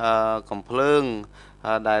នកំភ្លើង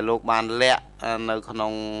ដែលលោកបានលាក់នៅក្នុ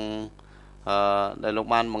ង ដែលលោក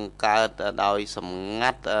បានបង្កើតដោយសម្ងា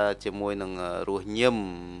ត់ជាមួយនឹងរស់ញឹម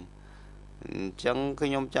អញ្ចឹងខ្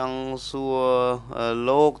ញុំចង់សួរ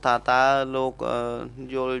លោកថាតើលោក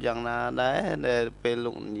យល់យ៉ាងណាដែរដែលពេល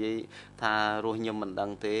លោកនិយាយថារស់ញឹមមិនដឹ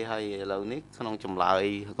ងទេហើយឥឡូវនេះក្នុងចម្លើយ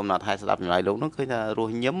កំណត់ហេតុស្ដាប់ចម្លើយលោកនោះឃើញថារ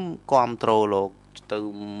ស់ញឹមគ្រប់គ្រងលោកទៅ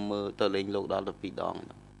មើលទៅលេងលោកដល់ទៅ2ដង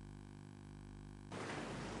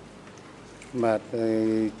បាទ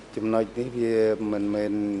ចំណុចនេះវាមិនមែ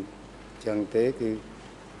នចឹងទេគឺ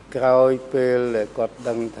ក្រោយពេលដែលគាត់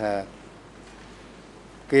ដឹងថា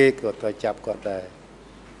គេក៏ត្រូវចាប់គាត់ដែរ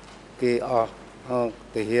គេអស់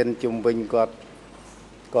ទាហានជុំវិញគាត់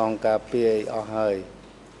កងការពារអស់ហើយ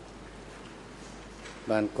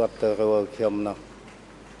បានគាត់ទៅរកខ្ញុំនោះ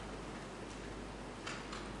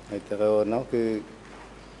ហើយទៅរកនោះគឺ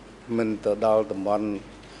មិនទៅដល់តំបន់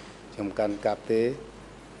ចំកាន់កាប់ទេ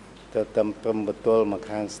ទៅតាមព្រំបទល់មក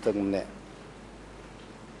ខាងស្ទឹងម្នាក់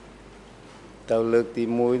ទៅលើកទី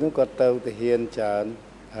1នោះគាត់ទៅទាហានច្រើន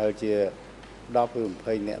ហើយជា10ឬ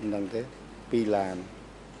20នាក់មិនដឹងទេ2ឡាន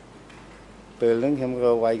ពេលហ្នឹងខ្ញុំ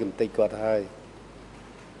ក៏វាយកំតិចគាត់ហើយ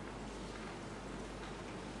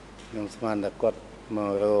ខ្ញុំស្មានថាគាត់ម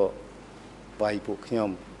ករកវាយពួកខ្ញុំ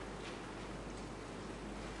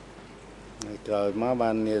ហើយក្រោយមក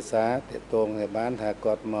បាននាសាតាក់ទងឲ្យបានថា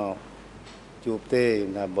គាត់មកជួបទេ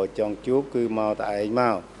ថាបើចង់ជួបគឺមកតែឯងម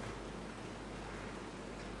ក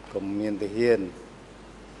កុំមានទាហាន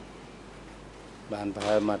បានប្រ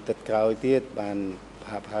ហែលមកទឹកក្រោយទៀតបាន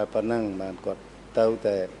ផាប់ហើយប៉ុណ្ណឹងបានគាត់ទៅ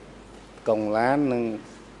តែកងឡាននឹង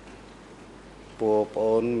ពួកប្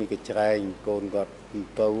អូនមីកច្រែងកូនគាត់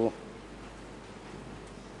ទៅ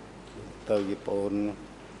ជាប្អូន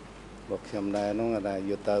របស់ខ្ញុំដែរនោះតែ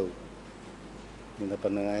យកទៅមានតែប៉ុ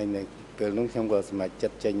ណ្្នឹងឯងពេលនោះខ្ញុំក៏សម្រេចចិ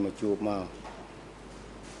ត្តចេញមកជួបមក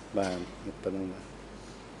បាទប៉ុណ្្នឹង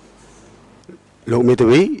លោកមេធា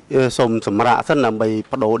វីសូមសម្រាប់សិនដើម្បី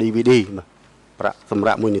បដូរ DVD ប្រាក់សម្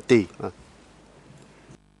រាប់1នាទីបាទ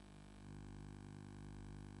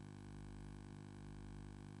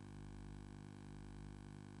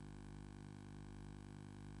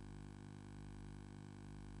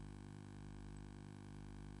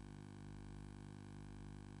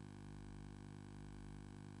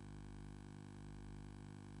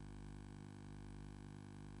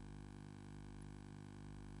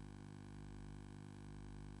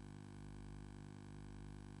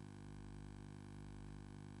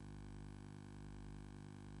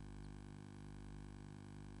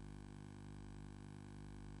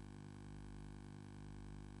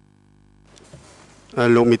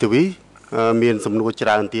លោកមីតវីមានសំណួរច្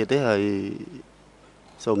រើនទៀតទេហើយ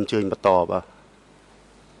សូមអញ្ជើញបន្តបាទ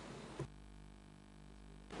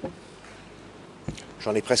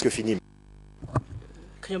J'en ai presque fini.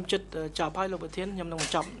 ខ្ញុំចិត្តចប់ហើយលោកប្រធានខ្ញុំនឹងប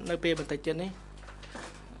ញ្ចប់នៅពេលបន្តិចទៀតនេះ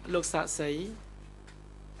លោកសាក់សី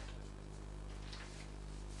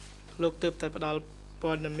លោកទើបតែផ្ដល់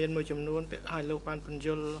ព័ត៌មានមួយចំនួនឲ្យលោកបានបញ្យ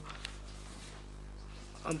ល់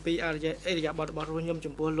អំពីអរិយាប័ត្ររបស់ខ្ញុំ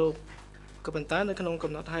ចំពោះលោកក៏ប៉ុន្តែនៅក្នុង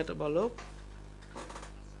កំណត់ហេតុរបស់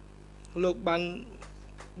លោកបាន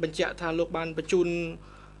បញ្ជាក់ថាលោកបានបញ្ជូន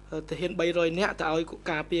ទាហាន300នាក់ទៅឲ្យ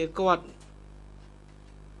ការពារគាត់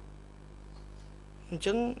អញ្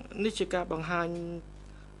ចឹងនេះជាការបង្ហាញ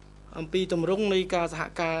អំពីទម្រង់នៃការសហ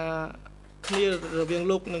ការគ្នារវាង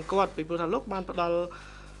លោកនិងគាត់ពីព្រោះថាលោកបានផ្ដល់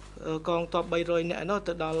កងទ័ព300នាក់នោះ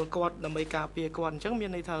ទៅដល់គាត់ដើម្បីការពារគាត់អញ្ចឹងមាន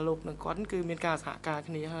ន័យថាលោកនិងគាត់គឺមានការសហការ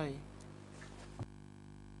គ្នាហើយ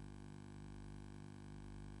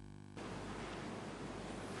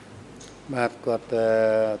បាទគាត់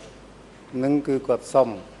នឹងគឺគាត់សុំ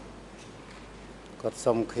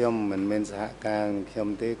ខ្ញុំមិនមែនសហការនឹងខ្ញុំ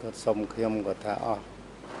ទេគាត់សុំខ្ញុំគាត់ថាអ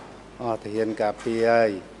ស់ទាហានការពារហើយ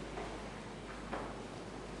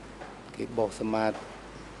គេបោះសមាត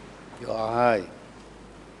យកអស់ហើយ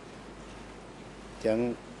អញ្ចឹង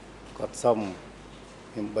គាត់សុំ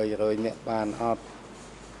ខ្ញុំ300នាក់បានអត់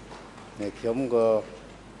ហើយខ្ញុំក៏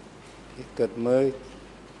គិតមើល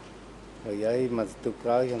ហើយមកស្ទុះក្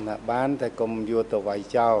រោយខ្ញុំថាបានតែកុំយកទៅវាយ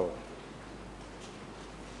ចោល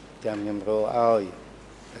ចាំខ្ញុំរកឲ្យ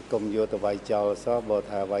តែកុំយកទៅវាយចោលសោះបើ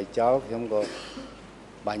ថាវាយចោលខ្ញុំក៏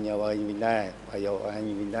បាញ់ឲ្យវិញដែរបាយឲ្យ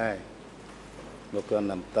វិញដែរលោកគាត់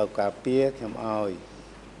នำទៅការពារខ្ញុំឲ្យ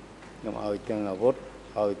ទាំងអាវុធ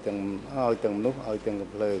ឲ្យទាំងមនុស្សឲ្យទាំងកំ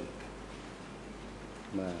ភ្លើង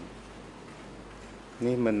បាទ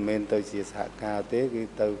នេះមិនមែនទៅជាសហការទេគឺ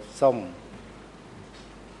ទៅសុំ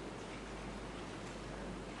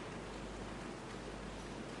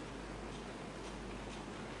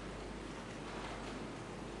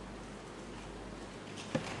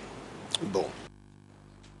Bon.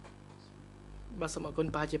 បាទសូមអរគុណ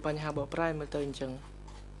ប្រហែលជាបញ្ហាបកប្រែមើលទៅអញ្ចឹង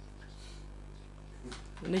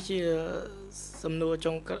នេះជាសំណួរ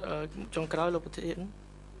ចុងក្រោយលោកប្រធាន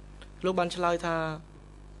លោកបានឆ្លើយថា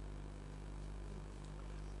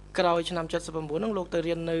ក្រោយឆ្នាំ79នោះលោកទៅ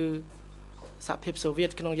រៀននៅសហភាពសូវៀត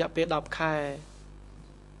ក្នុងរយៈពេល10ខែ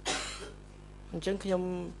អញ្ចឹងខ្ញុំ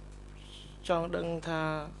ចង់ដឹងថា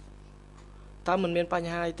តើមិនមានបញ្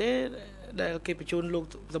ហាអីទេដែលគេបញ្ជូនលោក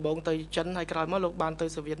ដំបងទៅចិនហើយក្រោយមកលោកបានទៅ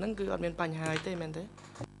សូវៀតហ្នឹងគឺអត់មានបញ្ហាអីទេមែនទេ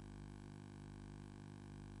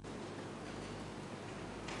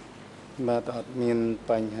បាទអត់មាន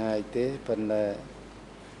បញ្ហាអីទេប៉ុន្តែ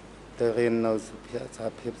ទៅរៀននៅសហ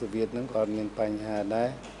ភាពសូវៀតហ្នឹងក៏អត់មានបញ្ហាដែរ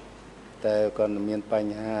តែក៏មានប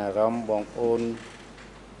ញ្ហាអារម្មណ៍បងប្អូន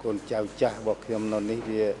កូនចៅចាស់របស់ខ្ញុំនៅនេះ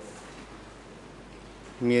វា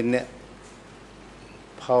មានអ្នក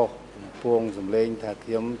ផុសពួងសម្លេងថាខ្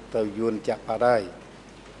ញុំទៅយួនចាប់បាត់ហើយ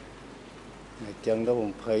អញ្ចឹងទៅ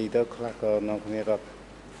បំភ័យទៅខ្លះក៏នៅគ្នារត់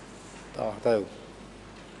តោះទៅ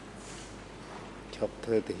ឈប់ធ្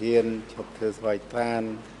វើទាហានឈប់ធ្វើស្វាយប្រាន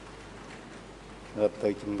រត់ទៅ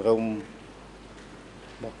ជំរុំ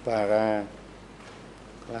បកតារា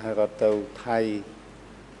ខ្លះរត់ទៅថៃ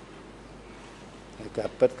ហើយការ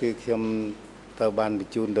ពិតគឺខ្ញុំទៅបានប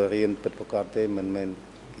ញ្ជូនទៅរៀនពិតប្រកបទេមិនមែន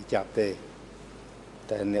គេចាប់ទេ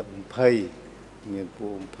តែអ្នកបំភ័យមានពួក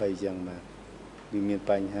បំភ័យចឹងបាទវាមាន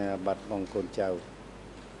បញ្ហាបាត់បង់កូនចៅ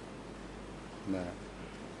បាទ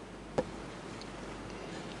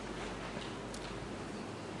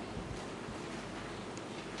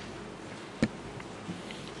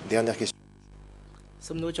Dernière question.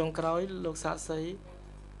 សំណួរចុងក្រោយលោកសាក់សី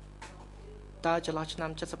តើចន្លោះឆ្នាំ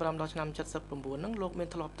75ដល់ឆ្នាំ79ហ្នឹងលោកមាន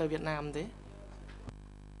ធ្លាប់ទៅវៀតណាមទេ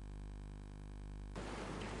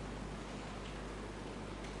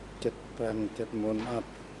75 74អត់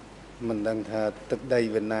មិនដឹងថាទឹកដី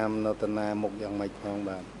វៀតណាមនៅតាណាមុខយ៉ាងម៉េចផង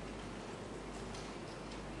បាទ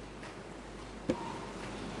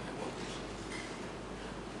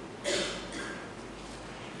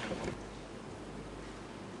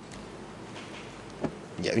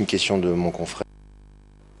Il y a une question de mon confrère.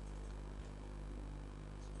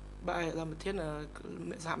 បាទលោកប្រធាន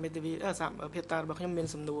សហមេធាវីសហភាពតារបស់ខ្ញុំមាន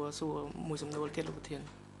សំណួរសួរមួយសំណួរទៀតលោកប្រធាន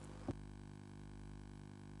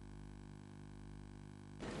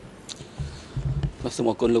បាទសូម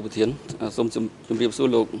អរគុណលោកប្រធានសូមជម្រាបសួរ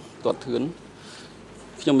លោកទាត់ធឿន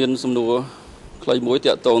ខ្ញុំមានសំណួរខ្លីមួយ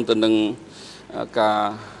ទាក់ទងទៅនឹងការ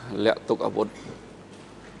លាក់ទុកអាវុធ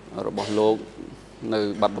របស់លោកនៅ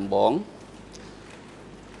បាត់ដំបង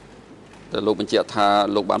តែលោកបញ្ជាក់ថា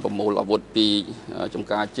លោកបានប្រមូលអាវុធពីចំ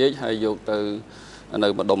ការជែកហើយយកទៅ នៅ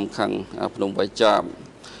ម្ដុំខាងភ្នំវៃចាប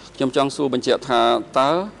ខ្ញុំចង់សួរបញ្ជាក់ថាតើ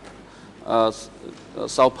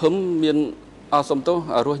សៅភឹមមានសំទោស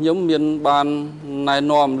រស់ញឹមមានបានណែ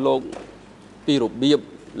នាំលោកពីរបៀប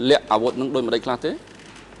លាក់អាវុធនឹងដូចម្ដេចខ្លះទេ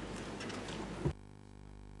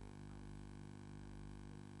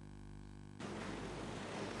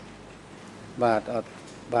បាទអត់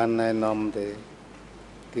បានណែនាំទេ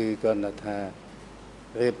គឺគាត់ថា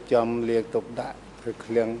រៀបចំលាងទុកដាក់គឺ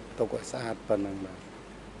ឃ្លាំងទុកឲ្យស្អាតប៉ុណ្ណឹង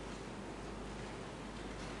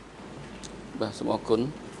បាទសូមអរគុណ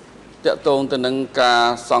តកតងទៅនឹងការ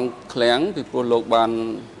សង់ឃ្លាំងពីព្រោះលោកបាន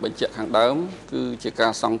បញ្ជាក់ខាងដើមគឺជាកា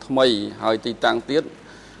រសង់ថ្មីហើយទីតាំងទៀត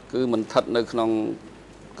គឺមិនស្ថិតនៅក្នុង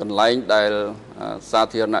កន្លែងដែលសា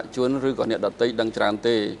ធារណជនឬក៏អ្នកដទៃដឹងច្រើន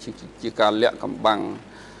ទេជាការលាក់កំបាំង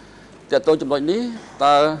តកតងចំណុចនេះ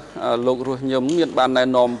តើលោករស់ញឹមមានបានណែ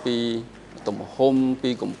នាំពីទំហំពី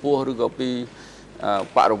កម្ពស់ឬក៏ពី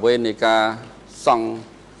បរិវេណនៃការសង់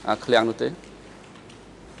ឃ្លាំងនោះទេ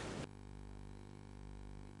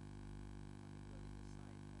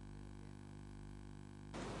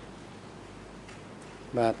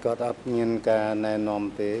បាទគាត់អត់មានការណែនាំ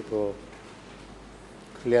ទេព្រោះ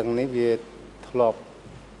ឃ្លាំងនេះវាធ្លាប់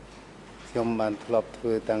ខ្ញុំបានធ្លាប់ធ្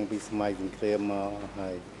វើតាំងពីសម័យសង្គ្រាមមក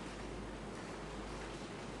ហើយ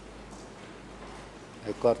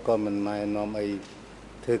គាត់ក៏មិនណែនាំអី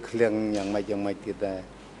ធ្វើឃ្លាំងយ៉ាងម៉េចទៀតដែរ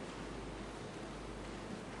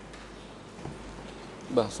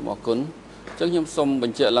បាទសូមអរគុណអញ្ចឹងខ្ញុំសូមប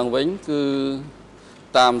ញ្ជាក់ឡើងវិញគឺ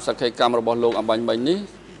តាមសក្ខីកម្មរបស់លោកអំបញ្ញមិញនេះ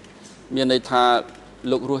មានន័យថា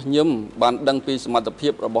លោករស់ញឹមបានដឹងពីសមត្ថភា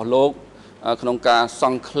ពរបស់លោកក្នុងការស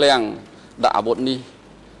ង់ឃ្លាំងដាក់អាវុធនេះ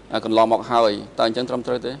កន្លងមកហើយតើអញ្ចឹងត្រឹម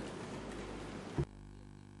ត្រូវទេ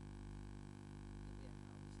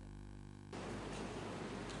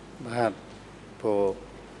បាទព្រោះ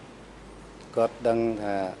គាត់ដឹង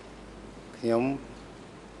ថាខ្ញុំ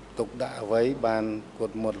ទុកដាក់អ្វីបានគា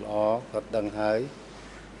ត់មុតល្អគាត់ដឹងហើយ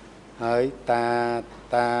តា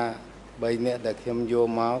3នាក់ដែលខ្ញុំយក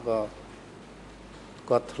មកក៏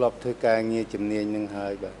គាត់ធ្លាប់ធ្វើការងារជំនាញនឹងហើ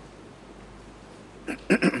យបាទ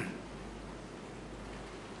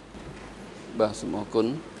បាទសូមអរគុណ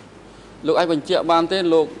លោកអាចបញ្ជាក់បានទេ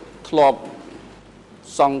លោកធ្លាប់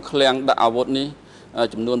សង់ឃ្លាំងដាក់អាវុធនេះ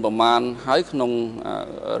ចំនួនប្រមាណហើយក្នុង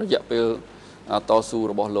រយៈពេលតស៊ូ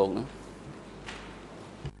របស់លោកណា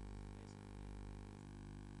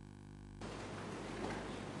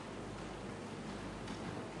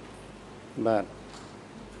បាទ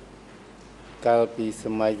កាលពីស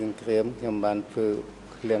ម័យសង្គ្រាមខ្ញុំបានធ្វើ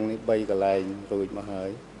ឃ្លាំងនេះ3កន្លែងរួចមកហើ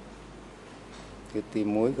យគឺទី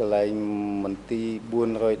1កន្លែងមន្ទីរ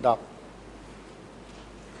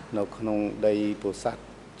410នៅក្នុងដីពោធិ៍សាត់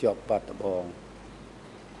ជាប់បាត់ដំបង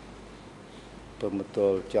ព្រមទ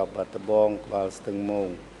ល់ជាប់បាត់ដំបងក្បាលស្ទឹងមោង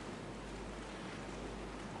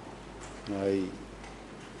ហើយ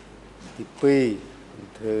ទី2ធ្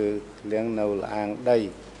វើឃ្លាំងនៅលអាងដី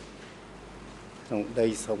ក្នុងដី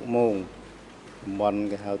ស្រុកមោងតំបន់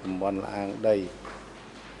គេហៅតំបន់លអាងដី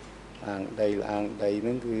ហ្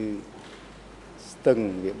នឹងគឺស្ទឹង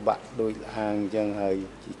វាបាក់ដូចលអាងអញ្ចឹងហើយ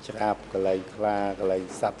ជាច្រាបកន្លែងខ្លាកន្លែង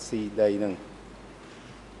សត្វស៊ីដីហ្នឹង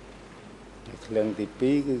ឃ្លាំងទី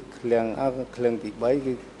2គឺឃ្លាំងទី3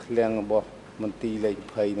គឺឃ្លាំងរបស់មន្ទីរលេខ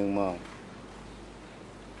20ហ្នឹងមក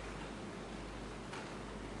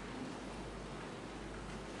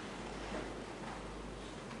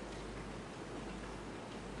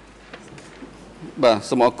បាទ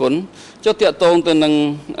សូមអរគុណចុះតាក់ទងទៅនឹង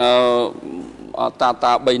តា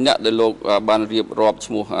3នាក់ដែលលោកបានរៀបរាប់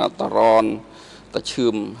ឈ្មោះតារ៉នតាឈឿ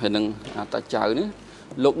មហើយនឹងតាចៅនេះ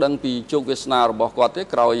លោកដឹងពីជោគវាសនារបស់គាត់ទេ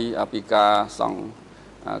ក្រោយពីការសង់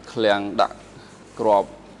ឃ្លាំងដាក់គ្រាប់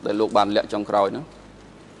ដែលលោកបានលាក់ចុងក្រោយនោះ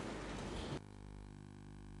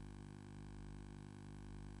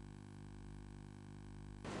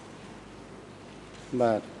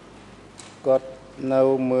បាទគាត់នៅ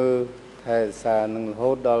មើលថែរក្សានឹងរហូ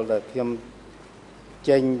តដល់តែខ្ញុំ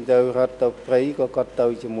ចេញទៅរត់ទៅព្រៃក៏គាត់ទៅ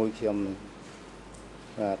ជាមួយខ្ញុំ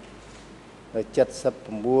បាទដល់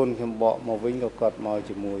79ខ្ញុំបកមកវិញក៏គាត់មក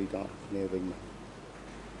ជាមួយគ្នាវិញ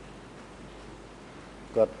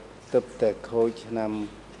គាត់ទើបតែខូចឆ្នាំ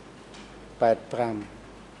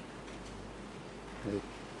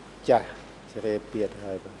85ចាស់ជ្រេពៀត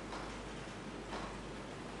ហើយ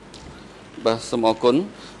បាទសូមអរគុណ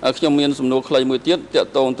ខ្ញុំមានសំណួរខ្លីមួយទៀតតាក់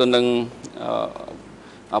ទងទៅនឹង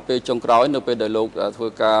ពេលចុងក្រោយនៅពេលដែលលោកធ្វើ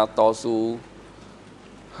ការតស៊ូ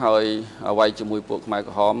ហើយវាយជាមួយពួកខ្មែរ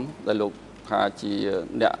ក្រហមដែលលោកថាជា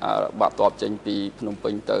អ្នកបាក់តបចេញពីភ្នំពេ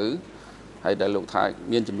ញទៅហើយដែលលោកថា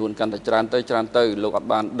មានចំនួនកាន់តែច្រើនទៅលោកអត់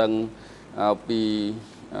បានដឹងពី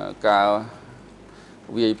ការ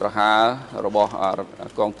វាយប្រហាររបស់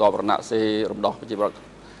កងទ័ពរណសិរ្សរំដោះប្រជាពលរដ្ឋ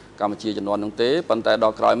កម្ពុជាចំនួននោះទេប៉ុន្តែដ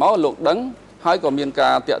ល់ក្រោយមកលោកដឹងហើយក៏មាន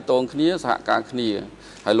ការតាក់ទងគ្នាសហការគ្នា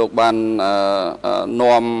ហើយលោកបាន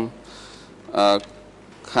នាំ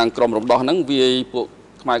ខាងក្រមរំដោះហ្នឹងវាយពួក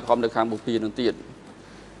ខ្មែរក្រហមនៅខាងបូព៌ានឹងទៀត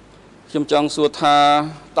ខ្ញុំចង់សួរថា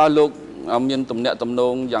តើលោកមានទំនាក់ទំន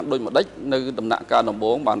ងយ៉ាងដូចម្ដេចនៅដំណាក់កាលដំ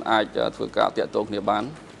បូងបានអាចធ្វើការតាក់ទងគ្នាបាន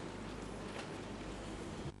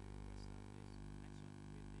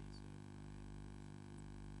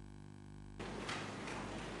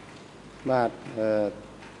បាទ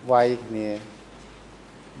វាយគ្នា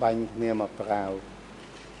បាញ់គ្នាមកប្រៅ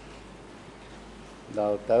ដ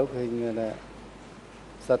ល់ទៅឃើញថា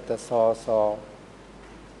សិតតែស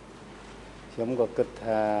ខ្ញុំក៏គិត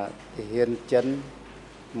ថាទាហានចិន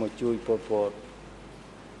មកជួយពលពត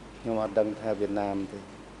ខ្ញុំអត់ដឹងថាវៀតណាមទេ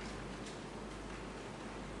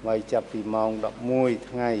វាយចាប់ពីម៉ោង11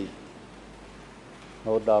ថ្ងៃរ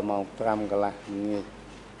ហូតដល់ម៉ោង5កន្លះល្ងាច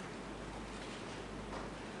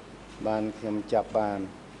បានខ្ញុំចាប់បាន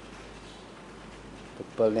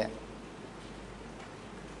7នាក់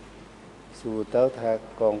សួរទៅថា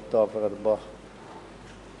កងទ័ពរបស់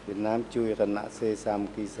វៀតណាមជួយគណៈសេសាម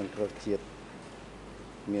គ្គីសង្គ្រោះជាតិ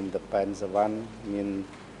មានតប៉ែនសវណ្ណមាន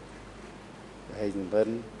ហេងវិន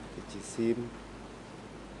ជាស៊ីម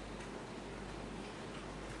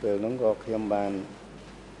ពេលនោះក៏ខ្ញុំបាន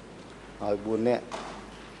ឲ្យ4នាក់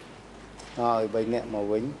ឲ្យ3នាក់មក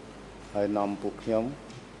វិញហើយនាំពួកខ្ញុំ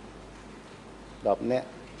10នាក់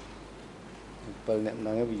7នាក់ហ្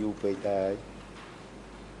នឹងវាយូរពេកដែរ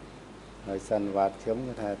ហើយសន្និបាតខ្ញុំ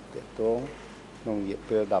គេថាតាក់ទងក្នុងរយៈ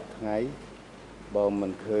ពេល10ថ្ងៃបើមិ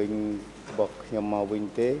នឃើញរបស់ខ្ញុំមកវិញ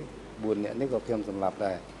ទេ4នាក់នេះក៏ខ្ញុំសម្លាប់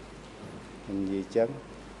ដែរខ្ញុំនិយាយចឹង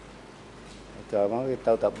ចូលមកគេ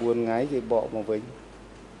ទៅតែ4ថ្ងៃគេបកមកវិញ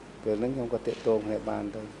ពេលហ្នឹងខ្ញុំក៏តាក់ទងគ្នាបាន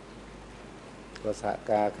ទៅក៏សហ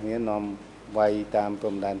ការគ្នានាំវាយតាមព្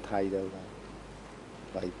រំដែនថៃទៅ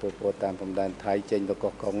វាយពលពតតាមព្រំដែនថៃចេញទៅ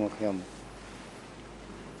កោះកុងខ្ញុំ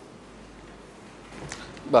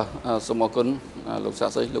បាទសូមអរគុណលោកសា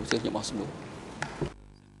ស្ត្រីលោកជាខ្ញុំអរសម្បូរ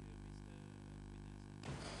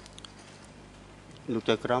លោក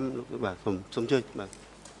ចៅក្រមលោកបាទសូមជួយបាទ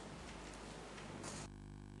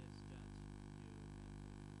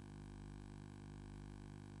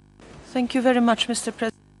Thank you very much, Mr.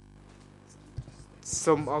 President.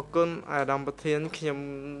 សូមអរគុណអាដាមប្រធានខ្ញុំ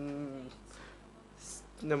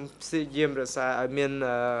នឹងព្យាយាមរក្សាឲ្យមាន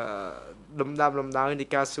លំដាប់លំដោយនៃ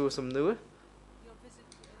ការសួរសំណួរ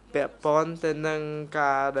ពាក់ព័ន្ធទៅនឹង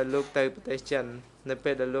ការដែលលោកទៅប្រទេសចិននៅ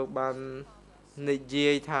ពេលដែលលោកបាននិយា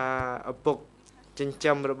យថាឪពុកចិញ្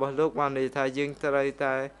ចឹមរបស់លោកបាននិយាយថាយើងត្រូវ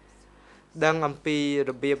តែដឹងអំពី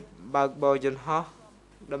របៀបបើកបរយន្តហោះ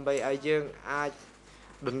ដើម្បីឲ្យយើងអាច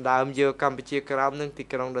ដណ្ដើមយកកម្ពុជាក្រោមនឹងទី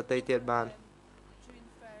ក្រុងដទៃទៀតបាន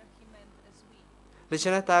ដូ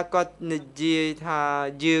ច្នេះតើគាត់និយាយថា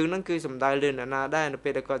យើងនឹងគឺសំដៅលើអ្នកណាដែរនៅពេ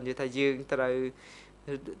លដែលគាត់និយាយថាយើងត្រូវ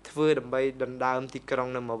ធ្វើដើម្បីដណ្ដើមទីក្រុង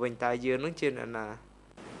នៅមកវិញតើយើងនឹងជាអ្នកណា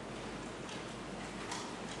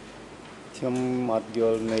ខ្ញុំអត់យ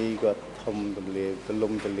ល់នៃគាត់ធំទលាយទ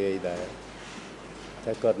លំទលាយដែរ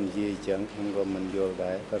តែគាត់និយាយចឹងខ្ញុំក៏មិនយល់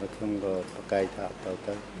ដែរតែខ្ញុំក៏ប្រកែកថា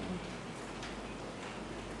ទៅ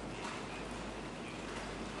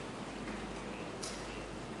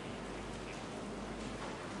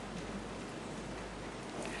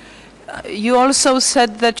You also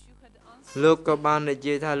said that you had answered លោកក៏បាននិ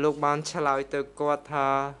យាយថាលោកបានឆ្លើយទៅគាត់ថា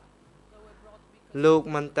លោក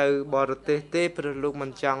មិនទៅបរទេសទេព្រោះលោកមិ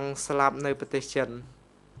នចង់ស្លាប់នៅប្រទេសចិន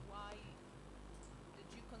why did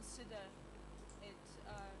you consider it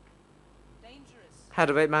dangerous ហេតុ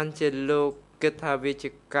អ្វីបានជាលោកគិតថាវាជា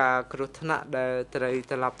ការគ្រោះថ្នាក់ដែលត្រូវ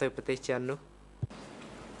ត្រឡប់ទៅប្រទេសចិននោះ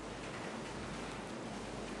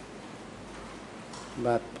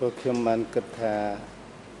បាទព្រោះខ្ញុំបានគិតថា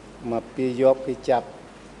មកពីយកគេចាប់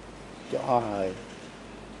ចោល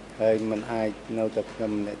ហើយមិនអាចនៅតែខ្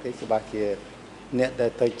ញុំអ្នកទេច្បាស់ជាអ្នកដែ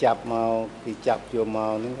លទៅចាប់មកគេចាប់យកម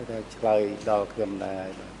កហ្នឹងគេថាឆ្លើយដល់ខ្ញុំដែរ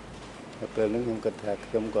បាទពេលហ្នឹងខ្ញុំគិតថា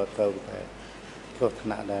ខ្ញុំក៏ទៅតែគ្រោះថ្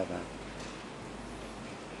នាក់ដែរបាទ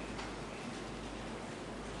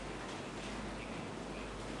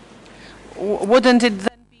Wouldn't it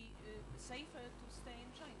then be safer to stay in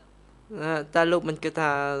China តើលោកមិនគិត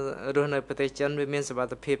ថារស់នៅប្រទេសចិនវាមានសុវ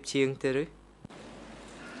ត្ថិភាពជាងទេឬ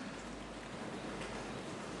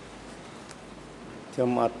ខ្ញុំ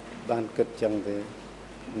អត់បានគិតចឹងទេ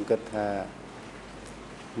ខ្ញុំគិតថា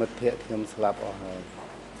មិត្តភ័ក្តិខ្ញុំស្លាប់អស់ហើយ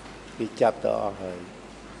ពីចាប់ទៅអស់ហើយ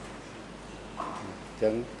អញ្ចឹ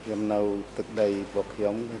ងខ្ញុំនៅទឹកដីរបស់ខ្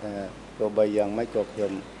ញុំគឺថាទោះបីយ៉ាងម៉េចក៏ខ្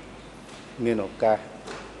ញុំមានឱកាស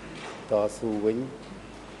តស៊ូវិញ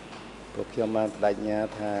ពួកខ្ញុំបានបដិញ្ញា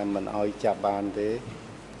ថាមិនអោយចាប់បានទេ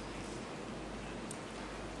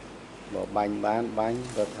បើបាញ់បានបាញ់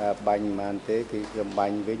បើថាបាញ់មិនបានទេគឺខ្ញុំបា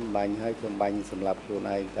ញ់វិញបាញ់ហើយខ្ញុំបាញ់សម្រាប់ខ្លួន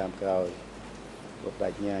ឯងតាមក្រោយបដិ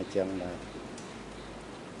ញ្ញាអញ្ចឹងបាទ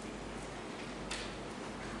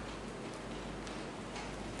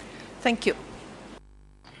Thank you.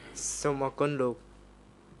 សូមអរគុណលោក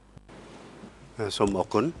សូមអរ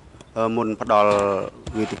គុណមុនផ្ដល់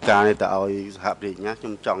វេទិកានេះទៅឲ្យសហប្រតិញ្ញាខ្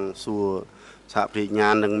ញុំចង់សួរសហប្រតិញ្ញា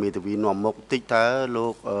និងមេធាវីនាំមុខតិចតើលោ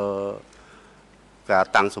កការ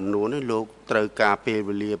តាំងសំណួរនេះលោកត្រូវការពេល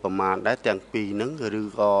វេលាប្រមាណដែរទាំងពីរហ្នឹងឬ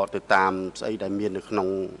ក៏ទៅតាមស្អីដែលមាននៅក្នុង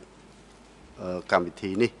កម្មវិធី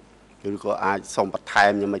នេះឬក៏អាចសូមបន្ថែ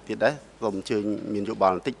មយ៉ាងម៉េចទៀតដែរសូមអញ្ជើញមានយោប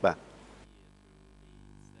ល់បន្តិចបាទ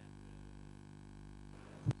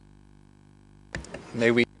May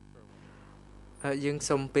we យើង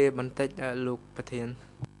សូមពេលបន្តិចលោកប្រធាន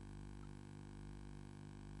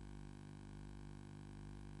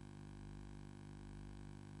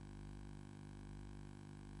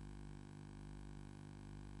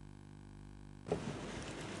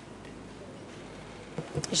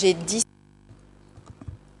J'ai 10.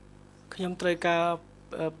 ខ្ញុំត្រូវការ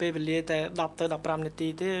ពេលវេលាតែ10ទៅ15នាទី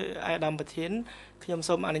ទេអាយដាមប្រធានខ្ញុំ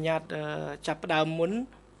សូមអនុញ្ញាតចាប់ផ្ដើមមុន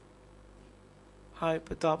ហើយប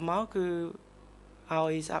ន្ទាប់មកគឺឲ្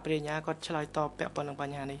យសហប្រតិញ្ញាគាត់ឆ្លើយតបពាក់ព័ន្ធនឹងប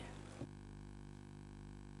ញ្ហានេះ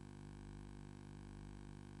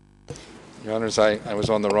Your Honors, I was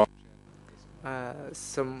on the wrong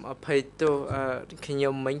សូមអភ័យទោសខ្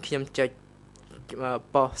ញុំមិញខ្ញុំចុច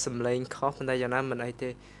ប៉ោះសំឡេងខុសប៉ុន្តែយ៉ាងណាមិនអីទេ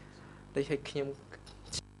ដូចឲ្យខ្ញុំ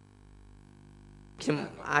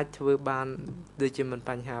អាចធ្វើបានដូចជាមិន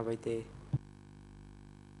បញ្ហាអ្វីទេ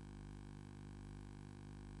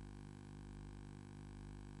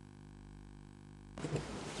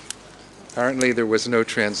Apparently there was no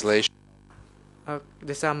translation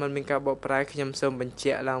ដោយសារមិនមានការបកប្រែខ្ញុំសូមបញ្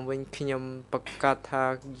ជាក់ឡើងវិញខ្ញុំប្រកាសថា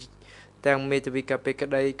ទាំងមេធាវីកាពេក្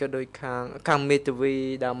តីក៏ដោយខាងមេធាវី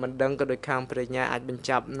ដែលមិនដឹងក៏ដោយខាងប្រាជ្ញាអាចបញ្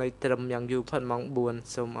ចប់នៅត្រឹមយ៉ាងយូរផុតម៉ោង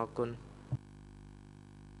 4 សូមអរគុណ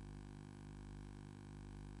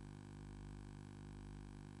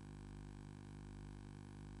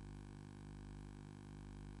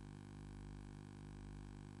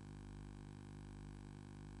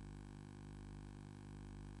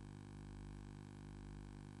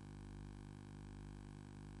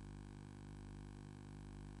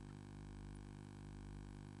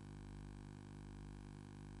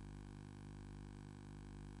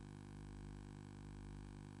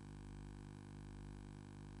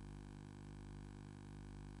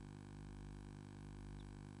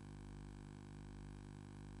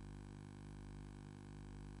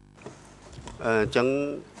អញ្ចឹង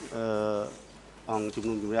អង្គជំ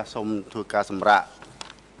នុំជម្រះសូមធ្វើការសម្រាក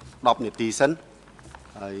10នាទីសិន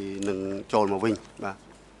ហើយនឹងចូលមកវិញបាទ